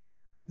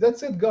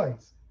 that's it,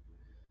 guys.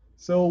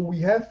 So we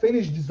have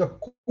finished the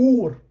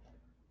core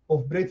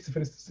of breadth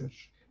first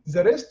search.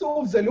 The rest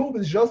of the loop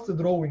is just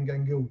drawing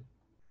and going.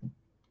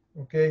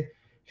 Okay,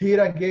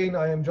 here again,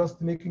 I am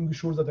just making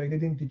sure that I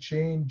didn't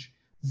change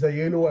the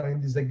yellow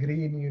and the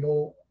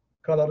green,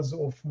 colors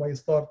of my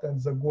start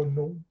and the goal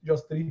node,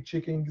 just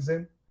rechecking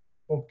them.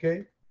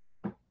 Okay.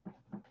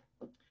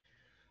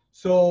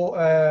 So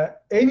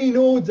any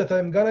node that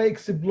I'm gonna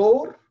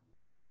explore,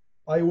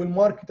 I will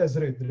mark it as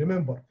red.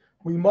 Remember,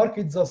 we mark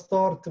it the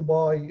start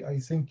by, I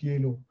think,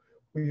 yellow.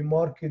 We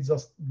mark it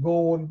the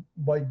goal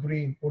by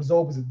green, or the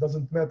opposite,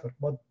 doesn't matter,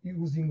 but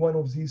using one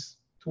of these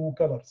 2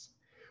 colors.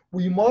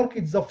 We mark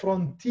it the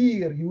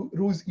frontier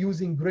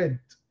using red.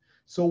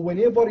 So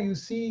whenever you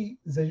see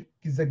the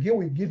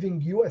GUI giving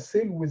you a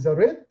cell with a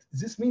red,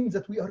 this means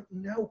that we are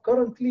now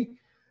currently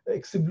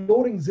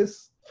exploring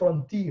this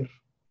frontier.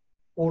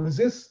 Or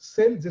this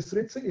cell, this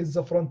red cell, is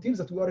the frontier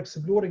that we are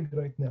exploring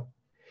right now.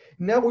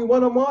 Now we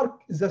want to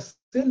mark the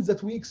cells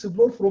that we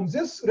explore from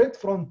this red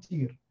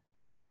frontier.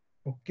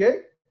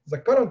 Okay, the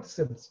current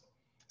cells.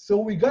 So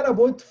we gotta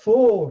put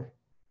 4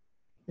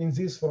 in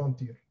this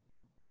frontier,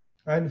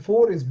 and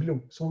 4 is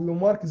blue. So we will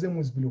mark them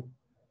with blue.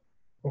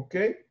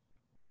 Okay,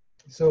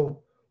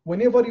 so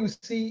whenever you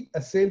see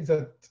a cell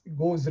that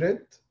goes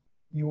red,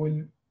 you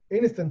will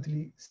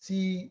instantly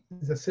see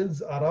the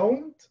cells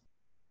around,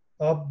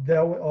 up,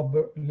 down, up,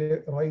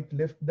 right,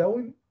 left,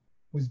 down,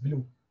 with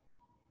blue.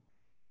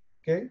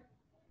 Okay,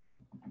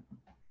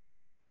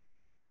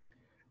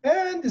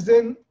 and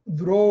then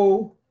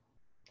draw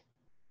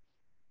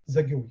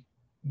the GUI,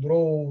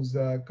 draw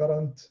the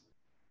current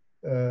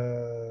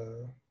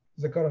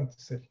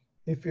cell.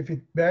 If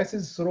it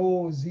passes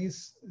through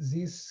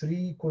these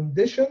 3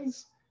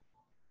 conditions,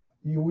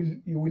 you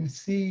will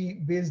see,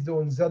 based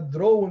on that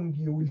drawing,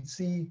 you will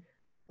see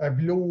a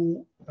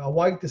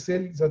white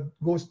cell that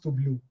goes to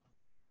blue.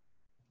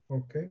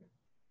 Okay.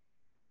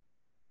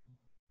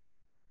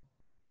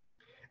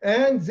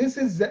 And this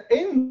is the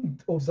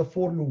end of the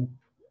for loop,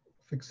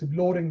 of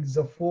exploring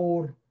the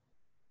 4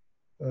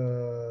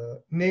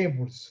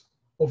 neighbors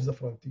of the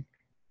frontier.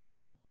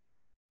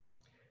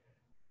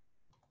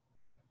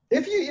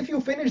 If you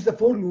finish the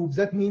for loop,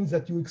 that means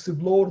that you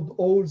explored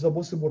all the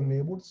possible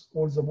neighbors,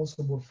 all the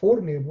possible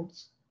 4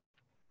 neighbors.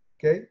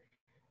 Okay,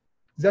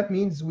 that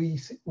means we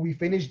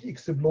finished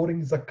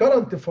exploring the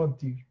current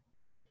frontier.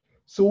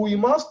 So we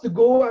must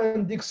go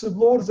and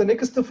explore the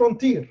next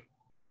frontier.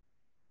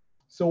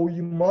 So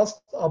we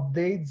must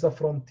update the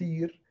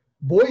frontier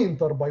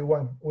pointer by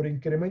 1, or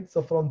increment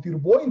the frontier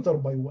pointer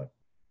by 1.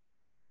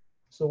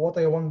 So what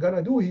I am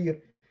gonna do here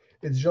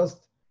is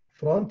just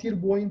frontier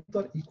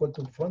pointer equal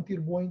to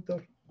frontier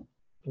pointer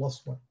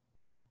plus 1.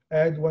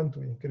 Add 1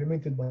 to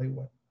increment it by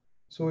 1.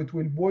 So it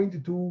will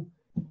point to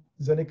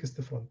the next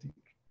frontier.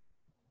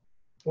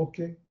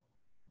 Okay.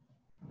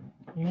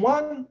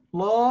 One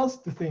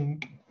last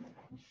thing.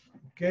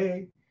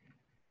 Okay.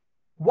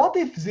 What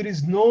if there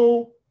is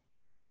no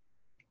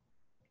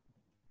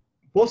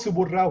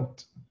possible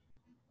route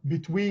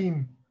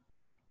between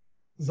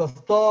the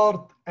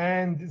start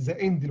and the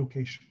end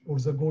location or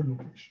the goal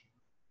location?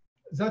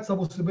 That's a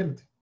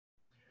possibility.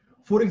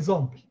 For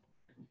example,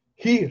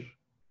 here,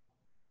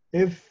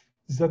 if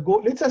the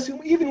goal, let's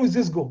assume even with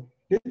this goal,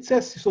 let's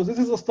say, so this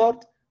is the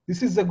start,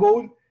 this is the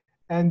goal,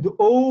 and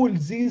all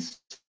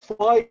these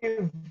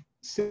 5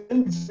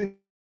 cells in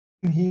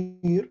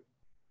here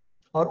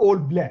are all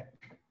black.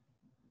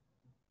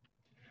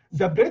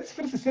 The breadth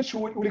first search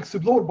will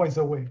explore, by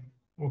the way,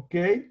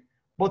 okay?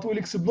 But we'll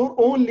explore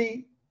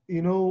only,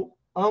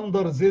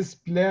 under this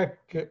black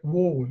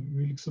wall.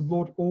 We'll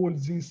explore all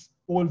these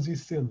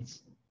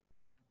cells,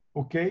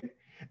 okay?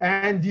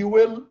 And you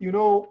will, you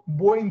know,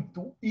 point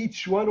to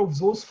each one of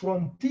those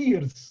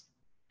frontiers.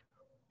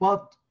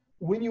 But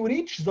when you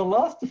reach the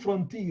last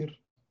frontier,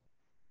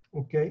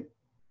 okay,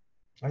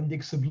 and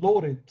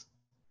explore it,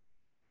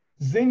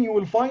 then you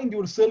will find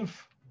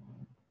yourself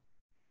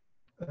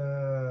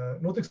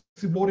not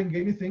exploring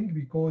anything,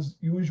 because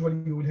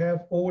usually you will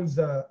have all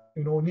the,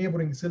 you know,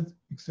 neighboring cells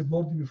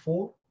explored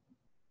before,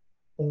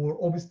 or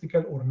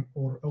obstacle,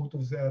 or out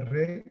of the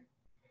array,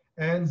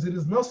 and there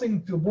is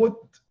nothing to put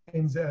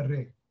in the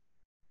array.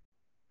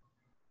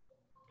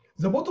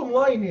 The bottom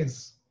line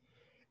is,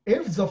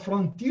 if the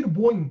frontier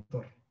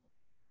pointer,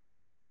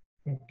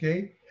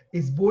 okay,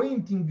 is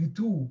pointing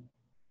to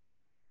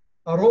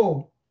a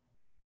row,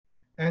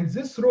 and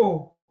this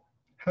row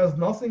has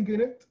nothing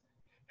in it,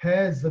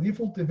 has the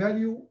default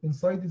value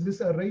inside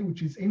this array,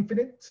 which is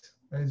infinite,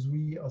 as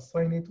we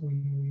assign it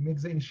when we make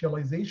the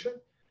initialization,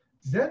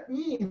 that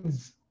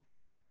means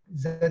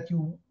that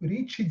you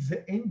reached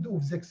the end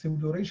of the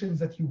exploration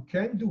that you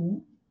can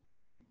do,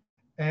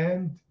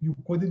 and you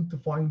couldn't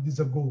find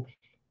the goal.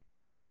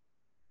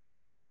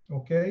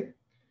 Okay,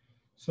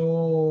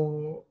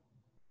 so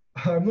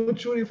I'm not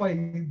sure if I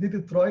did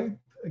it right,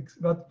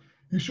 but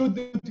you should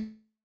do it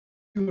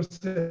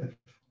yourself.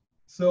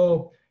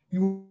 So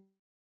you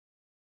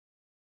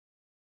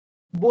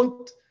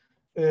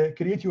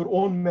create your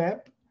own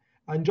map,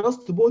 and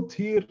just put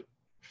here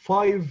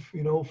five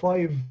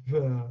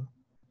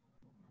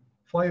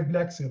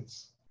black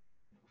cells,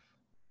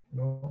 you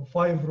know,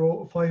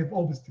 five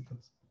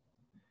obstacles.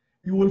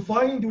 You will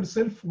find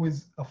yourself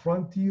with a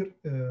frontier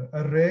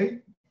array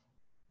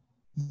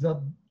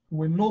that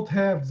will not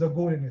have the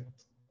goal in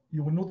it.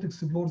 You will not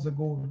explore the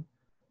goal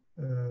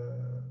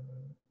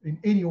in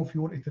any of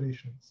your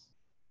iterations.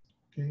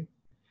 Okay,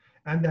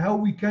 and how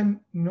we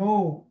can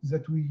know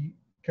that we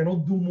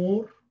cannot do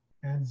more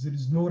and there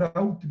is no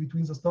route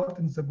between the start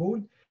and the goal,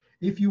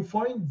 if you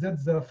find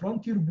that the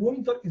frontier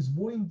pointer is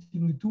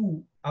pointing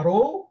to a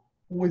row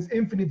with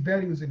infinite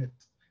values in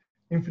it,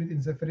 infinite in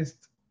the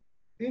first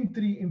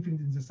entry, infinite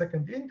in the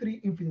second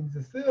entry, infinite in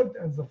the third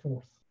and the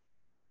fourth.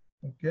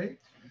 Okay,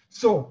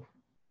 so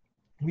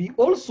we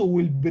also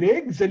will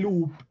break the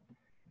loop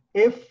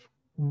if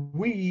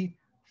we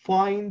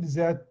find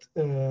that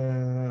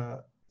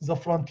the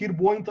frontier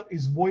pointer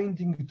is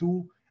pointing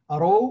to a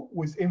row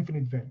with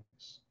infinite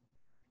values.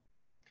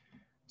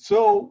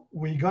 So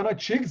we're gonna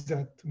check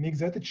that, make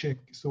that a check.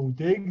 So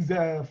take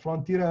the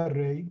frontier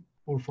array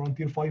or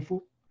frontier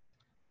FIFO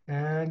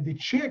and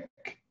check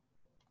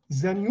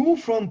the new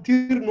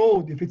frontier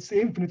node if it's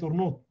infinite or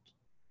not.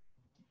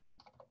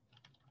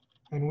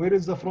 And where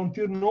is the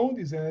frontier node?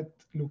 Is at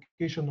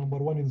location number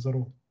 1 in the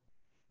row.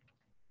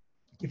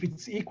 If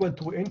it's equal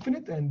to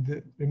infinite,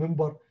 and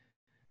remember,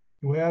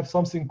 you have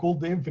something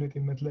called the infinite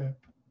in MATLAB,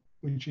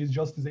 which is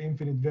just the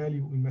infinite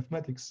value in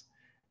mathematics.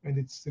 And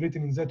it's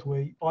written in that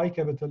way, I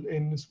capital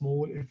N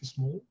small, F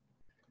small,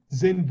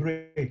 then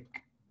break,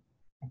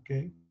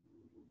 okay?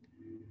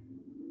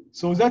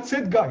 So that's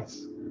it,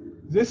 guys.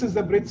 This is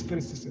the breadth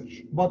first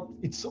search, but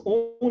it's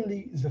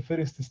only the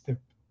first step,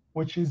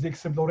 which is the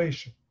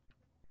exploration.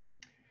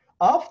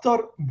 After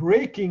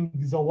breaking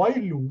the while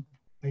loop,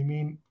 I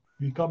mean,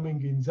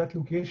 becoming in that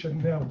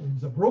location now in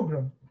the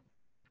program,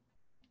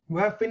 you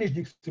have finished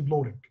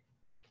exploring.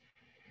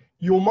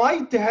 You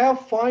might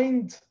have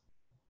find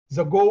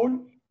the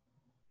goal,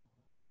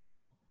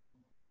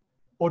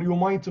 or you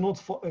might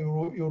not,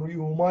 or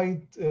you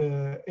might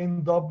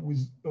end up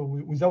with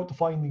without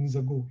finding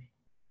the goal.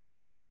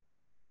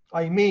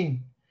 I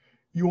mean,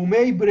 you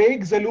may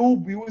break the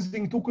loop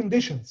using two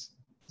conditions.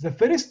 The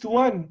first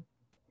one,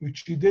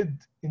 which you did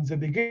in the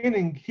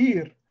beginning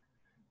here,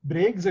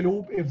 break the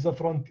loop if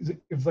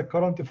the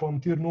current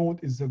frontier node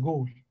is the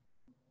goal.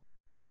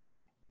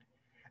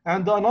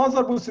 And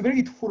another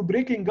possibility for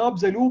breaking up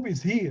the loop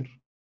is here.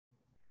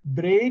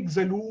 Break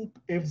the loop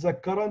if the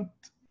current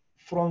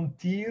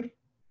frontier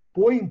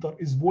pointer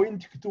is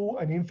pointing to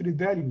an infinite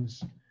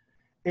values,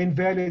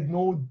 invalid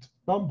node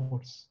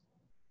numbers,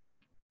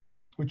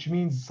 which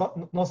means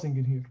nothing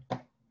in here.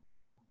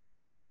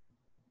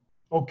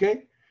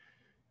 Okay.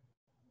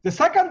 The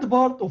second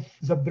part of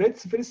the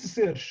breadth first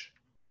search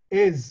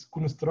is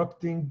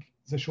constructing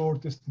the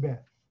shortest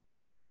path.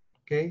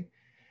 Okay.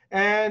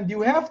 And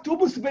you have two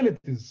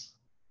possibilities.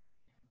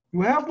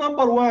 You have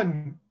number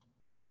one,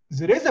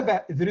 there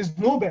is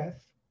no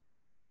path,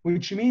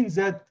 which means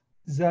that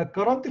the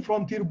current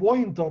frontier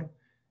pointer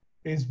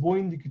is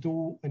pointing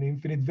to an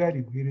infinite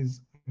value. Here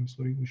is, I'm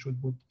sorry, we should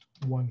put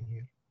 1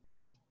 here.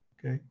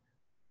 Okay.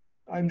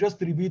 I'm just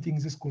repeating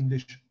this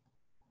condition.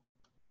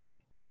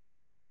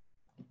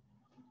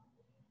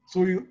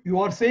 So you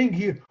are saying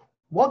here,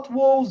 what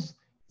was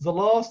the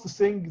last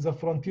thing the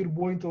frontier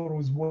pointer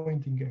was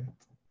pointing at?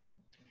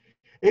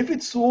 If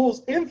it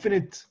was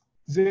infinite,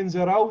 then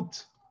the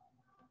route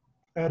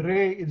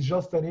array is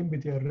just an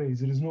empty array.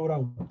 There is no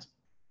route.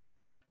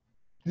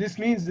 This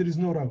means there is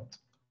no route.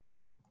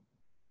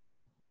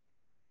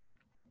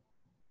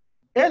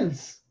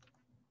 Else,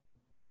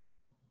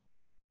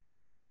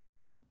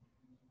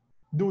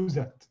 do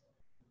that.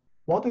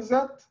 What is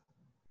that?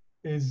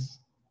 is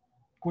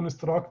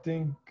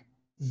constructing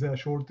the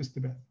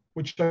shortest path,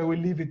 which I will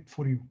leave it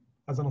for you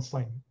as an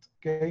assignment,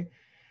 okay?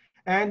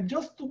 And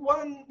just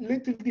one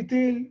little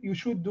detail you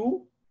should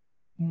do,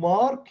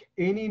 mark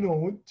any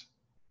node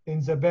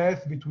in the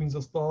path between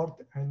the start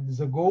and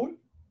the goal,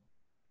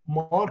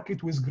 mark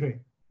it with gray.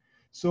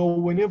 So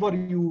whenever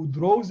you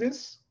draw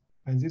this,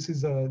 and this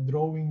is a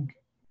drawing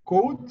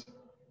code,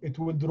 it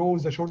will draw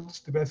the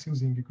shortest path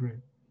using gray,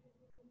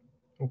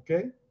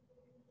 okay?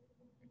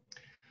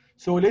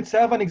 So let's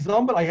have an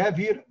example. I have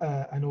here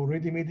an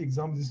already made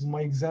example. This is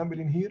my example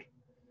in here.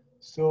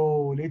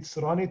 So let's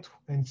run it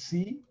and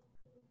see.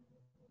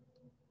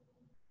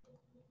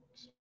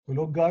 So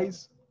look,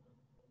 guys,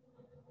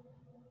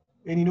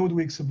 any node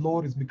we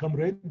explore is become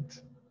red.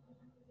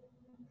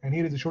 And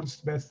here is the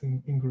shortest path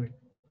in gray.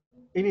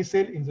 Any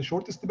cell in the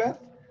shortest path,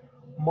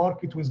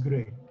 mark it with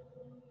gray,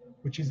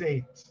 which is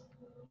 8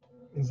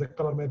 in the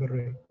color map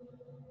array.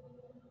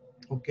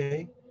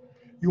 Okay.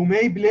 You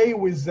may play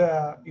with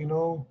you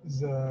know,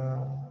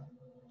 the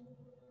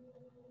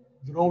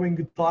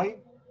drawing time.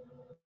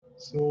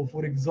 So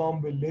for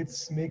example,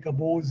 let's make a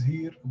pause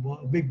here,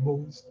 a big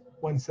pause,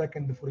 1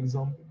 second, for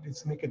example.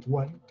 Let's make it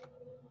 1.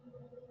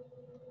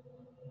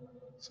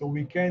 So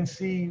we can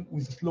see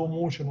with slow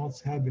motion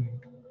what's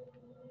happening.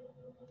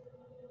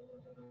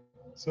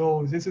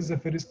 So this is the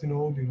first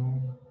node, you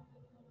know.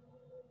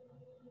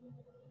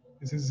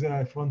 This is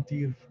a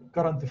frontier,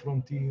 current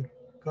frontier,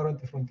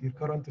 current frontier,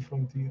 current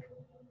frontier,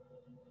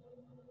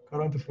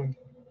 current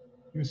frontier.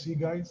 You see,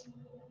 guys?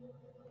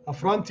 A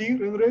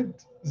frontier in red,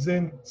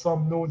 then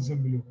some nodes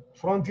in blue.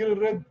 Frontier in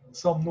red,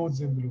 some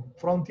nodes in blue.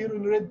 Frontier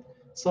in red,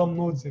 some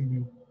nodes in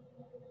blue.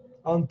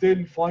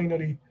 Until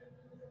finally,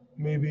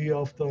 maybe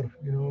after,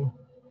 you know,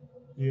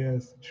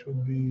 yes, it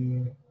should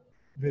be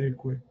very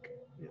quick.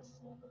 Yes.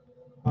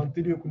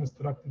 Until you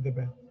construct the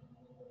path.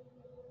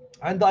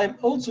 And I'm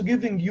also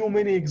giving you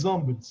many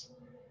examples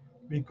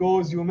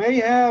because you may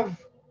have,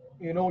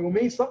 you know, you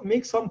may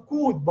make some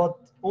code, but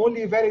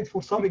only valid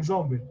for some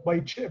example.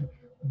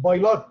 By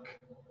luck,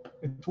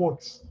 it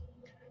works.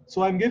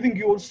 So I'm giving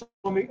you also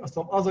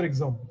some other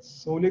examples.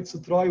 So let's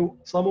try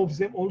some of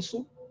them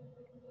also.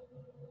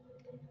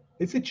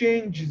 Let's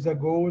change the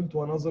goal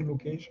to another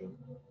location,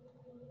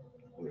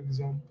 for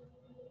example.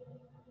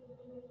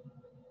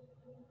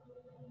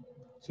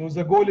 So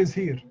the goal is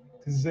here.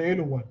 It is the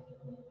yellow one.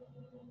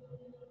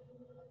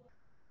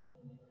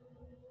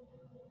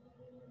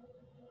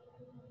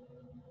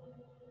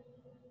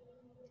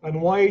 And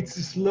why it's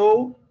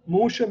slow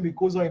motion?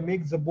 Because I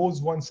make the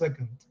pause 1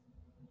 second.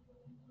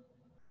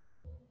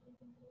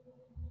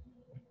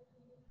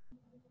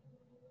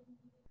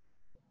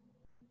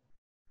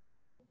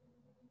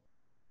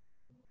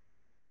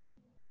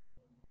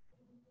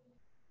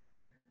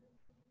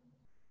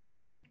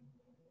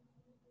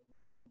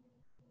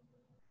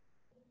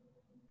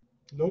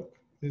 Look,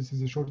 this is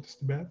the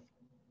shortest path.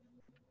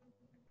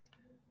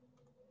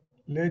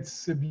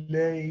 Let's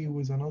play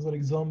with another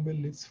example.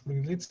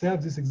 Let's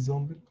have this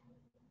example.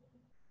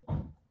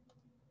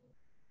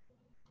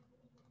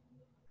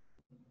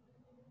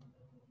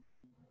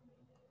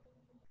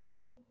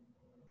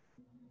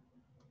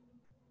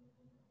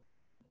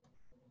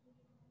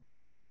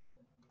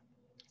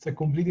 It's a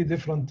completely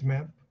different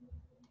map.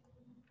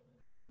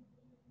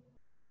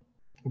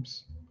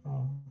 Oops,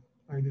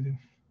 I didn't.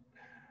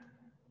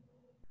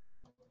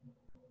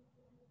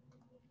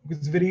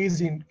 It's very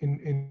easy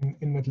in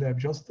MATLAB,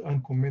 just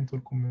uncomment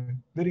or comment.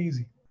 Very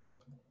easy.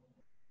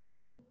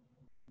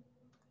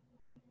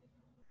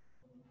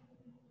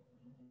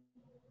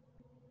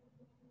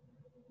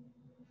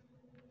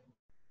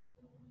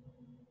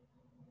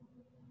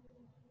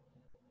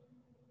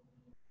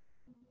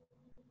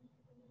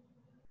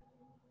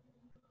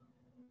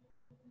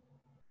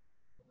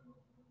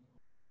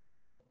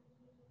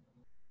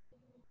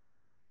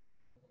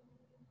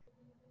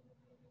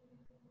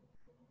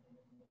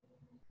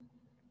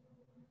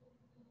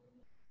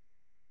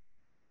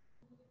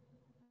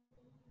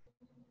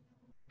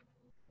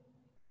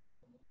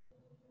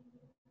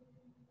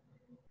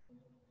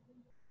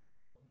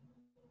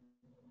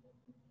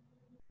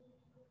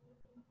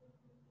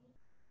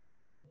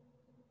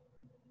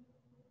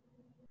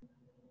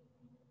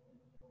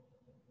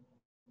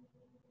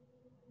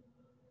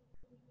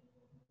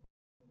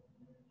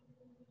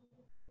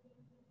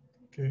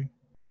 Okay,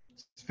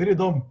 it's very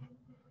dumb.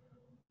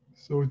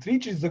 So it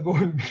reaches the goal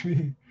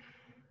maybe,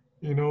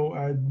 you know,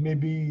 and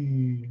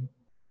maybe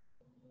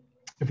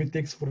if it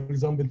takes, for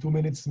example, 2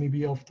 minutes,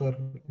 maybe after,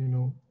 you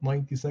know,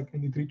 90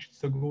 seconds, it reaches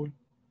the goal.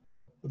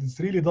 But it's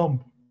really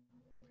dumb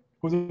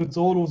because it's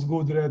always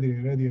goes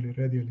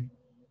radially,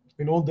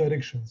 in all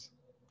directions.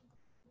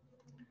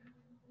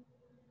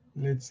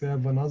 Let's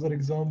have another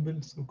example.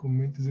 So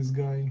comment this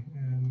guy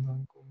and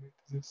uncomment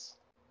this.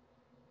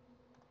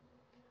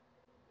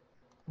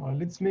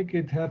 Let's make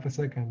it half a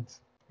second.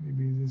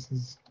 Maybe this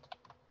is.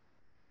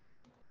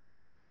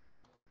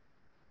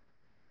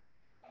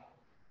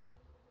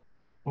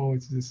 Oh,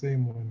 it's the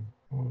same one.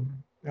 Or,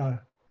 yeah,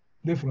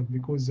 different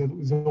because the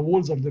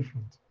walls are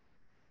different.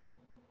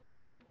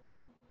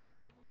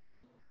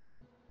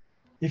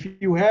 If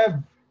you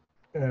have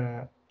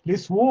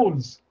less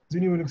walls,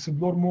 then you will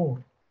explore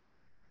more.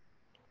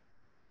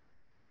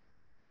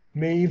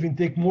 May even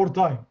take more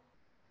time.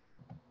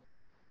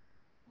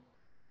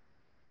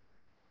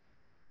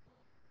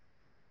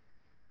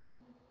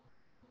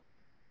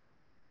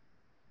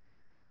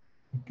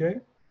 Okay.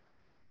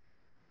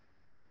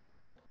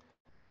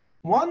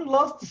 One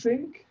last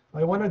thing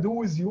I want to do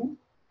with you,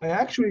 I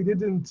actually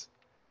didn't,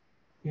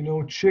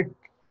 check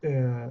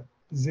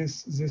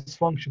this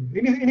function.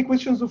 Any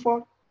questions so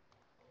far?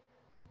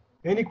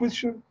 Any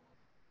question?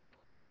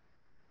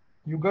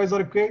 You guys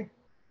are okay?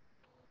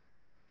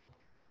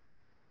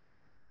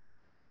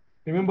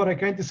 Remember, I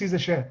can't see the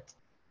chat.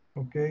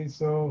 Okay,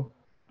 so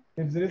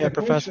if there is Yeah, a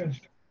Professor.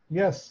 question,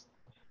 yes.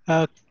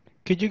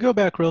 Could you go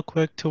back real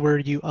quick to where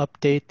you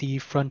update the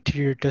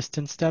frontier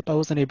distance step? I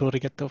wasn't able to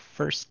get the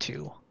first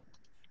two.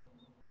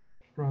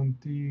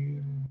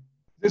 Frontier,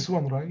 this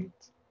one, right?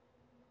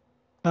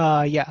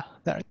 Yeah,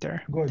 that right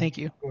there. Good. Thank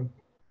you. Good.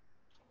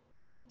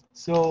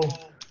 So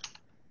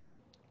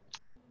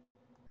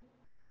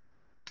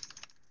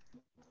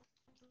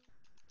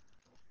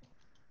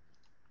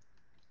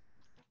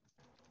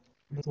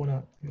I just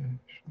wanna show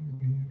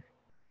you here.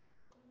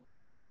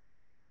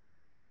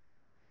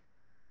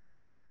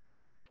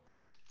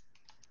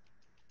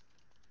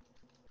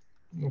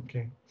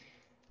 Okay.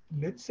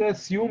 Let's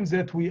assume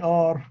that we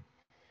are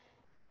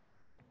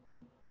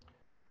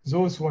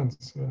those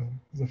ones,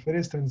 the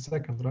first and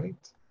second, right?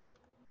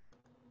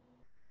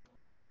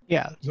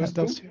 Yeah, Those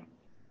those two?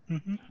 two.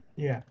 Mm-hmm.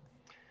 Yeah.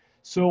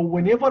 So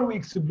whenever we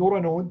explore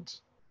a node,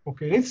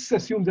 okay, let's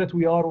assume that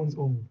we are on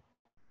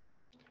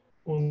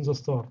the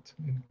start.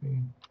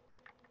 Okay.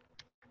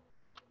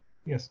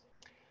 Yes.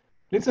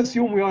 Let's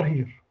assume we are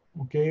here,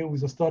 okay,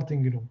 with a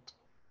starting node.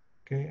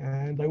 Okay,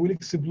 and I will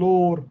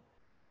explore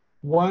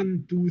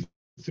 1, 2,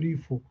 3,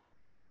 4.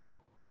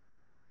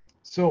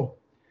 So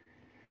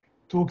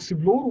to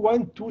explore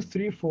 1, 2,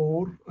 3,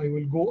 4, I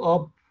will go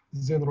up,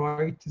 then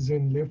right,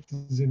 then left,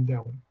 then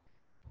down.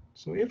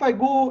 So if I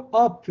go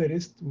up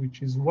first,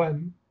 which is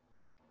 1,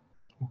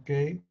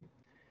 okay,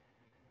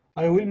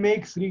 I will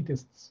make 3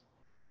 tests.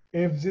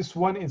 If this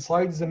one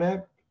inside the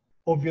map,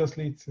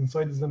 obviously it's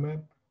inside the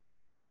map.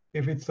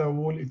 If it's a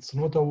wall, it's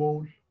not a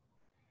wall.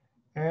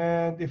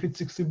 And if it's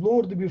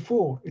explored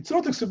before, it's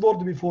not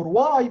explored before.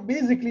 Why?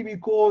 Basically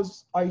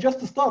because I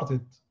just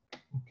started,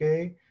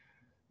 okay?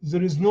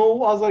 There is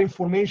no other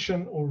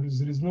information or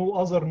there is no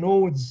other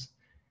nodes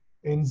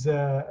in this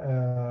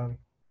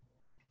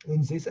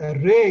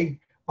array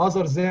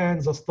other than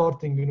the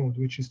starting node,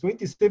 which is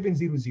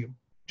 2700.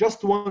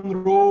 Just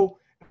one row,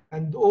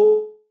 and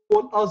all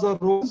other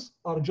rows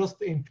are just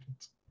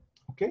infinite.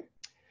 Okay,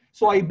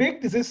 so I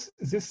baked this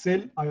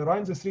cell, I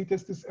ran the 3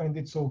 tests, and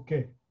it's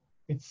okay.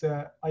 It's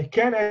I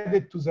can add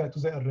it to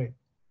the array.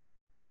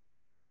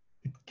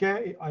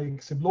 I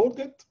explored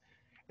it,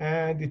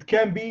 and it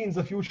can be in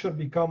the future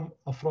become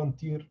a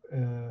frontier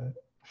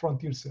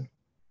cell.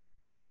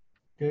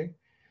 Okay,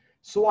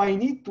 so I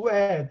need to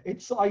add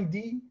its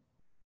ID.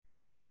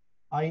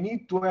 I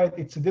need to add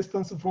its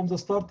distance from the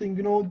starting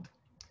node.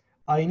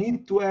 I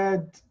need to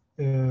add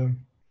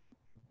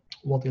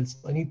what else?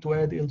 I need to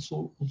add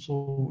also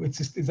it's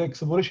the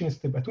exploration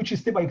step. At which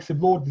step I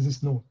explored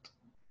this node.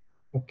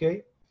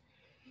 Okay.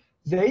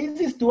 The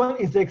easiest one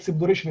is the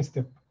exploration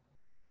step.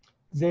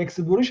 The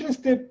exploration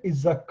step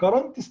is the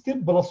current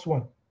step plus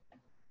 1.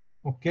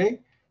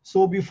 Okay.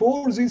 So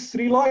before these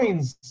 3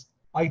 lines,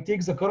 I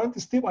take the current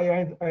step, I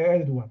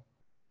added 1.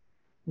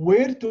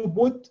 Where to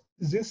put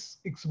this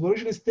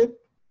exploration step?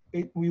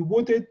 We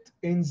put it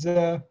in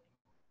the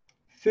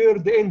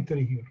 3rd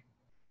entry here.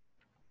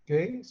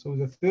 Okay, so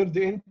the 3rd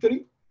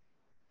entry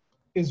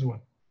is 1.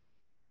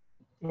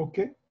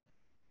 Okay.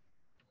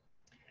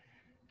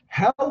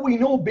 How we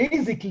know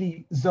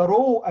basically the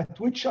row at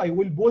which I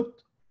will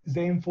put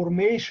the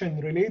information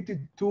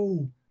related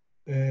to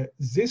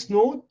this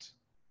node?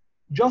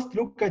 Just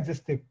look at the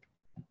step.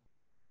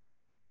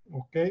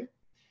 Okay,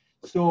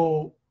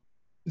 so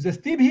the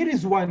step here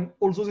is 1,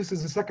 although this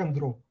is the 2nd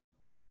row.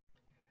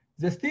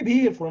 The step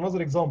here, for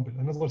another example,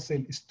 another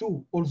cell, is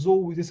 2,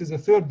 although this is a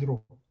 3rd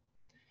row.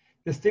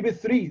 The step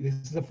is 3, this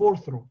is the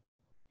 4th row.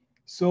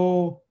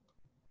 So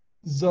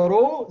the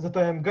row that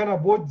I am gonna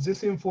put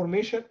this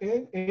information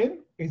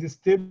in is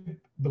step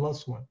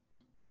plus 1.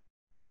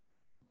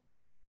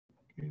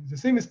 Okay, the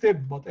same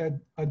step, but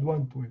add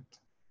 1 to it.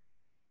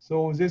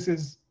 So this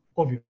is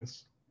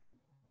obvious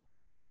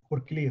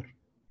or clear.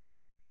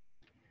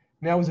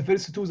 Now the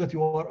first 2 that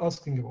you are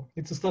asking about,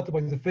 let's start by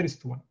the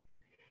first one.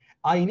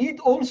 I need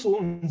also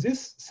in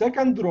this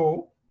 2nd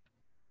row,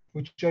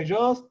 which I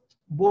just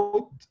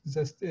put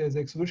the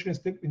exploration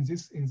step in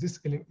this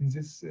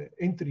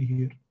entry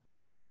here,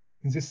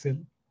 in this cell.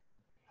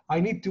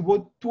 I need to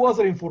put 2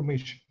 other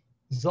information: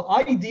 the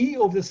ID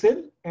of the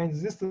cell and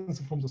the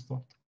distance from the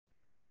start.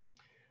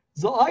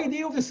 The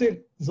ID of the cell,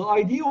 the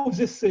ID of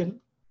this cell.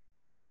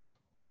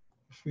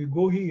 If we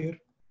go here,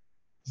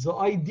 the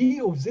ID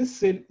of this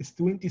cell is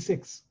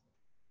 26.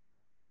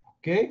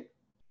 Okay.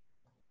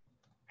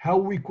 How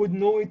we could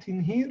know it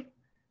in here?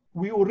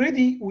 we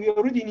already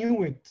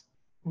knew it.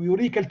 We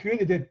already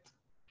calculated it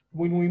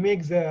when we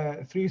make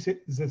the three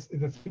set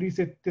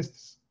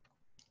tests.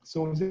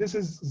 So this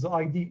is the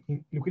ID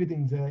located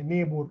in the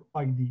neighbor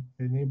ID,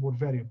 the neighbor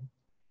variable.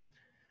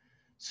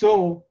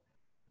 So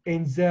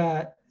in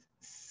the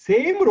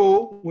same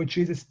row, which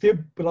is step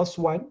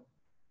 +1,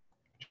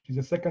 which is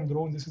the second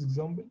row in this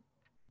example,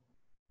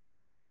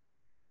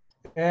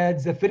 add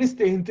the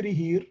first entry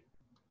here,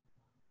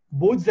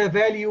 put the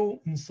value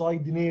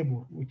inside the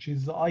neighbor, which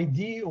is the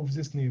ID of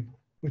this neighbor,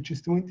 which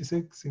is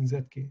 26 in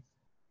that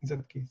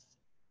case.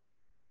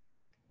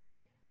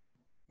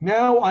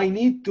 Now I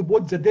need to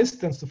put the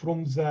distance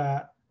from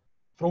the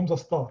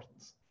start.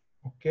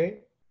 Okay.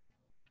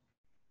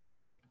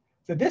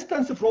 The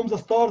distance from the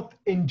start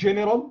in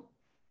general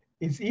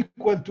is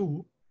equal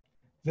to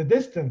the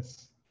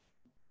distance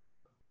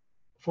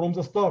from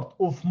the start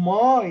of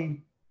my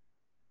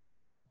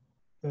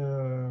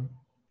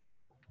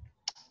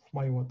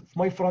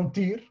my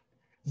frontier,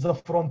 the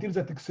frontier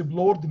that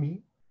explored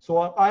me. So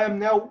I am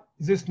now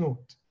this node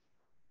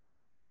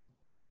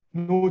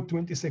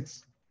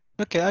 26.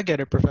 Okay, I get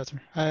it, Professor.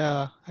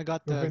 I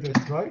got the You get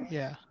it, right?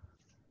 Yeah.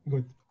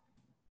 Good.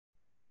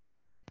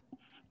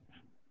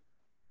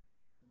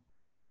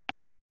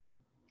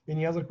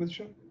 Any other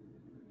question?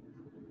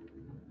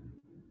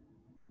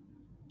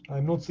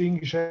 I'm not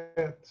seeing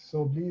chat,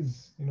 so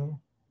please,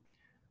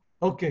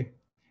 Okay,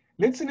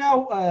 let's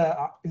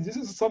now, this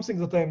is something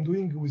that I'm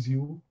doing with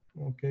you,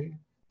 okay?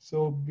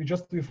 So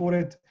just before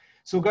it,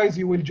 so guys,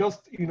 you will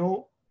just,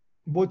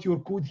 put your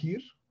code here,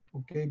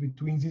 okay,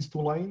 between these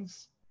two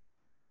lines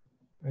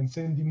and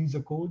send me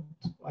the code.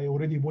 I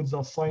already put the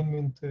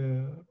assignment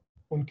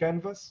on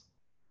Canvas.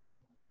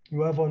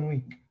 You have 1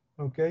 week,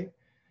 okay?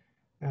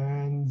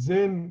 And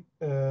then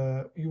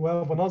you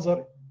have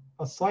another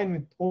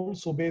assignment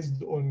also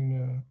based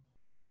on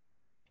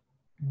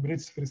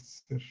Brett's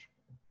first search.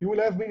 You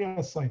will have many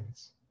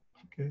assignments,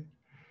 okay?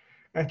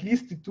 At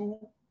least 2,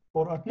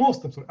 or at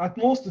most, I'm sorry, at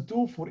most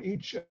 2 for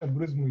each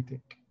algorithm we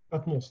take,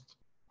 at most.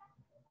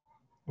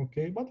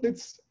 Okay, but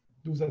let's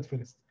do that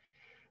first.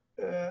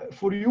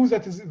 For you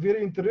that is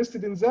very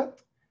interested in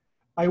that,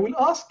 I will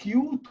ask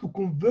you to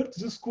convert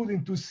this code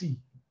into C,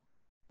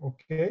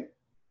 okay?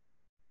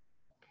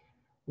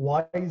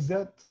 Why is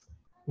that?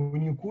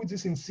 When you code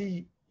this in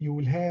C, you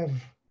will have,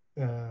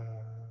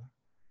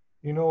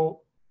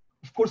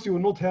 of course, you will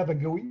not have a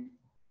GUI.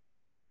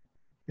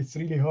 It's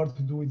really hard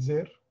to do it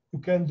there. You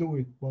can do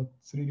it, but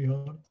it's really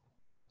hard.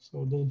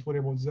 So don't worry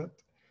about that.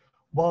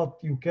 But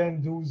you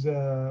can do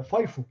the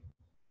FIFO.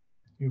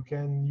 You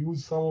can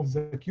use some of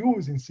the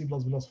queues in C++,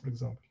 for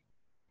example.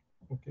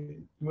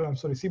 Okay, I'm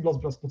sorry, C++,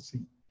 not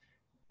C.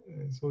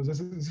 So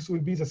this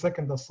will be the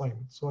second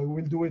assignment. So I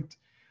will do it.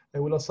 I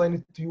will assign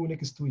it to you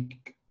next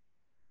week.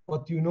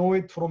 But you know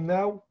it from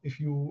now. If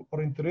you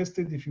are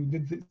interested, if you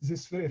did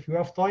this, if you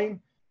have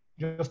time,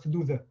 just to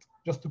do that,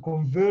 just to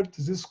convert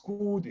this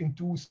code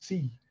into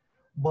C.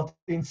 But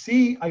in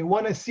C, I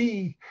want to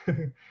see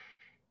the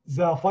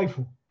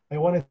FIFO. I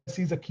want to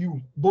see the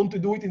queue.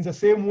 Don't do it in the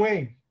same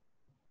way.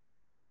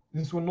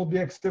 This will not be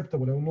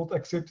acceptable. I will not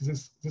accept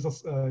this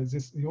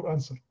your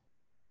answer.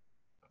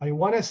 I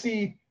want to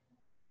see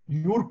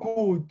your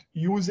code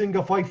using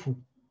a FIFO,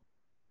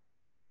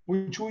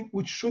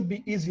 which should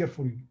be easier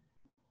for you.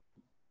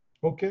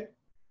 Okay.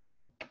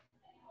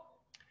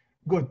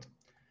 Good.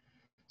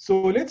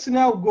 So let's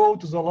now go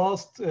to the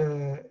last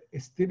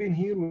step in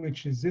here,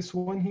 which is this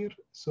one here.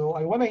 So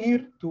I want to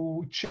here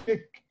to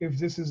check if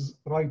this is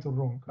right or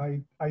wrong.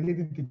 I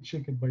didn't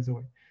check it, by the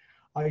way.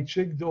 I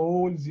checked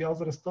all the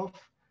other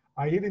stuff.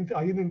 I didn't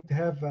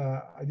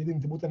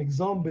put an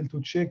example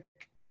to check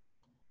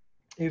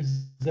if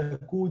the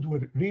code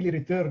will really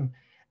return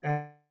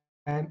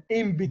an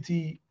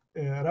empty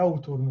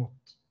route or not.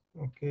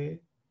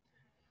 Okay.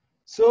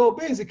 So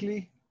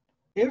basically,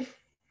 if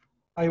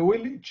I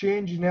will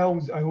change now,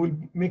 I will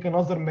make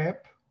another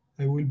map.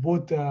 I will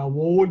put a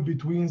wall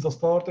between the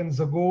start and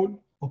the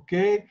goal.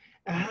 Okay.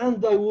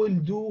 And I will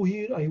do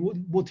here, I will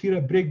put here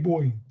a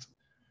breakpoint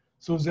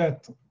so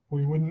that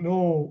we will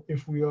know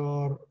if we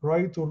are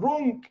right or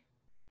wrong,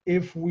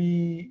 if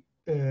we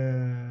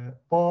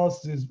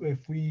pass this,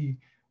 if the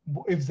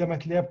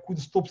MATLAB code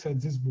stops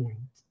at this point,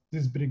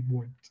 this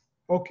breakpoint.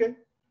 Okay,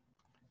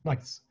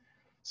 nice.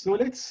 So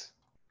let's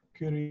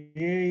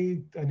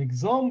create an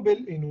example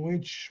in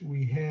which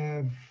we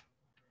have.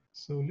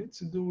 So let's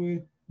do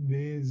it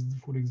based,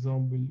 for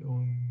example,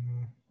 on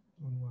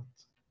what?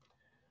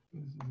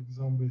 This is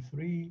example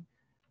 3.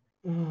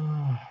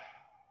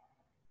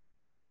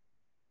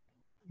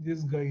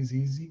 This guy is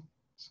easy,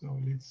 so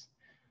let's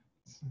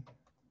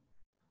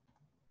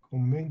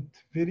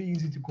comment. Very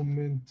easy to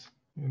comment,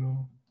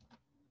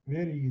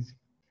 very easy.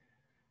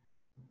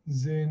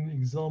 Then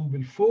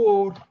example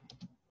 4,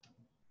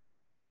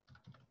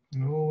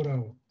 no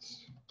route.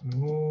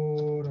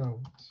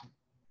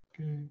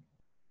 Okay,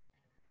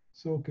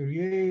 so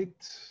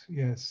create,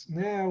 yes.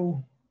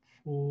 Now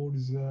for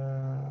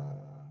the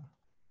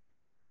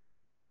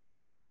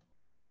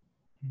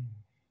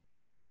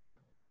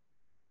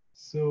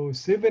So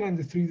 7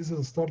 and 3, this is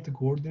a start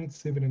coordinate,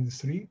 7 and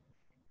 3.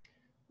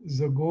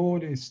 The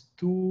goal is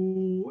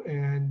 2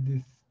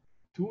 and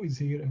 2 is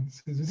here, and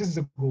this is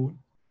the goal.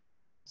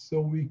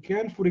 So we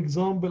can, for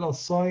example,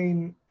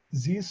 assign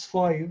these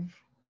 5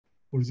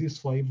 or these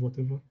 5,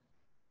 whatever,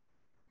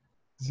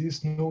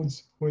 these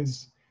nodes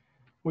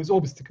with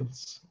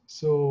obstacles.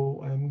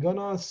 So I'm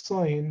gonna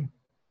assign,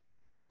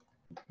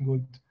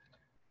 good.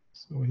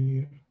 So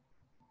here,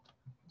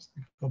 just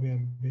copy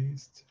and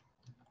paste.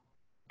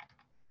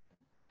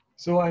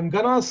 So I'm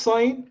gonna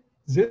assign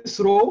this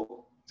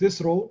row,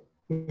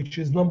 which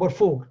is number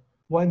 4,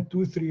 1,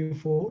 2, 3,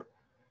 4.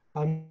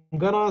 I'm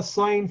gonna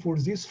assign for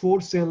these 4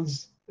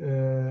 cells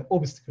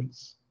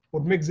obstacles,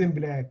 or make them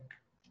black,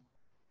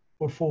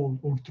 or false,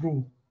 or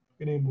true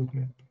in input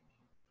map.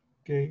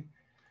 Okay,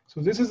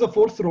 so this is the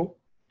 4th row,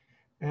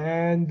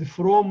 and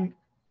from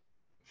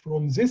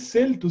this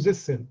cell to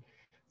this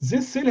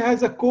cell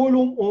has a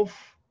column of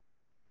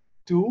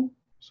 2.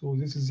 So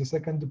this is the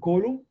 2nd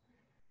column,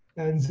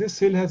 and this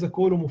cell has a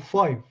column of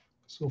 5.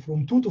 So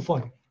from 2 to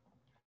 5.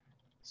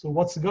 So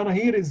what's gonna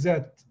here is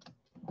that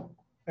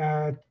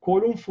at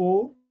column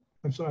 4,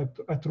 I'm sorry,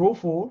 at row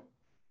 4,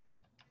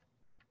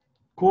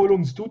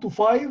 columns 2 to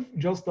 5,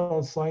 just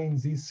assign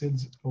these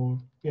cells, or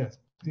yes,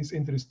 this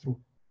entry is true.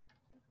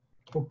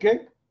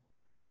 Okay,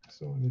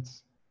 so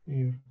let's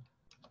here,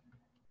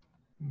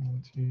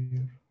 not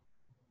here,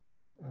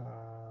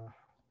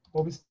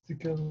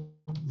 obstacle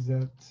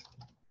that,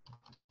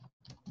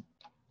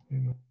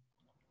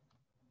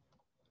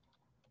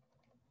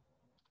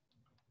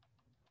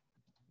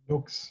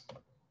 looks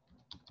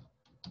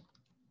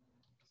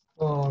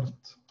start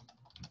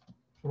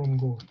from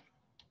goal.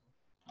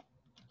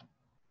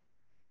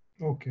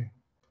 Okay,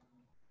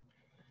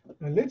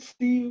 and let's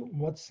see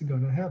what's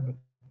gonna happen.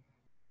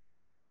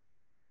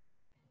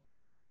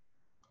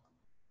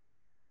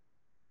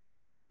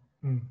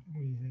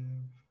 We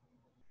have,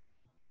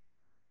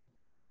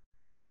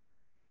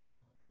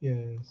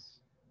 yes.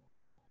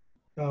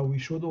 We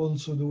should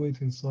also do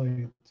it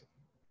inside.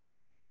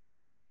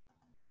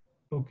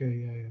 Okay,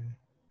 yeah.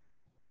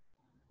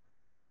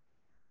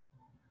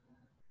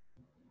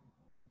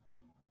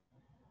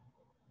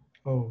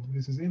 Oh,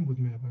 this is input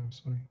map, I'm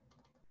sorry.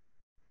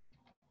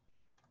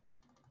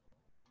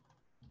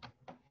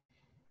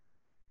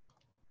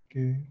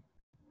 Okay,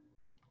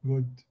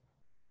 good.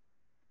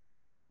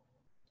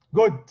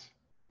 Good.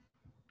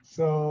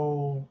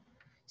 So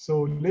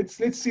let's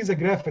see the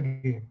graph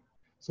again.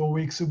 So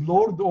we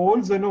explored all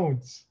the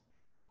nodes,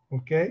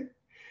 okay?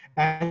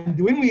 And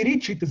when we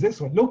reach it to this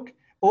one, look,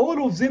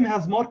 all of them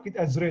has marked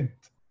as red.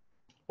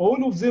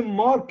 All of them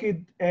marked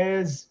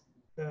as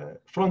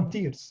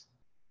frontiers,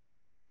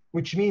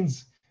 which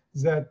means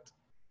that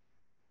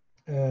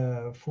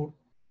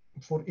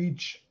for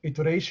each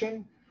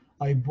iteration,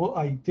 I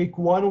take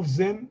one of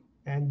them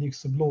and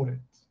explore it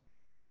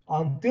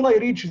until I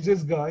reach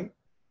this guy,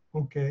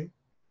 okay?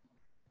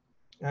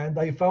 And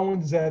I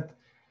found that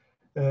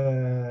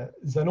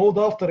the node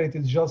after it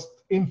is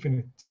just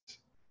infinite.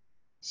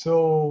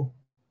 So,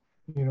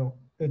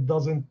 it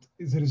doesn't,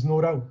 there is no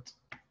route,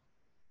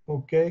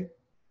 okay?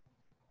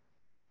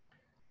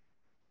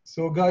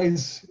 So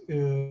guys,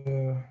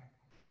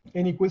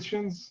 any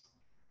questions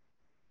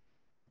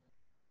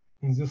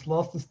in this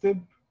last step?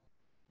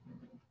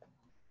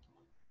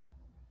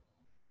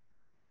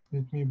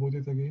 Let me put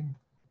it again.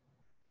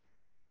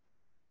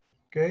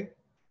 Okay.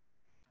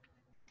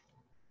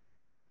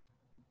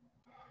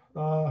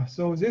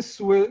 So this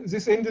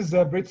ends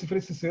the breadth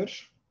first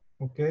search.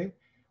 Okay,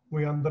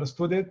 we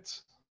understood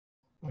it.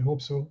 I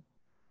hope so.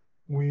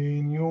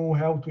 We knew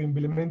how to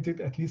implement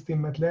it, at least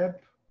in MATLAB.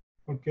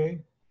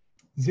 Okay.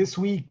 This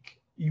week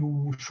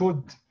you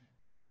should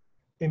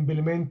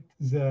implement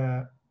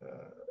the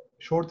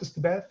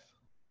shortest path.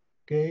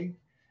 Okay.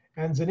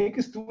 And the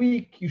next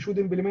week you should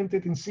implement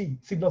it in C++.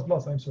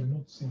 I'm sorry,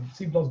 not C.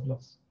 C++.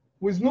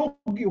 With no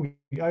GUI.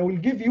 I will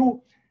give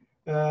you,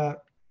 a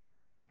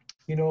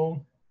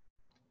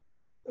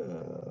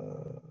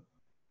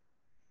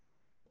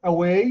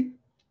way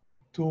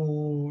to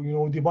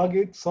debug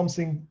it.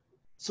 Something,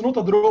 it's not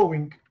a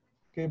drawing,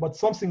 okay, but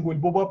something will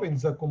pop up in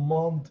the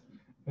command,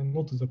 and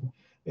not in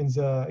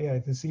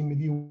the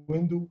CMD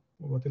window,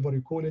 or whatever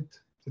you call it,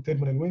 the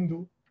terminal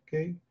window,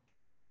 okay,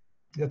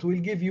 that will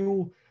give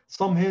you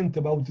some hint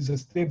about the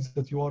steps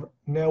that you are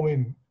now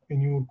in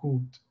your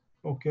code,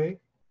 okay.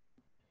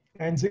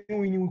 And then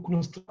when you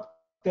construct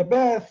the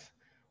path,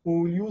 we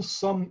will use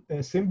some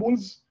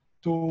symbols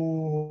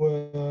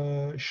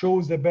to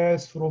show the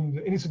path from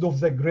instead of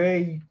the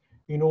gray,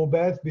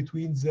 path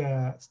between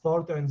the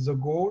start and the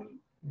goal,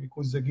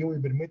 because the GUI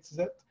permits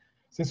that.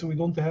 Since we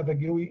don't have a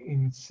GUI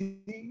in C++,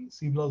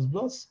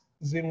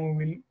 then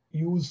we will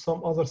use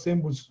some other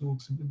symbols to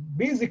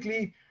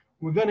basically,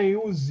 we're gonna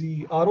use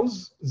the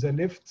arrows, the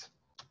left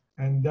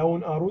and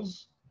down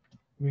arrows.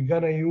 We're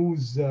gonna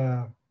use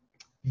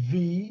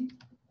V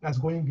as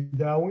going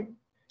down,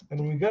 and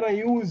we're gonna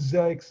use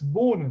the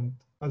exponent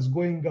as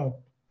going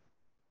up.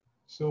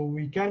 So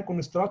we can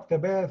construct a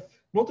path,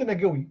 not in a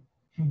GUI,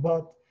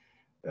 but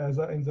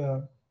in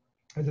the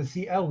as a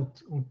C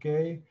out,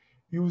 okay,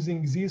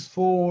 using these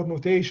 4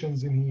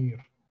 notations in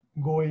here,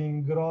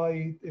 going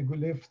right,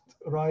 left,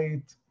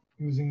 right,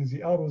 using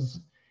the arrows.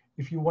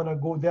 If you want to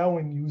go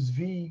down, use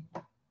V,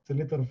 the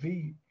letter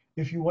V.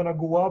 If you want to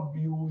go up,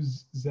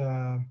 use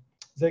the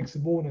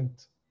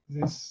exponent,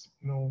 this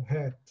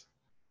hat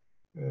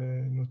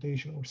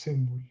notation or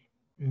symbol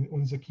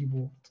on the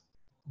keyboard.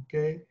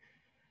 Okay,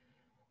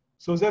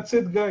 so that's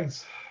it,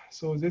 guys.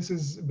 So this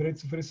is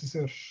Brett's first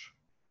search.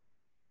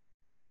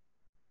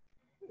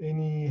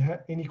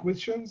 Any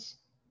questions?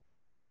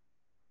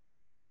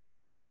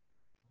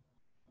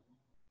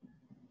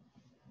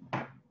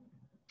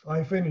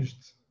 I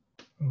finished.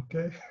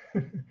 Okay.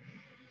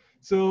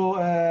 So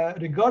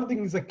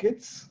regarding the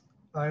kits,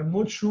 I'm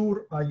not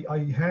sure I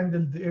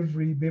handled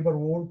every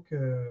paperwork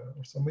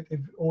or submit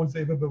all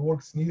the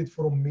paperwork needed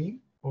from me.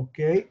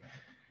 Okay.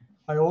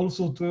 I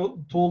also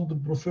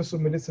told Professor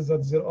Melissa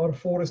that there are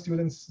 4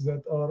 students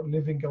that are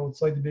living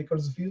outside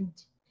Bakersfield.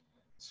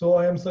 So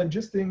I am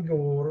suggesting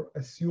or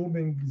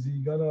assuming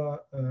they're gonna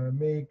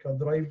make a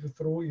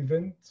drive-through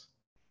event.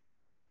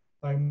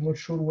 I'm not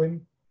sure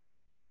when.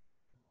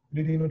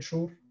 Really not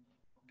sure.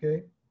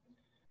 Okay.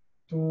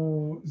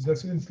 To the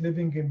students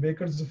living in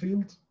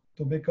Bakersfield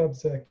to pick up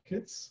the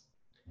kits,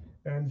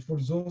 and for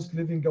those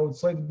living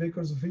outside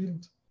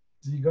Bakersfield,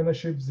 they're gonna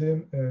ship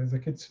them the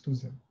kits to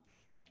them.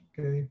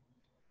 Okay.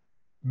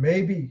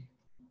 Maybe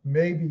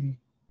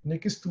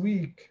next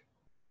week.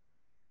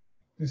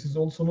 This is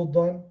also not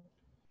done.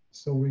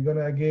 So we're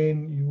gonna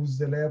again use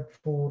the lab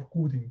for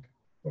coding,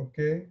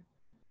 okay?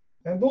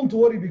 And don't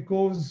worry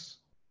because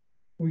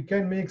we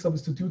can make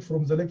substitute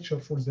from the lecture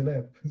for the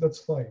lab, that's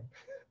fine.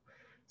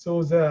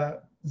 So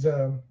the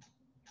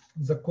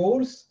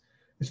course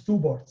is 2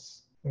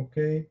 parts,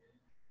 okay?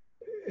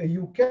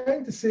 You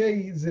can't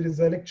say there is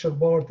a lecture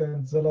part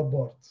and the lab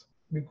part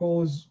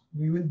because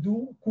we will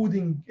do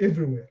coding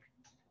everywhere,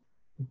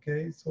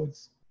 okay? So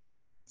it's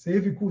a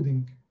heavy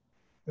coding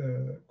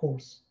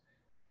course.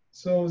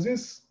 So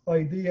this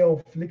idea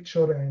of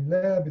lecture and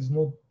lab is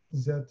not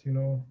that,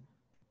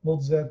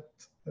 not that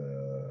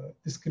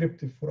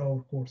descriptive for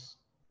our course.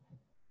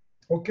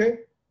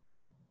 Okay.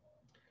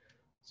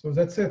 So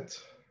that's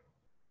it.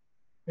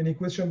 Any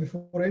question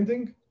before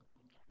ending?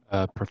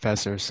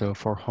 Professor, so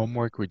for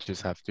homework, we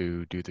just have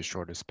to do the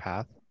shortest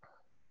path?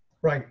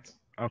 Right.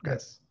 Okay.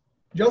 Yes.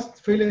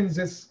 Just fill in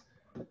this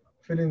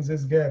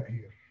gap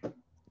here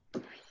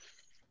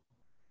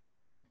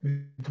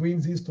between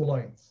these 2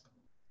 lines.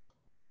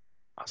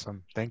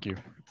 Awesome. Thank you.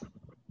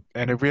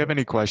 And if we have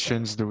any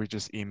questions, do we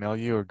just email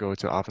you or go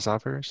to office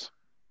hours?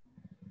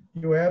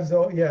 You have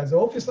the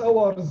office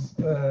hours.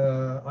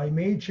 I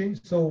may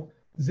change. So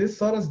this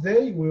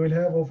Thursday we will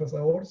have office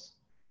hours,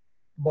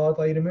 but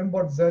I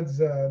remembered that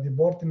the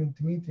department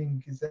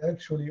meeting is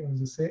actually on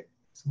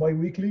it's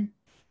bi-weekly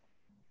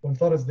on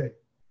Thursday.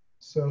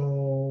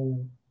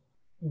 So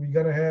we're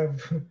gonna have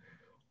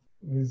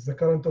with the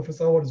current office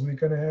hours, we're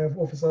gonna have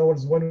office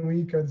hours 1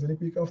 week, and the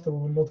next week after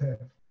we will not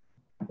have.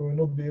 We will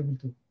not be able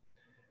to.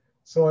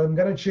 So I'm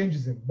gonna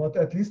change them, but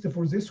at least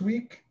for this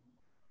week,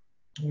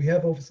 we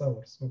have office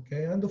hours,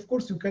 okay? And of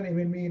course, you can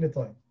email me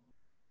anytime,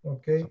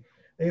 okay?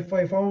 If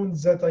I found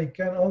that I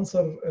can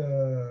answer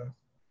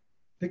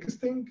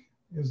texting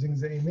using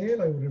the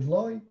email, I will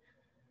reply.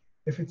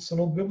 If it's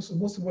not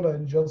possible,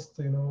 I'll just,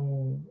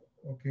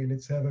 okay,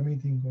 let's have a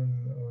meeting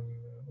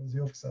on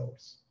the office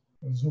hours,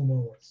 on Zoom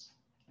hours,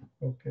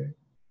 okay?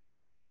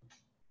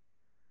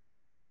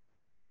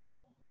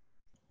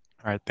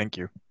 All right, thank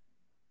you.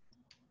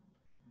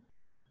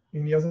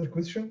 Any other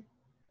question?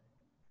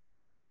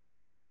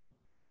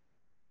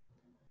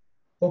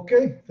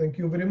 Okay, thank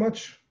you very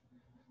much.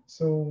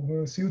 So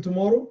we'll see you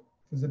tomorrow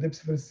for the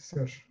depth first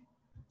search.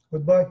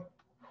 Goodbye.